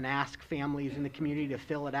and ask families in the community to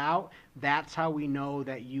fill it out, that's how we know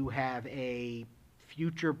that you have a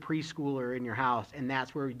future preschooler in your house, and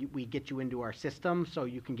that's where we get you into our system so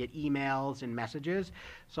you can get emails and messages.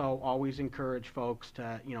 So always encourage folks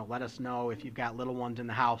to, let us know if you've got little ones in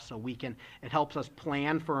the house so we can, it helps us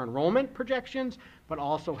plan for enrollment projections, but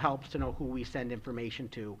also helps to know who we send information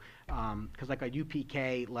to. Because like a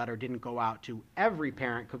UPK letter didn't go out to every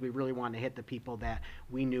parent because we really wanted to hit the people that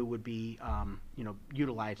we knew would be,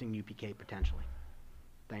 utilizing UPK potentially.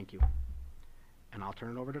 Thank you. And I'll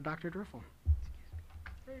turn it over to Dr. Driffill.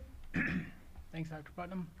 Thanks, Dr.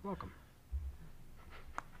 Putnam. You're welcome.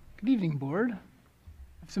 Good evening, Board. I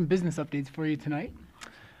have some business updates for you tonight.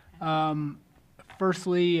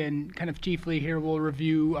 Firstly, and kind of chiefly here, we'll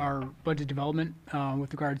review our budget development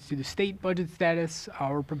with regards to the state budget status,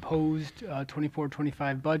 our proposed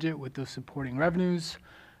 24-25 budget with those supporting revenues,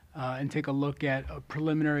 and take a look at a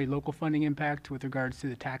preliminary local funding impact with regards to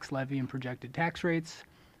the tax levy and projected tax rates.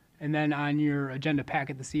 And then on your agenda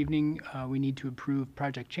packet this evening, we need to approve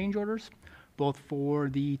project change orders, both for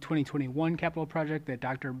the 2021 capital project that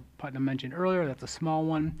Dr. Putnam mentioned earlier, that's a small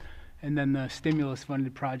one, and then the stimulus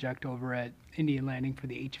funded project over at Indian Landing for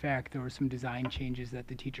the HVAC. There were some design changes that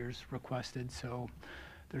the teachers requested, so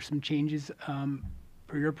there's some changes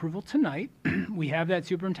for your approval tonight. We have that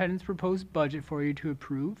superintendent's proposed budget for you to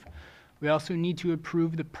approve. We also need to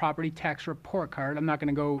approve the property tax report card. I'm not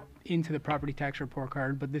going to go into the property tax report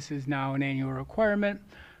card, but this is now an annual requirement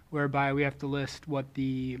whereby we have to list what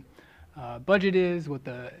the budget is, what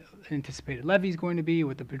the anticipated levy is going to be,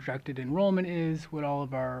 what the projected enrollment is, what all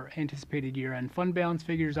of our anticipated year-end fund balance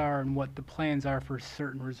figures are, and what the plans are for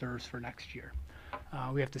certain reserves for next year.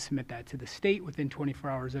 We have to submit that to the state within 24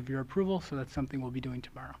 hours of your approval, so that's something we'll be doing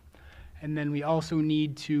tomorrow. And then we also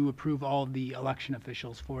need to approve all of the election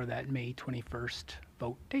officials for that May 21st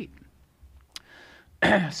vote date.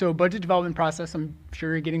 So budget development process, I'm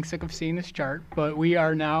sure you're getting sick of seeing this chart, but we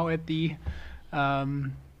are now at the,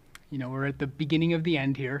 we're at the beginning of the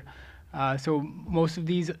end here. So most of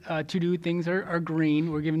these to-do things are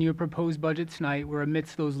green. We're giving you a proposed budget tonight. We're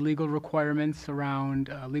amidst those legal requirements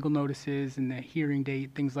around legal notices and the hearing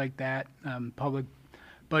date, things like that, public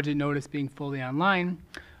budget notice being fully online.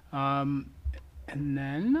 And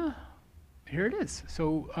then here it is.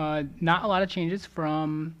 So not a lot of changes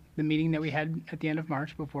from the meeting that we had at the end of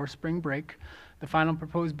March before spring break. The final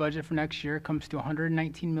proposed budget for next year comes to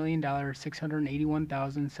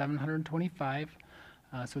 $119,681,725.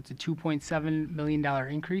 So it's a $2.7 million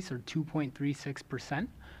increase, or 2.36%. I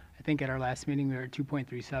think at our last meeting we were at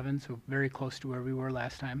 2.37, so very close to where we were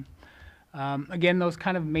last time. Again, those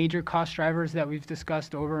kind of major cost drivers that we've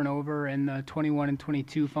discussed over and over in the 21 and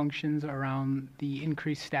 22 functions around the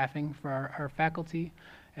increased staffing for our faculty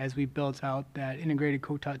as we built out that integrated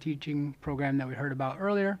co-taught teaching program that we heard about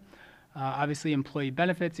earlier. Obviously, employee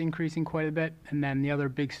benefits increasing quite a bit, and then the other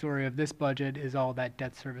big story of this budget is all that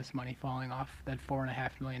debt service money falling off, that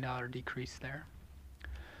 $4.5 million decrease there.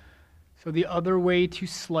 So the other way to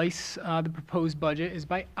slice the proposed budget is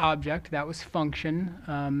by object. That was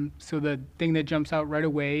function. So the thing that jumps out right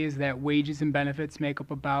away is that wages and benefits make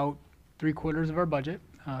up about 3/4 of our budget.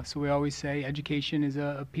 So we always say education is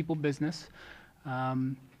a people business.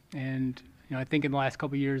 And I think in the last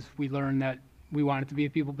couple of years we learned that we want it to be a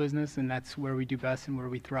people business, and that's where we do best and where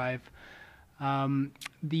we thrive.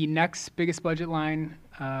 The next biggest budget line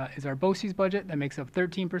is our BOCES budget. That makes up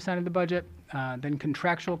 13% of the budget. Then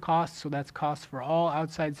contractual costs, so that's costs for all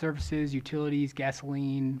outside services, utilities,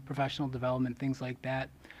 gasoline, professional development, things like that,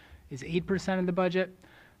 is 8% of the budget.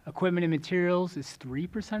 Equipment and materials is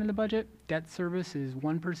 3% of the budget. Debt service is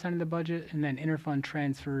 1% of the budget. And then interfund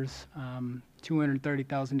transfers,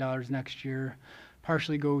 $230,000 next year,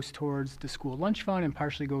 partially goes towards the school lunch fund and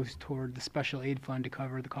partially goes toward the special aid fund to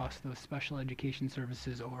cover the cost of those special education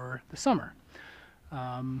services over the summer.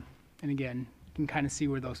 And again, you can kind of see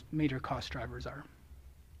where those major cost drivers are.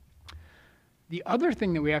 The other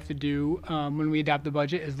thing that we have to do when we adopt the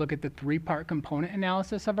budget is look at the three-part component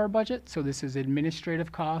analysis of our budget. So this is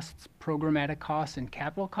administrative costs, programmatic costs, and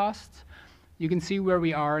capital costs. You can see where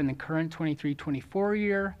we are in the current 23-24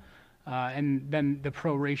 year, and then the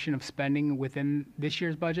proration of spending within this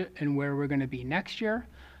year's budget and where we're going to be next year.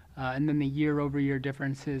 And then the year-over-year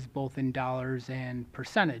differences both in dollars and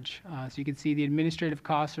percentage. So you can see the administrative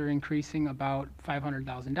costs are increasing about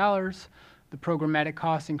 $500,000. The programmatic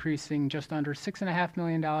costs increasing just under $6.5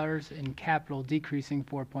 million, and capital decreasing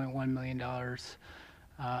 $4.1 million.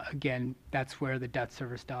 Again, that's where the debt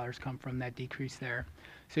service dollars come from, that decrease there.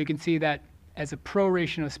 So you can see that as a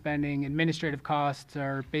proration of spending, administrative costs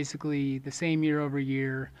are basically the same year over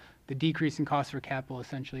year. The decrease in cost for capital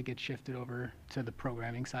essentially gets shifted over to the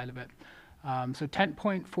programming side of it. So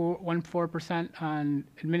 10.14% on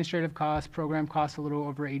administrative costs, program costs a little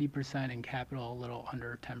over 80%, and capital a little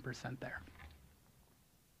under 10% there.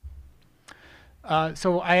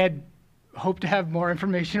 So I had hoped to have more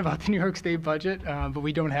information about the New York State budget, but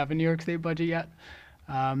we don't have a New York State budget yet.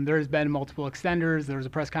 There's been multiple extenders. There was a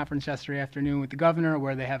press conference yesterday afternoon with the governor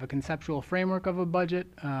where they have a conceptual framework of a budget.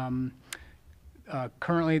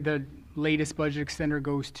 Currently, the latest budget extender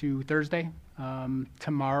goes to Thursday.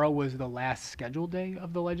 Tomorrow was the last scheduled day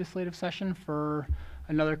of the legislative session for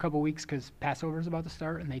another couple weeks because Passover is about to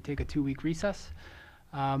start and they take a 2-week recess.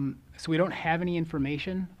 So we don't have any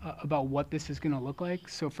information about what this is going to look like.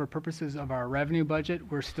 So for purposes of our revenue budget,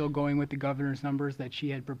 we're still going with the governor's numbers that she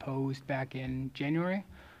had proposed back in January,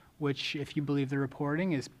 which, if you believe the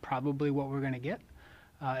reporting, is probably what we're going to get.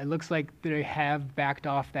 It looks like they have backed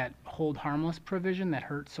off that hold harmless provision that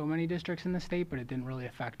hurt so many districts in the state, but it didn't really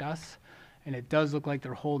affect us. And it does look like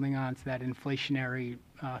they're holding on to that inflationary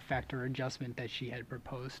factor adjustment that she had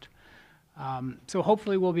proposed. So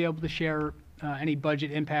hopefully we'll be able to share any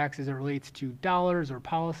budget impacts as it relates to dollars or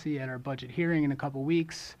policy at our budget hearing in a couple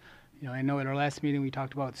weeks. You know, I know at our last meeting we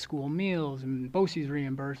talked about school meals and BOCES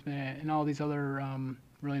reimbursement and all these other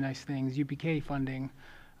really nice things, UPK funding,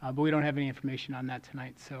 but we don't have any information on that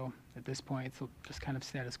tonight. So at this point, it's just kind of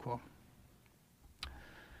status quo.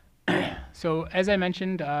 So as I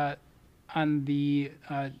mentioned, on the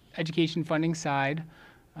education funding side,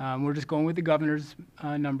 we're just going with the governor's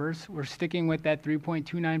numbers. We're sticking with that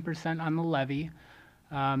 3.29% on the levy.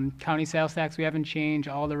 County sales tax we haven't changed.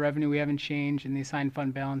 All the revenue we haven't changed. And the assigned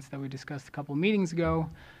fund balance that we discussed a couple meetings ago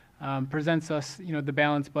presents us, you know, the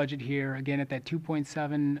balanced budget here again at that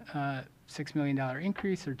 $2.76 million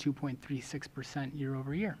increase, or 2.36% year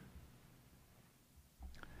over year.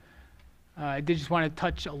 I did just want to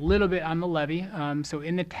touch a little bit on the levy. So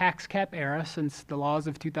in the tax cap era, since the laws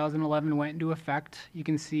of 2011 went into effect, you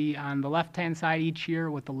can see on the left-hand side each year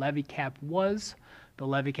what the levy cap was. The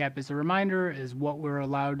levy cap, as a reminder, is what we're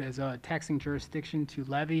allowed as a taxing jurisdiction to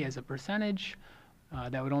levy as a percentage.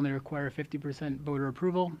 That would only require 50% voter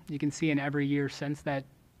approval. You can see in every year since that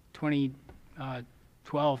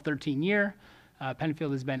 2012-13 year,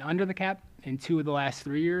 Penfield has been under the cap. In 2 of the last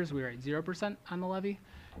 3 years, we were at 0% on the levy.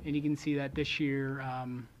 And you can see that this year,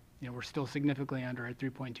 you know, we're still significantly under at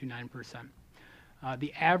 3.29%.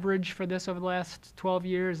 The average for this over the last 12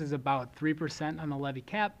 years is about 3% on the levy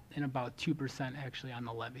cap and about 2% actually on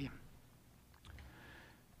the levy.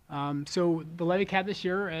 So the levy cap this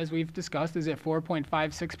year, as we've discussed, is at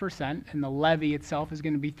 4.56%, and the levy itself is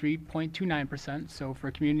going to be 3.29%. So for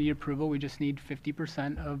community approval, we just need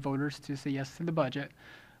 50% of voters to say yes to the budget.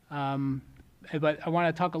 But I want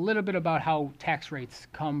to talk a little bit about how tax rates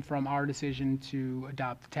come from our decision to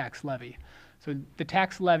adopt the tax levy. So the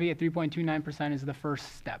tax levy at 3.29% is the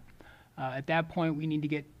first step. At that point, we need to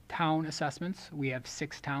get town assessments. We have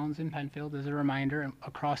 6 towns in Penfield, as a reminder,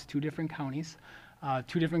 across 2 different counties.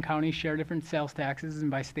 2 different counties share different sales taxes,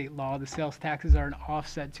 and by state law, the sales taxes are an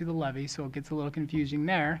offset to the levy, so it gets a little confusing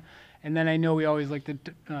there. And then I know we always like to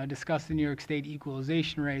discuss the New York State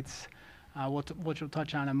equalization rates, which we'll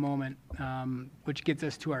touch on in a moment, which gets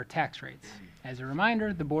us to our tax rates. As a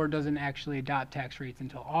reminder, the board doesn't actually adopt tax rates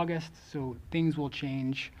until August, so things will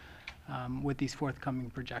change with these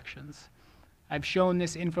forthcoming projections. I've shown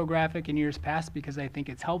this infographic in years past because I think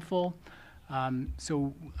it's helpful.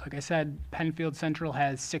 So like I said, Penfield Central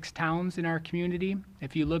has 6 towns in our community.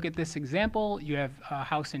 If you look at this example, you have a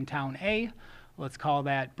house in Town A. Let's call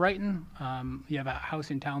that Brighton. You have a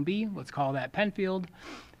house in Town B. Let's call that Penfield.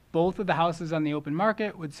 Both of the houses on the open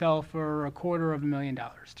market would sell for $250,000,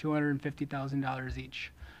 $250,000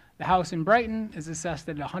 each. The house in Brighton is assessed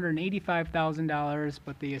at $185,000,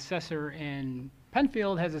 but the assessor in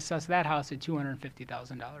Penfield has assessed that house at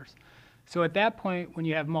 $250,000. So at that point, when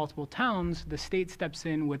you have multiple towns, the state steps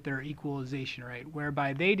in with their equalization rate,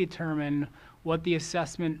 whereby they determine what the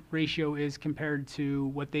assessment ratio is compared to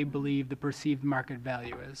what they believe the perceived market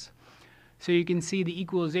value is. So you can see the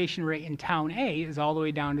equalization rate in Town A is all the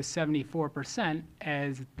way down to 74%,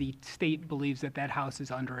 as the state believes that that house is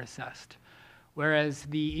underassessed. Whereas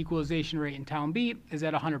the equalization rate in Town B is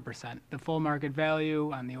at 100%. The full market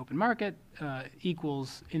value on the open market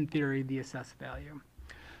equals, in theory, the assessed value.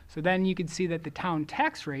 So then you can see that the town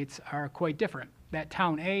tax rates are quite different. That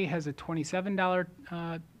Town A has a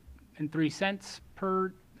 $27.03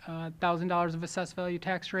 per $1,000 of assessed value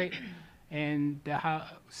tax rate, and the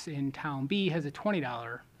house in Town B has a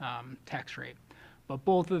 $20 tax rate. But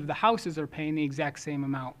both of the houses are paying the exact same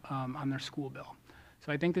amount on their school bill.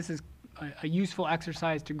 So I think this is a useful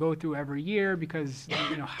exercise to go through every year because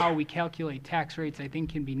how we calculate tax rates I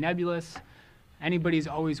think can be nebulous. Anybody's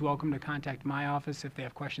always welcome to contact my office if they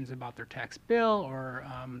have questions about their tax bill or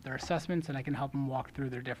their assessments, and I can help them walk through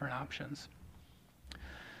their different options.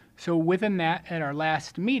 So within that, at our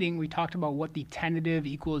last meeting, we talked about what the tentative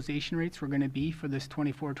equalization rates were going to be for this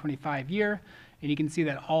 24-25 year, and you can see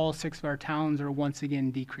that all 6 of our towns are once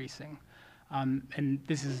again decreasing. And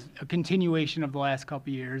this is a continuation of the last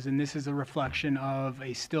couple of years, and this is a reflection of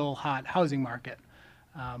a still hot housing market,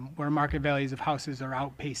 where market values of houses are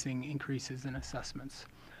outpacing increases in assessments.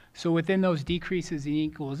 So within those decreases in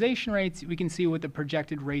equalization rates, we can see what the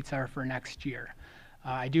projected rates are for next year.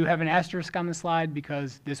 I do have an asterisk on the slide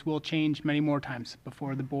because this will change many more times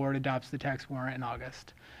before the board adopts the tax warrant in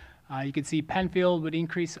August. You can see Penfield would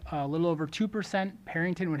increase a little over 2%,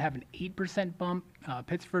 Perrington would have an 8% bump,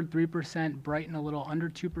 Pittsford 3%, Brighton a little under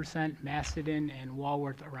 2%, Macedon and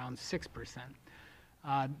Walworth around 6%.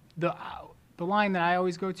 The line that I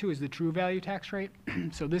always go to is the true value tax rate.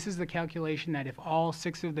 So this is the calculation that if all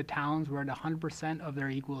 6 of the towns were at 100% of their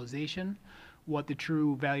equalization, what the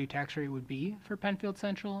true value tax rate would be for Penfield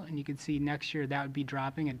Central. And you can see next year that would be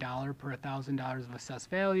dropping $1 per $1,000 of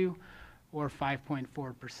assessed value, or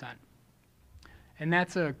 5.4%. And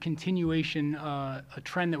that's a continuation, a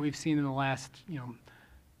trend that we've seen in the last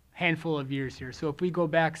handful of years here. So if we go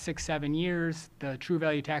back 6-7 years, the true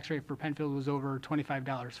value tax rate for Penfield was over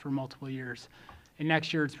 $25 for multiple years. And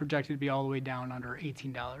next year it's projected to be all the way down under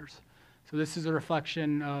 $18. So this is a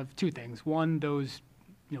reflection of 2 things. One, those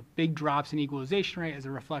big drops in equalization rate as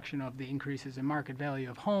a reflection of the increases in market value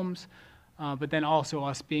of homes, but then also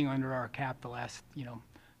us being under our cap the last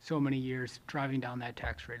so many years, driving down that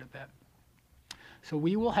tax rate a bit. So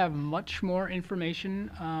we will have much more information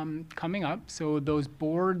coming up. So those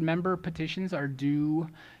board member petitions are due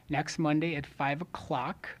next Monday at 5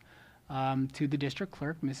 o'clock to the district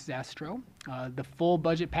clerk, Mrs. Astro. The full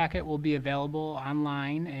budget packet will be available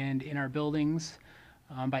online and in our buildings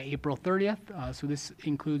by April 30th. So this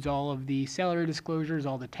includes all of the salary disclosures,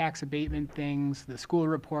 all the tax abatement things, the school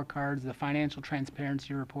report cards, the financial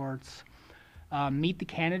transparency reports. Meet the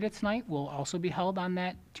Candidates Night will also be held on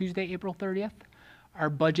that Tuesday, April 30th. Our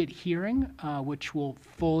budget hearing, which will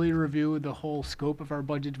fully review the whole scope of our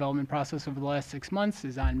budget development process over the last 6 months,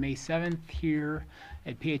 is on May 7th here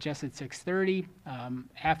at PHS at 6:30.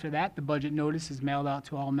 After that, the budget notice is mailed out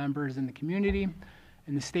to all members in the community.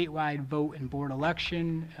 And the statewide vote and board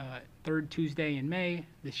election, 3rd Tuesday in May,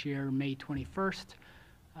 this year, May 21st,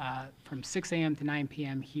 from 6 a.m. to 9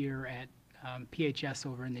 p.m. here at PHS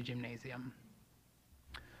over in the gymnasium.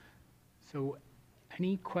 So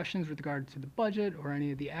any questions with regard to the budget or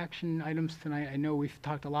any of the action items tonight? I know we've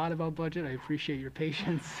talked a lot about budget. I appreciate your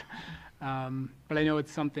patience. But I know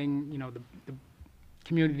it's something, the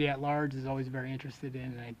community at large is always very interested in,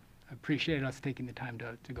 and I appreciate us taking the time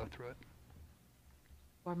to go through it.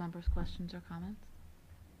 Board members, questions or comments?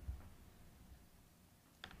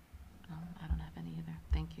 No, I don't have any either.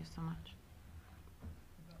 Thank you so much.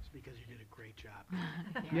 That's because you did a great job.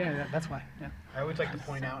 Yeah, that's why. Yeah. I always like to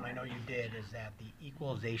point out, and I know you did, is that the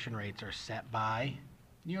equalization rates are set by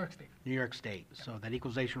New York State. New York State. So that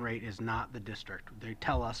equalization rate is not the district. They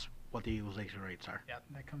tell us what the equalization rates are. Yeah,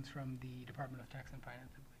 that comes from the Department of Tax and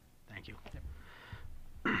Finance, I believe. Thank you.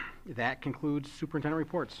 Yep. That concludes superintendent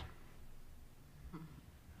reports.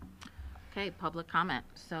 Okay, public comment.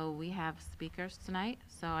 So we have speakers tonight,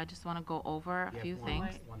 so I just want to go over a few things.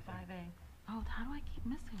 Oh, how do I keep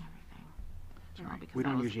missing everything? Oh, because We I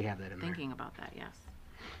don't was usually have that in there. thinking about that, yes.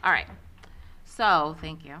 All right, so,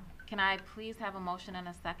 thank you. Can I please have a motion and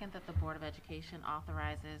a second that the Board of Education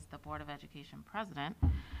authorizes the Board of Education President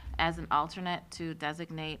as an alternate to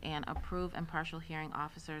designate and approve impartial hearing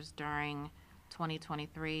officers during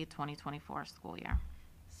 2023-2024 school year?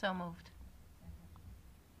 So moved.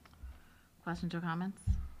 Questions or comments?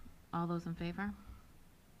 All those in favor?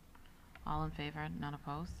 All in favor, none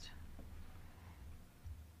opposed?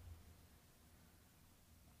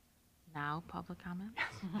 Now, public comment?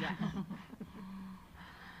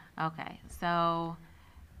 Okay, so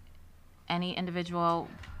any individual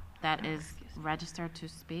that is registered to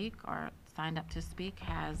speak or signed up to speak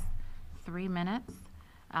has 3 minutes.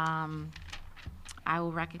 I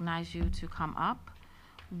will recognize you to come up.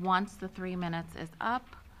 Once the 3 minutes is up,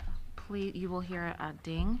 please, you will hear a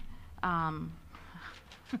ding, a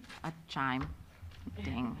chime,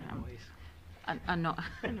 ding. A noise.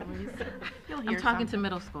 I'm talking to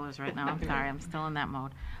middle schoolers right now. I'm sorry, I'm still in that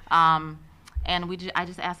mode. And I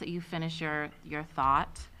just ask that you finish your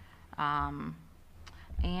thought,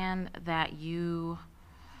 and that you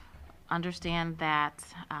understand that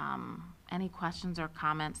any questions or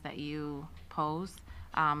comments that you pose,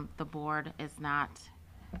 the board is not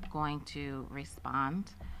going to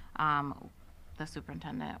respond. The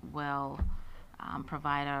superintendent will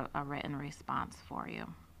provide a written response for you.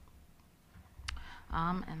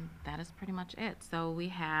 And that is pretty much it. So we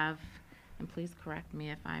have, and please correct me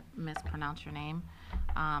if I mispronounce your name,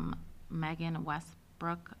 Megan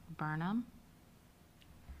Westbrook Burnham.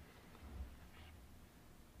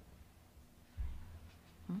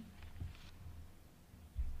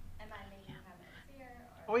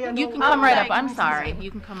 Oh, yeah, You no, can no, come no, right no. up. I'm sorry. You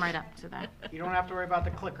can come right up to that. You don't have to worry about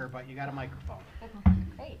the clicker, but you got a microphone.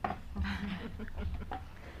 Great.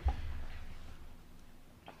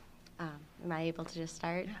 Am I able to just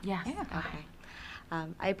start? Yes. Yeah. Okay.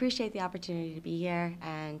 I appreciate the opportunity to be here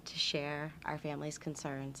and to share our family's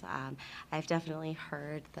concerns. I've definitely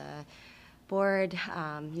heard the board,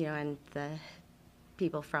 and the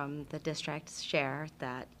people from the district share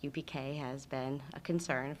that UPK has been a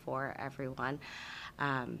concern for everyone.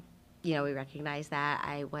 We recognize that.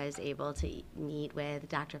 I was able to meet with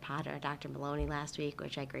Dr. Potter and Dr. Maloney last week,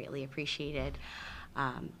 which I greatly appreciated.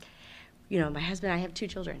 My husband and I have 2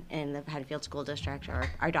 children in the Penfield School District.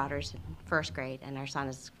 Our daughter's in 1st grade and our son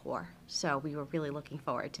is 4. So we were really looking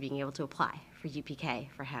forward to being able to apply for UPK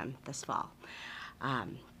for him this fall.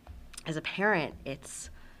 As a parent, it's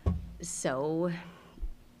so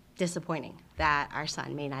disappointing that our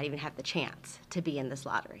son may not even have the chance to be in this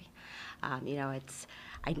lottery.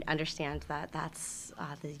 I understand that that's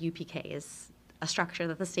the UPK is a structure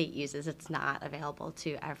that the state uses. It's not available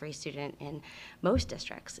to every student in most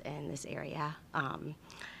districts in this area.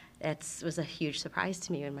 It was a huge surprise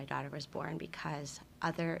to me when my daughter was born because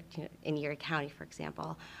in Erie County, for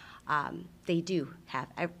example, they do have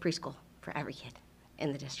a preschool for every kid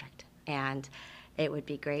in the district. And it would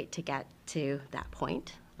be great to get to that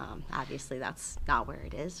point. Obviously, that's not where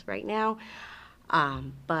it is right now.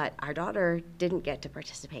 But our daughter didn't get to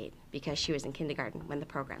participate because she was in kindergarten when the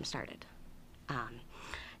program started.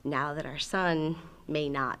 Now that our son may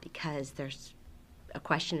not, because there's a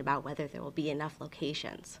question about whether there will be enough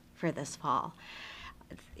locations for this fall,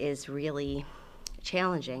 is really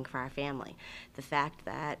challenging for our family. The fact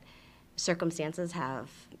that circumstances have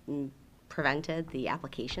prevented the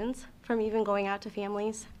applications from even going out to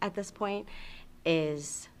families at this point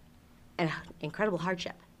is an incredible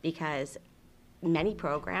hardship because many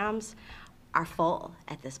programs are full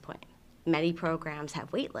at this point. Many programs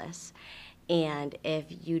have wait lists, and if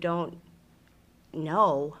you don't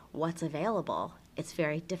know what's available, it's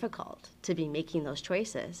very difficult to be making those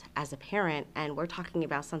choices as a parent, and we're talking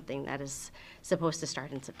about something that is supposed to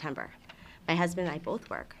start in September. My husband and I both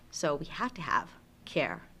work, so we have to have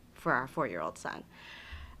care for our 4-year-old son.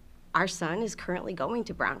 Our son is currently going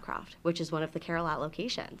to Browncroft, which is one of the Carolot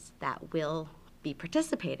locations that will be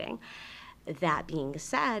participating. That being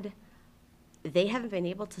said, they haven't been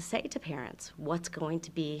able to say to parents what's going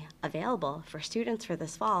to be available for students for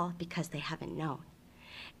this fall because they haven't known.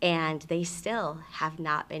 And they still have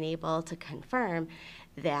not been able to confirm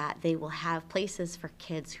that they will have places for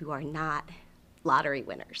kids who are not lottery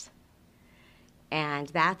winners. And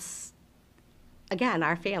that's, again,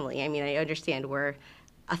 our family. I mean, I understand we're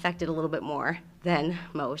affected a little bit more than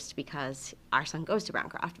most because our son goes to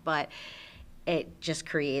Browncroft, but it just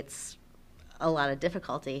creates a lot of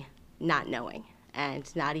difficulty not knowing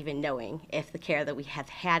and not even knowing if the care that we have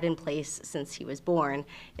had in place since he was born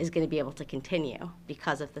is going to be able to continue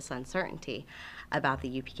because of this uncertainty about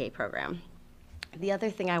the UPK program. The other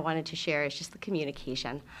thing I wanted to share is just the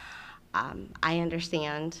communication. I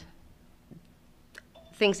understand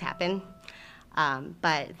things happen,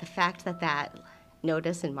 but the fact that that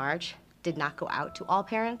notice in March did not go out to all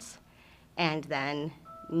parents and then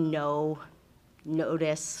no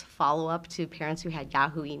notice follow-up to parents who had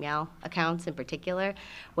Yahoo email accounts in particular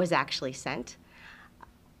was actually sent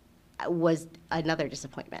was another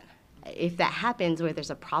disappointment. If that happens where there's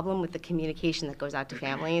a problem with the communication that goes out to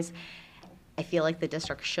families, I feel like the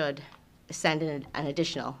district should send an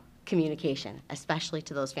additional communication, especially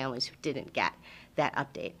to those families who didn't get that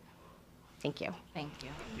update. Thank you. Thank you.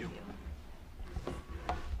 Thank you.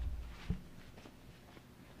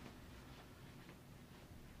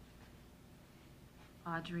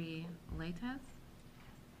 Audrey Lates?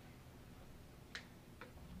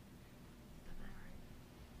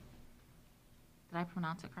 Did I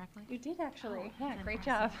pronounce it correctly? You did actually. Oh, Yeah, that's great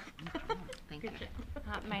impressive. job. Thank you.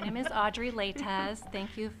 My name is Audrey Latez.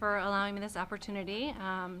 Thank you for allowing me this opportunity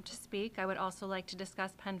to speak. I would also like to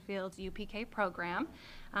discuss Penfield's UPK program.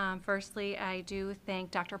 Firstly, I do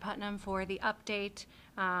thank Dr. Putnam for the update.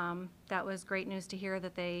 That was great news to hear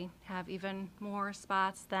that they have even more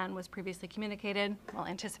spots than was previously communicated, well,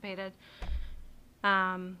 anticipated.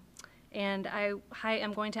 And I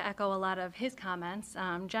am going to echo a lot of his comments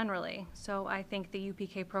generally. So I think the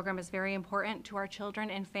UPK program is very important to our children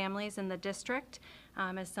and families in the district.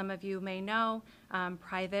 As some of you may know,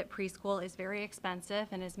 private preschool is very expensive,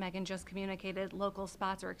 and as Megan just communicated, local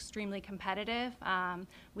spots are extremely competitive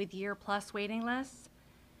with year-plus waiting lists.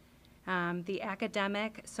 The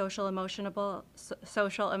academic, social, emotional,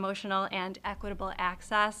 and equitable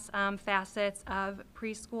access facets of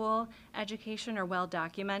preschool education are well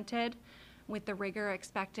documented, with the rigor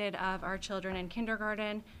expected of our children in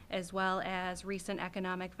kindergarten, as well as recent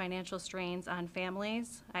economic financial strains on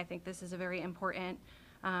families. I think this is a very important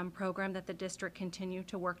program that the district continue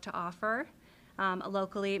to work to offer.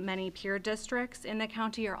 Locally, many peer districts in the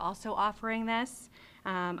county are also offering this,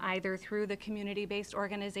 either through the community-based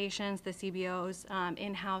organizations, the CBOs,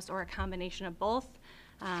 in-house, or a combination of both.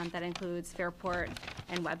 That includes Fairport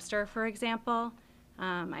and Webster, for example.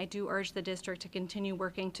 I do urge the district to continue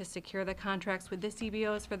working to secure the contracts with the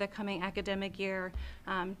CBOs for the coming academic year,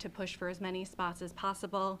 to push for as many spots as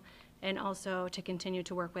possible, and also to continue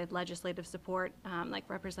to work with legislative support like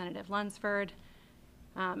Representative Lunsford.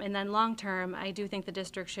 And then long term, I do think the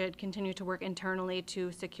district should continue to work internally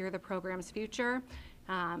to secure the program's future.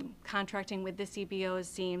 Contracting with the CBOs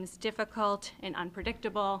seems difficult and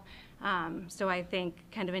unpredictable, so I think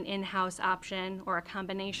kind of an in-house option or a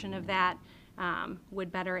combination of that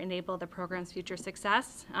would better enable the program's future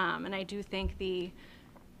success. And I do think the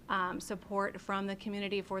support from the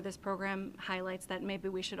community for this program highlights that maybe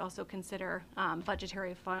we should also consider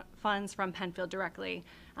budgetary funds from Penfield directly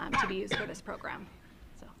to be used for this program.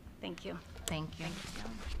 So, thank you. Thank you.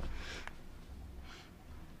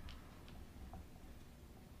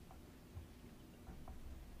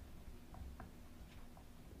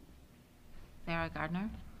 Sarah Gardner.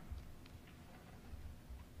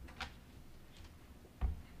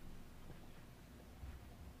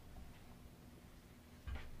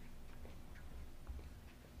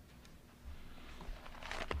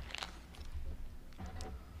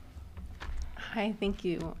 Hi, thank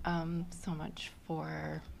you so much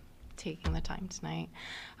for taking the time tonight.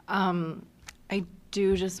 I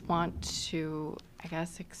do just want to, I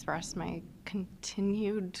guess, express my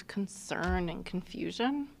continued concern and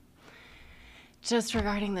confusion just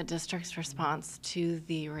regarding the district's response to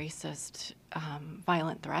the racist,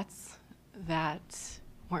 violent threats that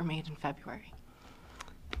were made in February.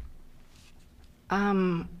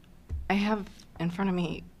 I have in front of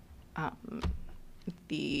me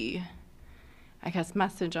the, I guess,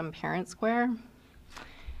 message on Parent Square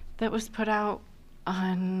that was put out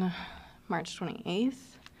on March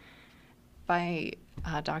 28th by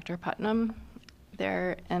Dr. Putnam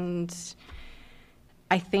there, and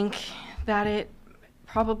I think that it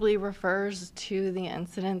probably refers to the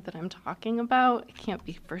incident that I'm talking about. It can't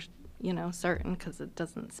be for, certain because it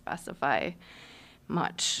doesn't specify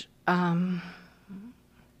much. But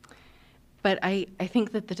I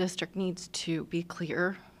think that the district needs to be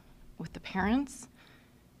clear with the parents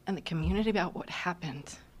and the community about what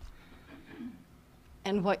happened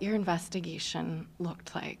and what your investigation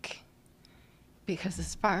looked like. Because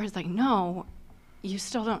as far as I know, you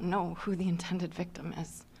still don't know who the intended victim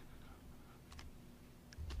is.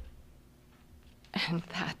 And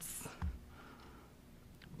that's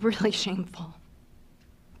really shameful.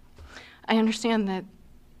 I understand that,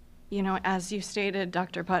 as you stated,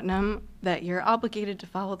 Dr. Putnam, that you're obligated to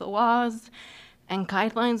follow the laws and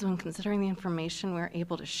guidelines when considering the information we're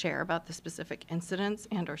able to share about the specific incidents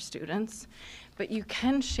and our students. But you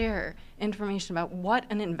can share information about what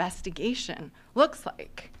an investigation looks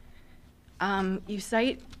like. You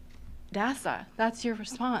cite DASA, that's your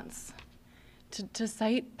response. To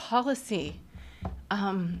cite policy.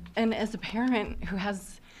 And as a parent who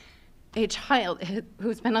has a child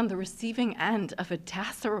who's been on the receiving end of a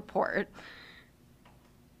DASA report,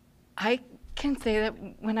 I can say that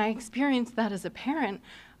when I experienced that as a parent,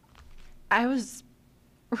 I was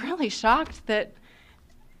really shocked that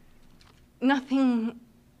there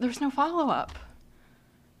was no follow-up.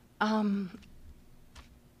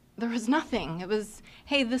 There was nothing. It was,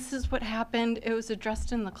 hey, this is what happened. It was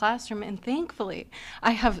addressed in the classroom, and thankfully,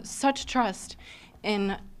 I have such trust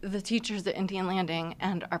in the teachers at Indian Landing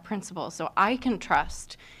and our principal, so I can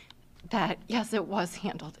trust that, yes, it was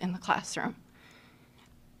handled in the classroom.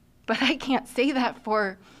 But I can't say that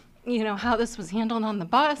for, you know, how this was handled on the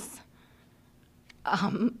bus,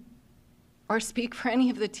 or speak for any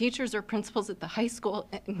of the teachers or principals at the high school.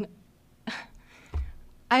 And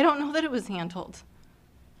I don't know that it was handled.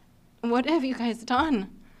 What have you guys done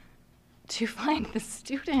to find the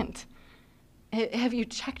student? Have you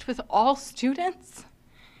checked with all students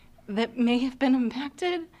that may have been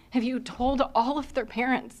impacted? Have you told all of their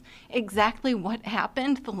parents exactly what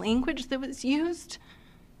happened, the language that was used?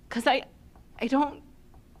 Because I don't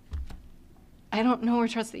know or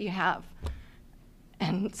trust that you have.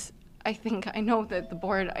 And I know that the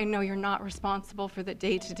board, I know you're not responsible for the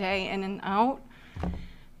day-to-day in and out,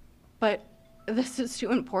 but this is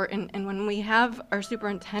too important. And when we have our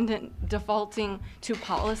superintendent defaulting to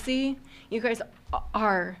policy, you guys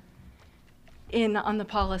are in on the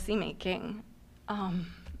policy making,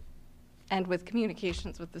 and with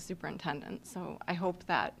communications with the superintendent. So I hope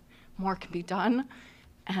that more can be done,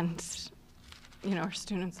 and you know, our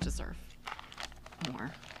students deserve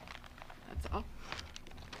more. That's all.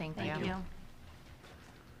 Thank Thank you. you.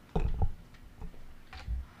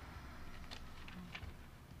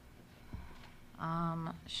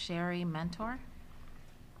 Sherry Mentor.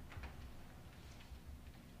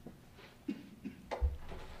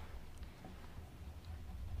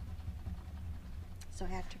 So I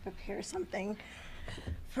have to prepare something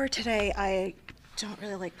for today. I don't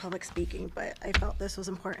really like public speaking, but I felt this was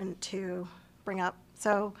important to bring up.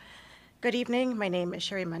 So, good evening. My name is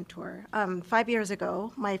Sherry Mentor. 5 years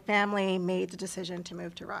ago, my family made the decision to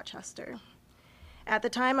move to Rochester. At the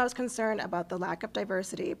time, I was concerned about the lack of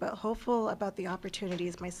diversity, but hopeful about the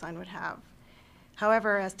opportunities my son would have.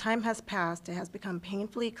 However, as time has passed, it has become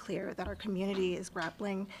painfully clear that our community is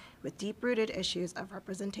grappling with deep-rooted issues of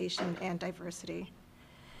representation and diversity.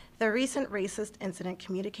 The recent racist incident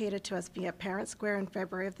communicated to us via Parent Square in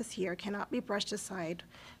February of this year cannot be brushed aside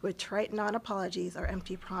with trite non-apologies or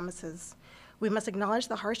empty promises. We must acknowledge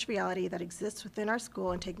the harsh reality that exists within our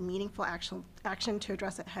school and take meaningful action to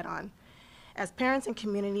address it head-on. As parents and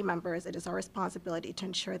community members, it is our responsibility to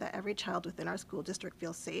ensure that every child within our school district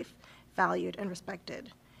feels safe, valued, and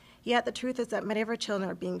respected. Yet the truth is that many of our children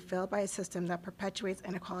are being failed by a system that perpetuates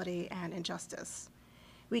inequality and injustice.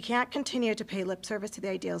 We can't continue to pay lip service to the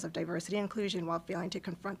ideals of diversity and inclusion while failing to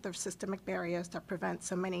confront the systemic barriers that prevent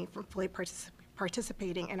so many from fully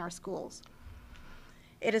participating in our schools.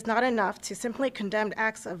 It is not enough to simply condemn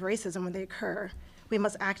acts of racism when they occur. We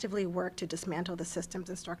must actively work to dismantle the systems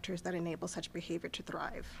and structures that enable such behavior to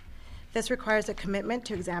thrive. This requires a commitment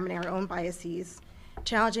to examining our own biases,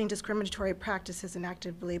 challenging discriminatory practices, and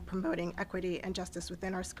actively promoting equity and justice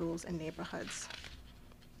within our schools and neighborhoods.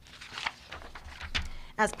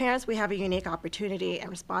 As parents, we have a unique opportunity and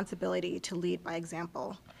responsibility to lead by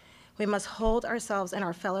example. We must hold ourselves and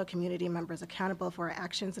our fellow community members accountable for our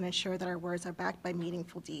actions and ensure that our words are backed by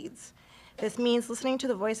meaningful deeds. This means listening to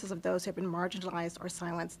the voices of those who have been marginalized or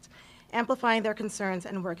silenced, amplifying their concerns,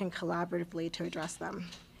 and working collaboratively to address them.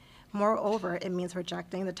 Moreover, it means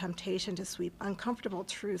rejecting the temptation to sweep uncomfortable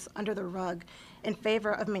truths under the rug in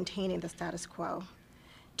favor of maintaining the status quo.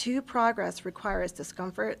 True progress requires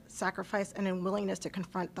discomfort, sacrifice, and a willingness to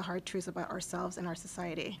confront the hard truths about ourselves and our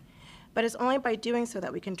society. But it's only by doing so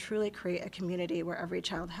that we can truly create a community where every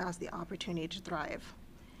child has the opportunity to thrive.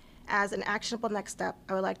 As an actionable next step,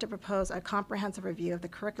 I would like to propose a comprehensive review of the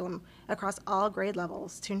curriculum across all grade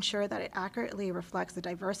levels to ensure that it accurately reflects the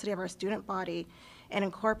diversity of our student body and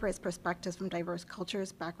incorporates perspectives from diverse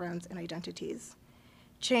cultures, backgrounds, and identities.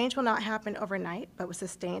 Change will not happen overnight, but with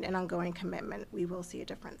sustained and ongoing commitment, we will see a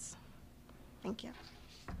difference. Thank you.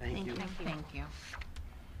 Thank you. Thank you.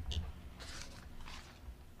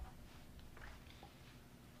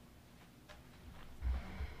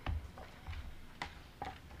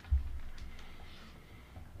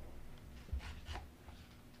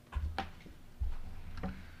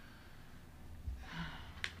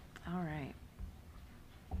 All right.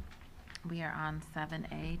 We are on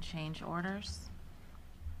 7A, change orders.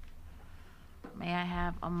 May I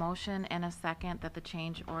have a motion and a second that the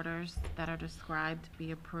change orders that are described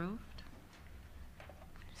be approved?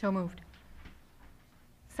 So moved.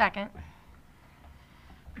 Second.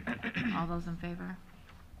 All those in favor?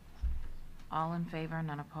 All in favor,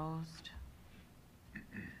 none opposed?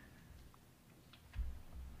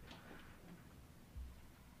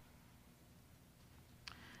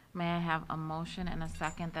 May I have a motion and a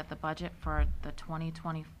second that the budget for the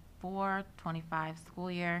 2024-25 school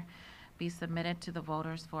year be submitted to the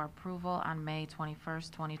voters for approval on May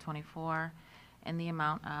 21st, 2024 in the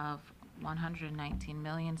amount of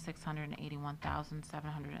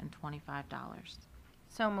 $119,681,725.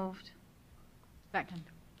 So moved. Second.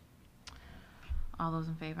 All those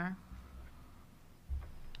in favor?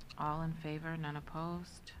 All in favor, none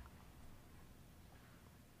opposed.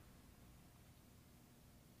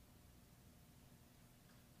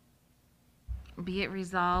 Be it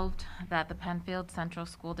resolved that the Penfield Central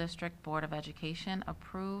School District Board of Education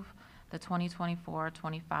approve the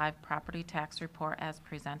 2024-25 property tax report as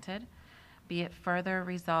presented. Be it further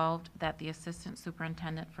resolved that the Assistant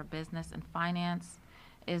Superintendent for Business and Finance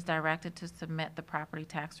is directed to submit the property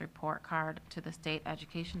tax report card to the State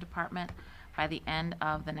Education Department by the end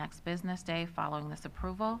of the next business day following this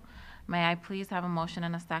approval. May I please have a motion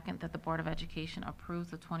and a second that the Board of Education approves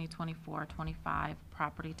the 2024-25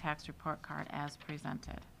 property tax report card as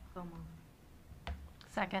presented? So moved.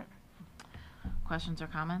 Second. Questions or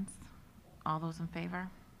comments? All those in favor?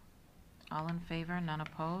 All in favor, none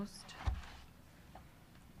opposed.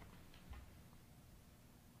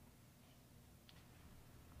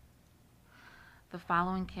 The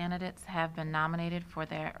following candidates have been nominated for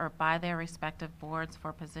their, or by their respective boards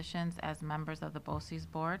for positions as members of the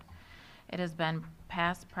BOCES board. It has been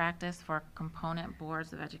past practice for component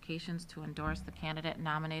boards of education to endorse the candidate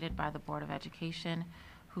nominated by the Board of Education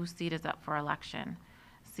whose seat is up for election.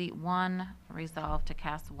 Seat 1, resolved to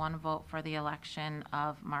cast 1 vote for the election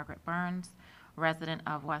of Margaret Burns, resident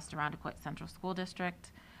of West Irondequoit Central School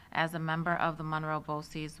District, as a member of the Monroe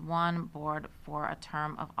BOCES 1 board for a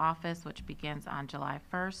term of office which begins on July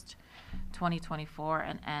 1st, 2024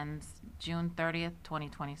 and ends June 30th,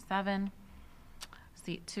 2027.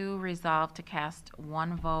 Seat 2, resolved to cast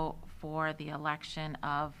 1 vote for the election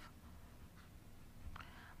of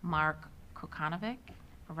Mark Kokanovic,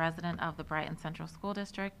 a resident of the Brighton Central School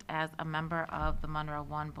District, as a member of the Monroe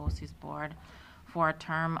 1 BOCES board for a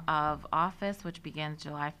term of office which begins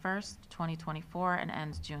July 1st, 2024 and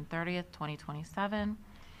ends June 30th, 2027.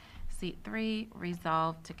 Seat 3,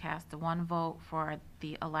 resolved to cast 1 vote for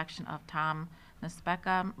the election of Tom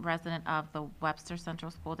Nispeka, resident of the Webster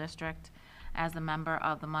Central School District, as a member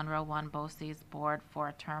of the Monroe 1 BOCES board for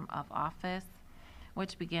a term of office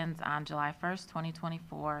which begins on July 1st,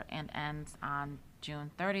 2024 and ends on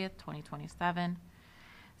June 30th, 2027.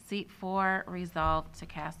 Seat 4, resolved to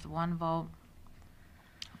cast 1 vote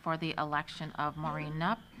for the election of Maureen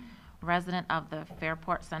Knupp, resident of the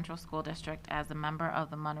Fairport Central School District, as a member of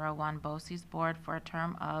the Monroe 1 BOCES board for a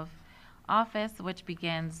term of office which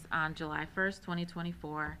begins on July 1st,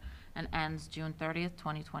 2024 and ends June 30th,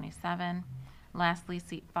 2027. Lastly,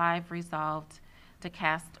 seat 5, resolved to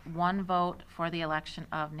cast 1 vote for the election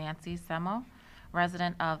of Nancy Semo,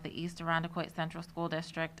 resident of the East Irondequoit Central School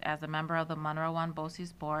District, as a member of the Monroe 1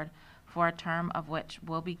 BOCES board for a term of which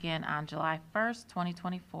will begin on July 1st,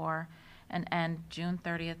 2024 and end June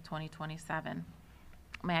 30th, 2027.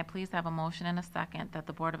 May I please have a motion and a second that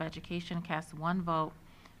the Board of Education cast 1 vote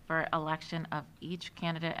for election of each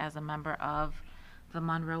candidate as a member of the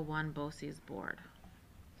Monroe 1 BOCES board?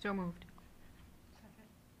 So moved.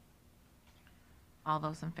 All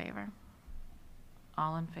those in favor?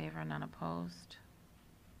 All in favor, none opposed.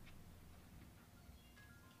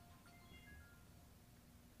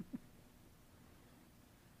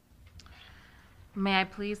 May I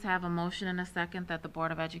please have a motion and a second that the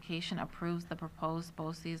Board of Education approves the proposed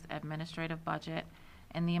BOCES administrative budget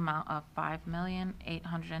in the amount of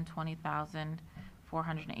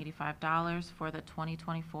 $5,820,485 for the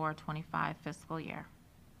 2024-25 fiscal year?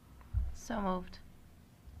 So moved.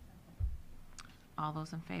 All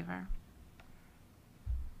those in favor?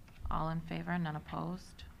 All in favor, none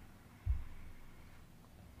opposed.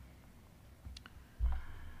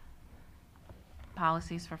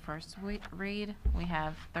 Policies for first read. We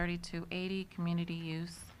have 3280, community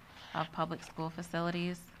use of public school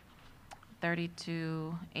facilities.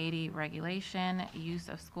 3280, regulation, use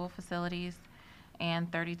of school facilities.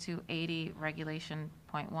 And 3280, regulation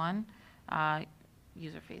 .1,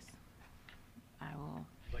 user fees. I will.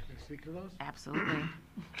 Would you like me to speak to those? Absolutely.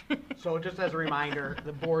 So just as a reminder,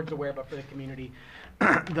 the board's aware, but for the community,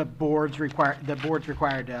 the board's required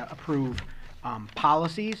to approve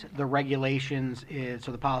policies. The regulations is,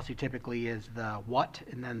 so the policy typically is the what,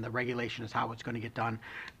 and then the regulation is how it's going to get done.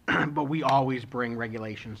 But we always bring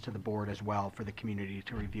regulations to the board as well for the community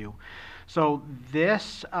to review. So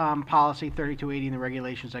this policy 3280 and the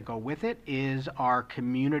regulations that go with it is our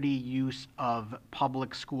community use of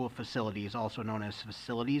public school facilities, also known as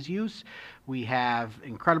facilities use. We have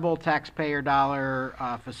incredible taxpayer dollar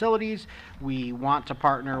facilities. We want to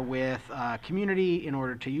partner with community in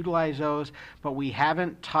order to utilize those, but we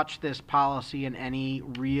haven't touched this policy in any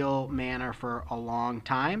real manner for a long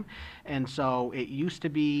time. And so it used to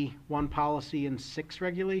be 1 policy and 6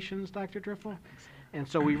 regulations, Dr. Driffill? And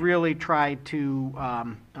so we really tried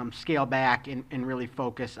to scale back and really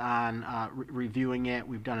focus on reviewing it.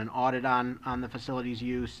 We've done an audit on the facilities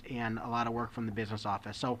use and a lot of work from the business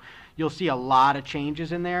office. So you'll see a lot of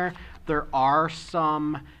changes in there. There are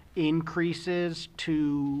some increases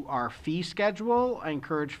to our fee schedule I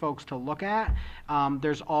encourage folks to look at.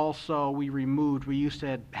 There's also, we used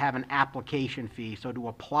to have an application fee. So to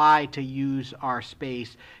apply to use our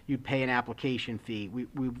space, you'd pay an application fee.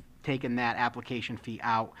 We've taken that application fee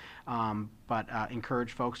out, but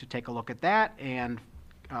encourage folks to take a look at that. And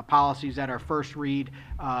policies at our first read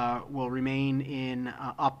will remain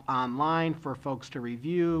up online for folks to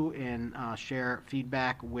review and share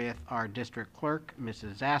feedback with our district clerk,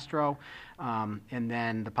 Mrs. Zastro. And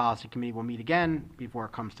then the policy committee will meet again before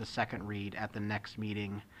it comes to second read at the next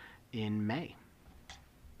meeting in May.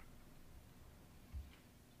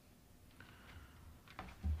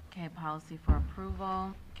 Okay, policy for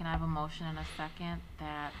approval. Can I have a motion and a second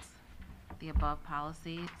that the above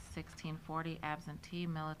policy, 1640 absentee,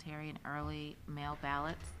 military, and early mail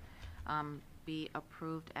ballots be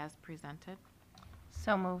approved as presented?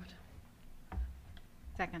 So moved.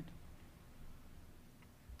 Second.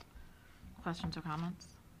 Questions or comments?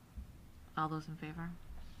 All those in favor?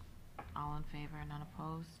 All in favor, none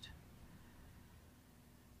opposed?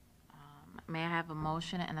 May I have a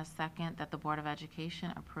motion and a second that the Board of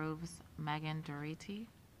Education approves Megan Doriti,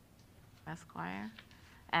 Esquire,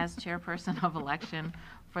 as chairperson of election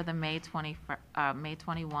for the May 21,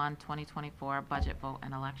 2024 budget vote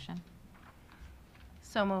and election?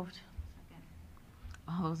 So moved.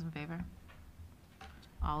 All those in favor?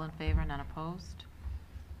 All in favor, none opposed?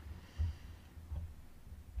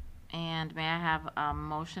 And may I have a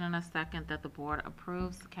motion and a second that the board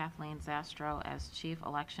approves Kathleen Zastro as chief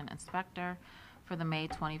election inspector for the May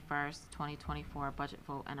 21st, 2024 budget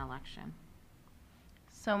vote and election?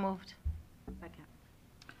 So moved. Second.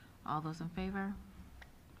 All those in favor?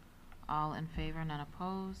 All in favor, none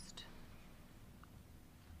opposed?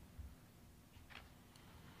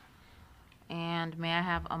 And may I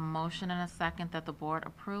have a motion and a second that the board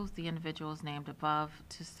approves the individuals named above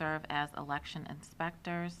to serve as election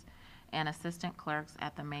inspectors and assistant clerks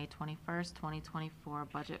at the May 21st, 2024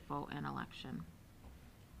 budget vote and election?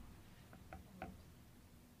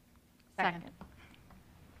 Second.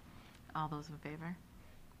 All those in favor?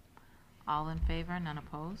 All in favor, none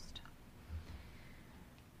opposed?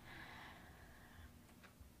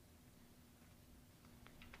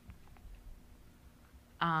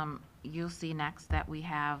 You'll see next that we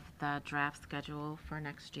have the draft schedule for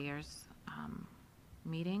next year's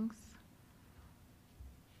meetings.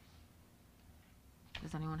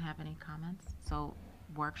 Does anyone have any comments? So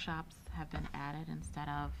workshops have been added instead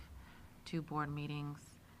of 2 board meetings.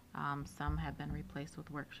 Some have been replaced with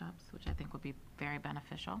workshops, which I think would be very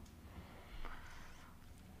beneficial.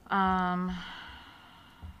 Okay,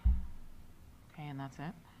 and that's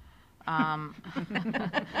it.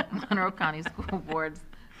 Monroe County School Board's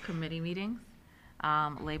committee meetings,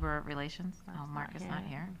 labor relations. Oh, Mark is not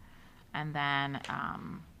here. And then,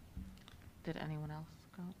 did anyone else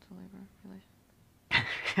go to labor relations?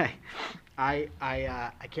 I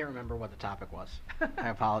can't remember what the topic was. I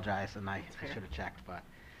apologize, and I should have checked, but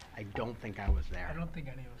I don't think I was there. I don't think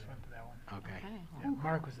any of us went to that one. Okay. Yeah,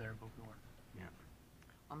 Mark was there, but we weren't. Yeah.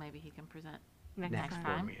 Well, maybe he can present Next time.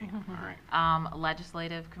 board meeting. All right.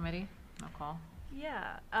 Legislative committee, Nicole.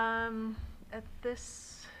 Yeah, at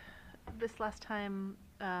this last time,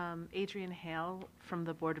 Adrian Hale from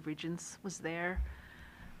the Board of Regents was there.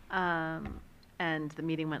 And the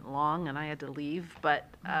meeting went long and I had to leave, but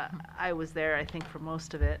I was there, I think, for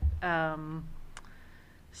most of it.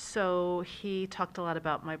 So he talked a lot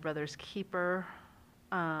about My Brother's Keeper,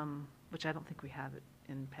 which I don't think we have it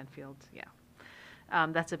in Penfield, yeah.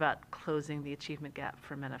 That's about closing the achievement gap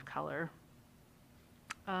for men of color.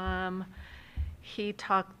 He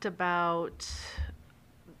talked about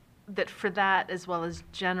that for that, as well as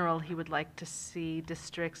general, he would like to see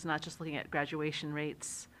districts not just looking at graduation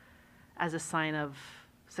rates as a sign of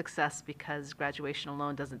success, because graduation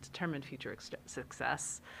alone doesn't determine future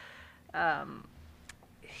success.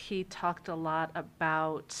 He talked a lot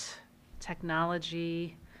about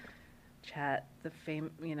technology,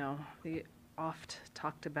 the oft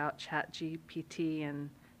talked about ChatGPT and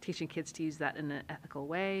teaching kids to use that in an ethical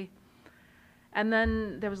way. And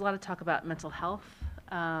then there was a lot of talk about mental health.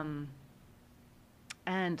 And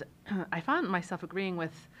I found myself agreeing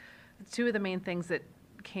with 2 of the main things that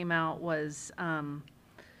came out was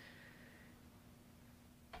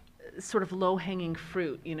sort of low-hanging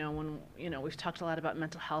fruit. When we've talked a lot about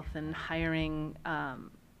mental health and hiring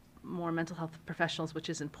more mental health professionals, which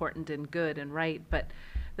is important and good and right, but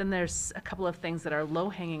then there's a couple of things that are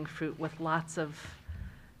low-hanging fruit with lots of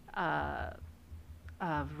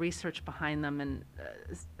research behind them, and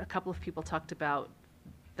a couple of people talked about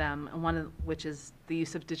them, and one of which is the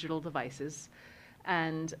use of digital devices.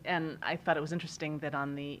 And I thought it was interesting that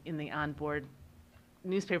in the onboard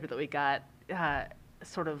newspaper that we got,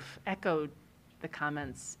 sort of echoed the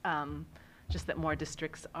comments, just that more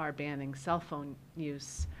districts are banning cell phone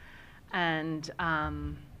use. And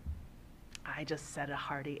I just said a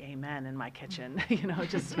hearty amen in my kitchen, you know,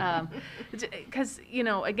 just because, you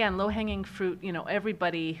know, again, low-hanging fruit, you know,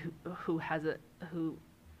 everybody who has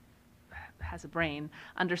a brain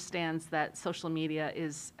understands that social media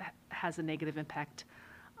has a negative impact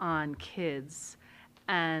on kids,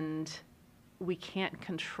 and we can't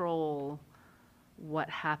control what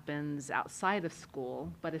happens outside of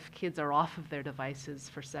school, but if kids are off of their devices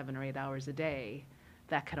for 7 or 8 hours a day,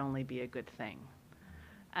 that could only be a good thing.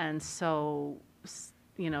 And so,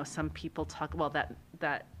 you know, some people talk, well,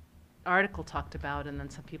 that article talked about, and then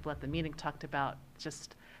some people at the meeting talked about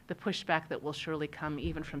just the pushback that will surely come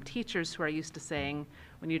even from teachers who are used to saying,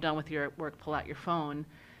 when you're done with your work, pull out your phone.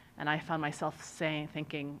 And I found myself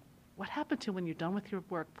thinking, what happened to when you're done with your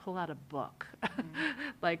work, pull out a book?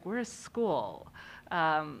 Like, where is school?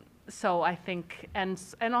 So I think, and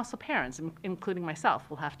also parents, including myself,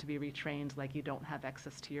 will have to be retrained. Like, you don't have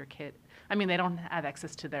access to your kid. I mean, they don't have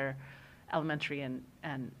access to their elementary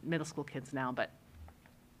and middle school kids now, but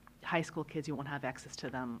high school kids, you won't have access to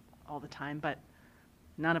them all the time. But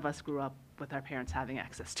none of us grew up with our parents having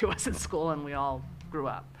access to us in school, and we all grew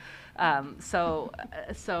up. So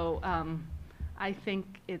I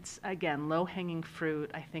think it's, again, low-hanging fruit.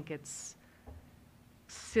 I think it's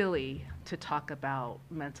silly to talk about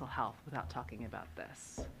mental health without talking about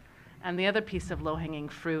this. And the other piece of low-hanging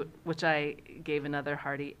fruit, which I gave another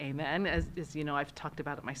hearty amen, is, you know, I've talked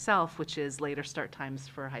about it myself, which is later start times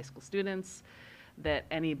for high school students, that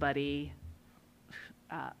anybody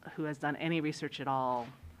who has done any research at all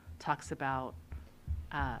talks about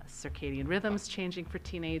circadian rhythms changing for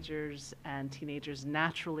teenagers, and teenagers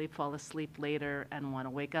naturally fall asleep later and want to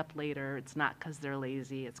wake up later. It's not because they're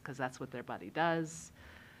lazy, it's because that's what their body does.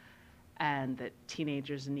 And that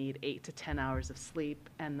teenagers need 8 to 10 hours of sleep,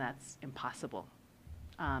 and that's impossible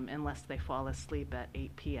unless they fall asleep at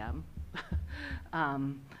 8 p.m.,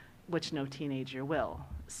 which no teenager will.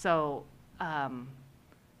 So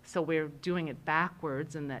we're doing it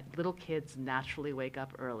backwards, in that little kids naturally wake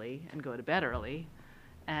up early and go to bed early,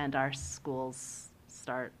 and our schools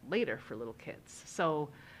start later for little kids. So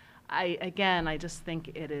I just think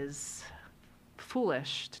it is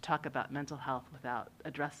foolish to talk about mental health without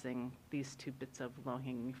addressing these two bits of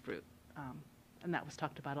low-hanging fruit. And that was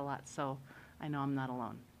talked about a lot, so I know I'm not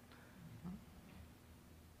alone.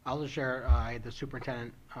 I'll just share, I had the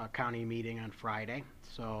superintendent county meeting on Friday,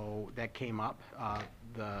 so that came up,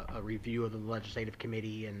 a review of the legislative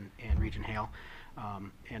committee and Regent Hale,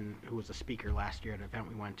 and who was a speaker last year at an event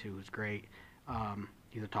we went to, was great.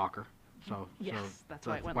 He's a talker, so yes, that's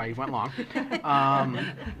why he went long.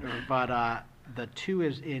 But the two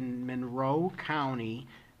is in Monroe County,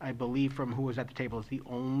 I believe, from who was at the table, is the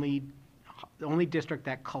only district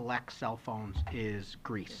that collects cell phones is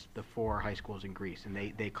Greece, the 4 high schools in Greece, and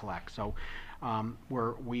they collect. So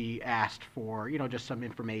we asked for, you know, just some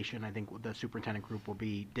information. I think the superintendent group will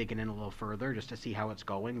be digging in a little further just to see how it's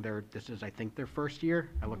going. This is, I think, their first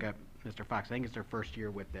year. I look at Mr. Fox, I think it's their first year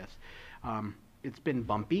with this. It's been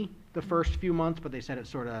bumpy the first few months, but they said it's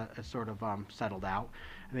sort of settled out.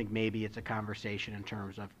 I think maybe it's a conversation in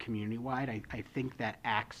terms of community-wide. I think that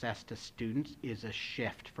access to students is a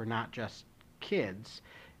shift for not just kids,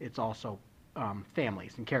 it's also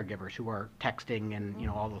families and caregivers who are texting and, you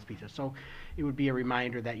know, all those pieces. So it would be a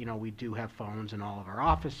reminder that, you know, we do have phones in all of our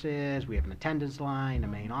offices. We have an attendance line, a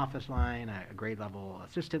main office line, a grade level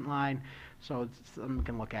assistant line. So it's something we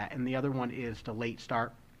can look at. And the other one is the late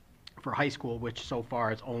start for high school, which so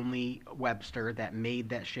far is only Webster that made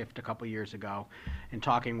that shift a couple years ago. And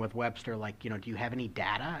talking with Webster, like, you know, do you have any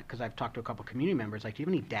data? Because I've talked to a couple community members, like, do you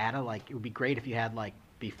have any data? Like, it would be great if you had, like,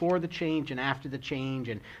 before the change and after the change,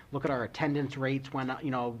 and look at our attendance rates when,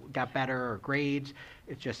 you know, got better, or grades.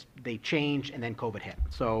 It's just they changed and then COVID hit.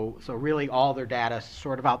 So really all their data is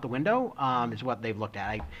sort of out the window, is what they've looked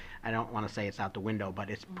at. I don't want to say it's out the window,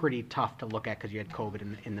 but it's pretty tough to look at because you had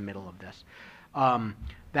COVID in the middle of this.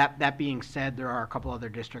 That being said, there are a couple other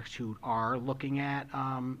districts who are looking at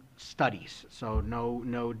studies. So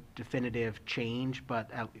no definitive change, but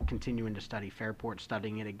continuing to study. Fairport's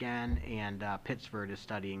studying it again, and Pittsford is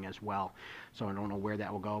studying as well. So I don't know where that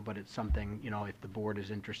will go, but it's something, if the board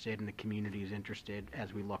is interested and the community is interested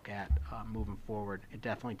as we look at moving forward. It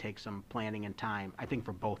definitely takes some planning and time, I think,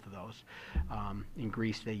 for both of those. In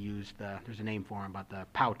Greece, they use there's a name for them, but the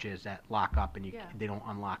pouches that lock up and they don't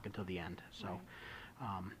unlock until the end. So. Right.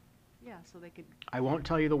 Yeah, so they could. I won't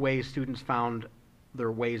tell you the ways students found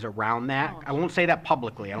their ways around that. Oh, I won't say that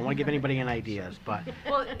publicly. I don't want to give anybody any ideas, but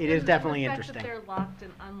Well, it is definitely the fact interesting. that they're locked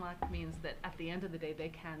and unlocked means that at the end of the day, they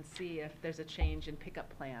can see if there's a change in pickup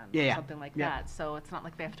plan Yeah, or something like that. So it's not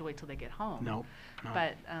like they have to wait till they get home. No.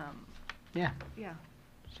 But, Yeah. yeah.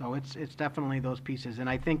 So it's definitely those pieces. And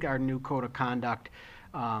I think our new code of conduct,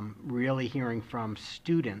 really hearing from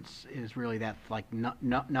students is really that, like,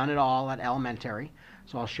 none at all at elementary.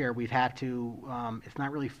 So I'll share, we've had to, it's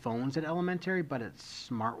not really phones at elementary, but it's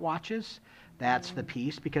smartwatches. That's the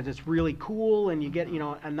piece, because it's really cool, and you get,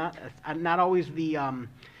 and not always the,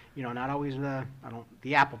 not always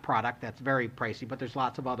the Apple product, that's very pricey, but there's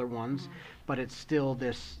lots of other ones. But it's still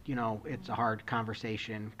this, it's a hard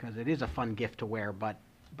conversation, because it is a fun gift to wear, but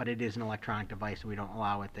it is an electronic device, and we don't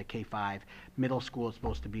allow it. The K-5 middle school is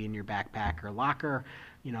supposed to be in your backpack or locker.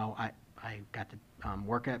 I got to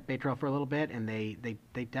work at Bay Trail for a little bit, and they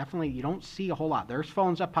definitely, you don't see a whole lot. There's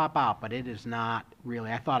phones that pop out, but it is not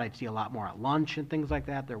really. I thought I'd see a lot more at lunch and things like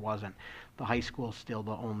that. There wasn't. The high school is still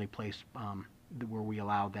the only place where we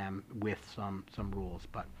allow them with some rules,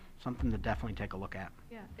 but something to definitely take a look at.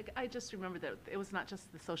 Yeah, I just remember that it was not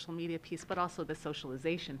just the social media piece, but also the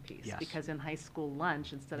socialization piece. Yes. Because in high school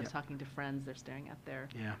lunch, instead of talking to friends, they're staring at their,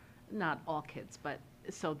 not all kids, but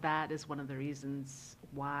so that is one of the reasons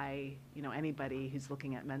why, anybody who's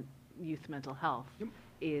looking at youth mental health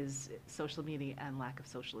is social media and lack of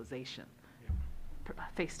socialization,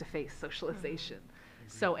 face-to-face socialization.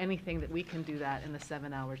 So anything that we can do that in the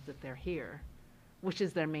 7 hours that they're here, which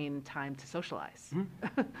is their main time to socialize. Yeah,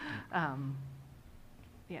 I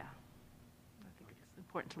think it's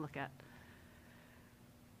important to look at.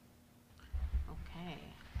 Okay.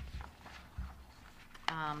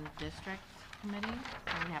 District committee,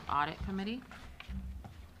 so we have audit committee.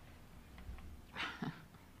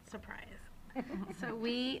 Surprise. So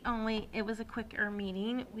it was a quicker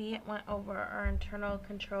meeting. We went over our internal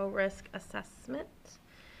control risk assessment.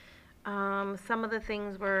 Some of the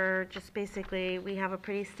things were just basically, we have a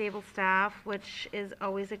pretty stable staff, which is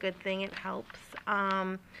always a good thing. It helps.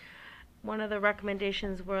 One of the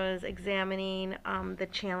recommendations was examining the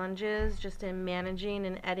challenges just in managing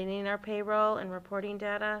and editing our payroll and reporting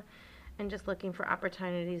data, and just looking for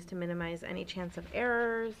opportunities to minimize any chance of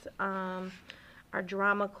errors. Our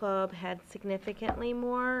drama club had significantly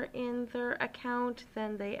more in their account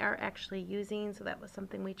than they are actually using, so that was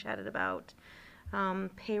something we chatted about.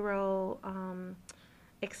 Payroll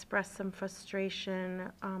expressed some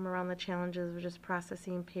frustration around the challenges of just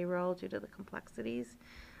processing payroll due to the complexities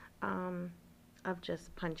of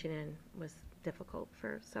just punching in was difficult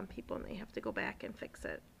for some people, and they have to go back and fix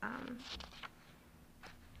it.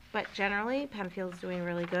 But generally, Penfield's doing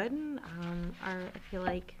really good. I feel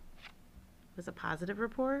like it was a positive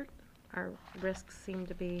report. Our risks seem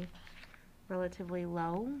to be relatively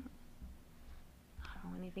low.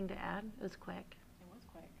 Anything to add? It was quick. It was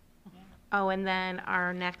quick. Yeah. Oh, and then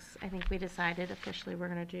our next, I think we decided officially we're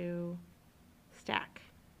going to do STAC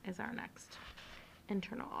as our next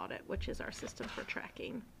internal audit, which is our system for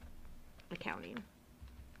tracking accounting.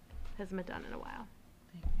 Hasn't been done in a while.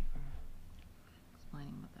 Thank you for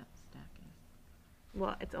explaining what that stack is.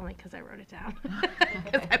 Well, it's only because I wrote it down.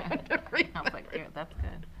 Okay. I was like, yeah, that's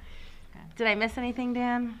good. Okay. Did I miss anything,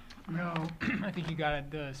 Dan? No, I think you got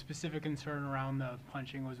it. The specific concern around the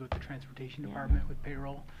punching was with the transportation department with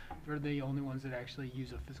payroll. They're the only ones that actually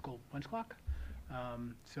use a physical punch clock.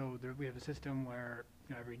 So we have a system where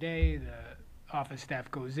every day the office staff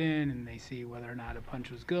goes in and they see whether or not a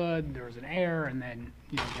punch was good, there was an error, and then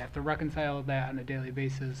you have to reconcile that on a daily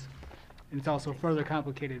basis. And it's also further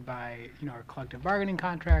complicated by our collective bargaining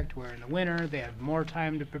contract, where in the winter they have more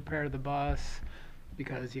time to prepare the bus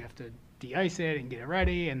because you have to de-ice it and get it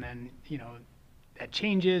ready, and then that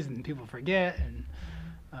changes and people forget, and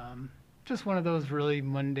just one of those really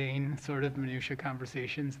mundane sort of minutia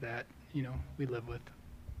conversations that we live with.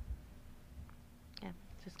 Yeah,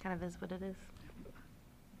 it just kind of is what it is.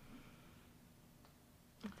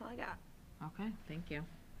 That's all I got. Okay, thank you.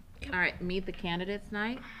 All right, meet the candidates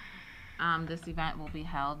night. This event will be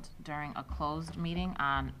held during a closed meeting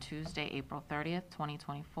on Tuesday, April 30th,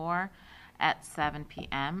 2024, at 7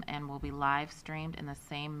 p.m. and will be live streamed in the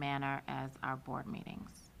same manner as our board meetings.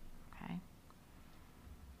 Okay.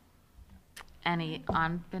 Any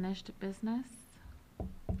unfinished business?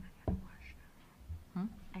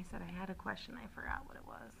 I said I had a question. I forgot what it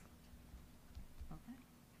was. Okay.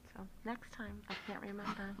 So next time, I can't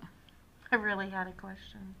remember. I really had a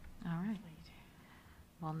question. All right.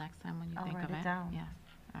 Well, next time when you I'll think write of it it. down. Yes.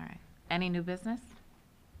 All right. Any new business?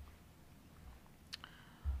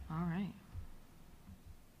 All right.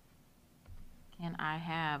 Can I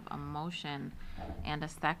have a motion and a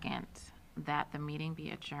second that the meeting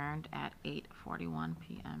be adjourned at 8:41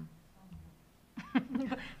 p.m.?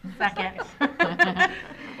 Second.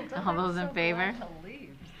 All those in favor?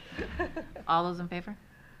 All those in favor?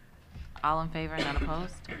 All in favor, none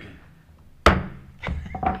opposed?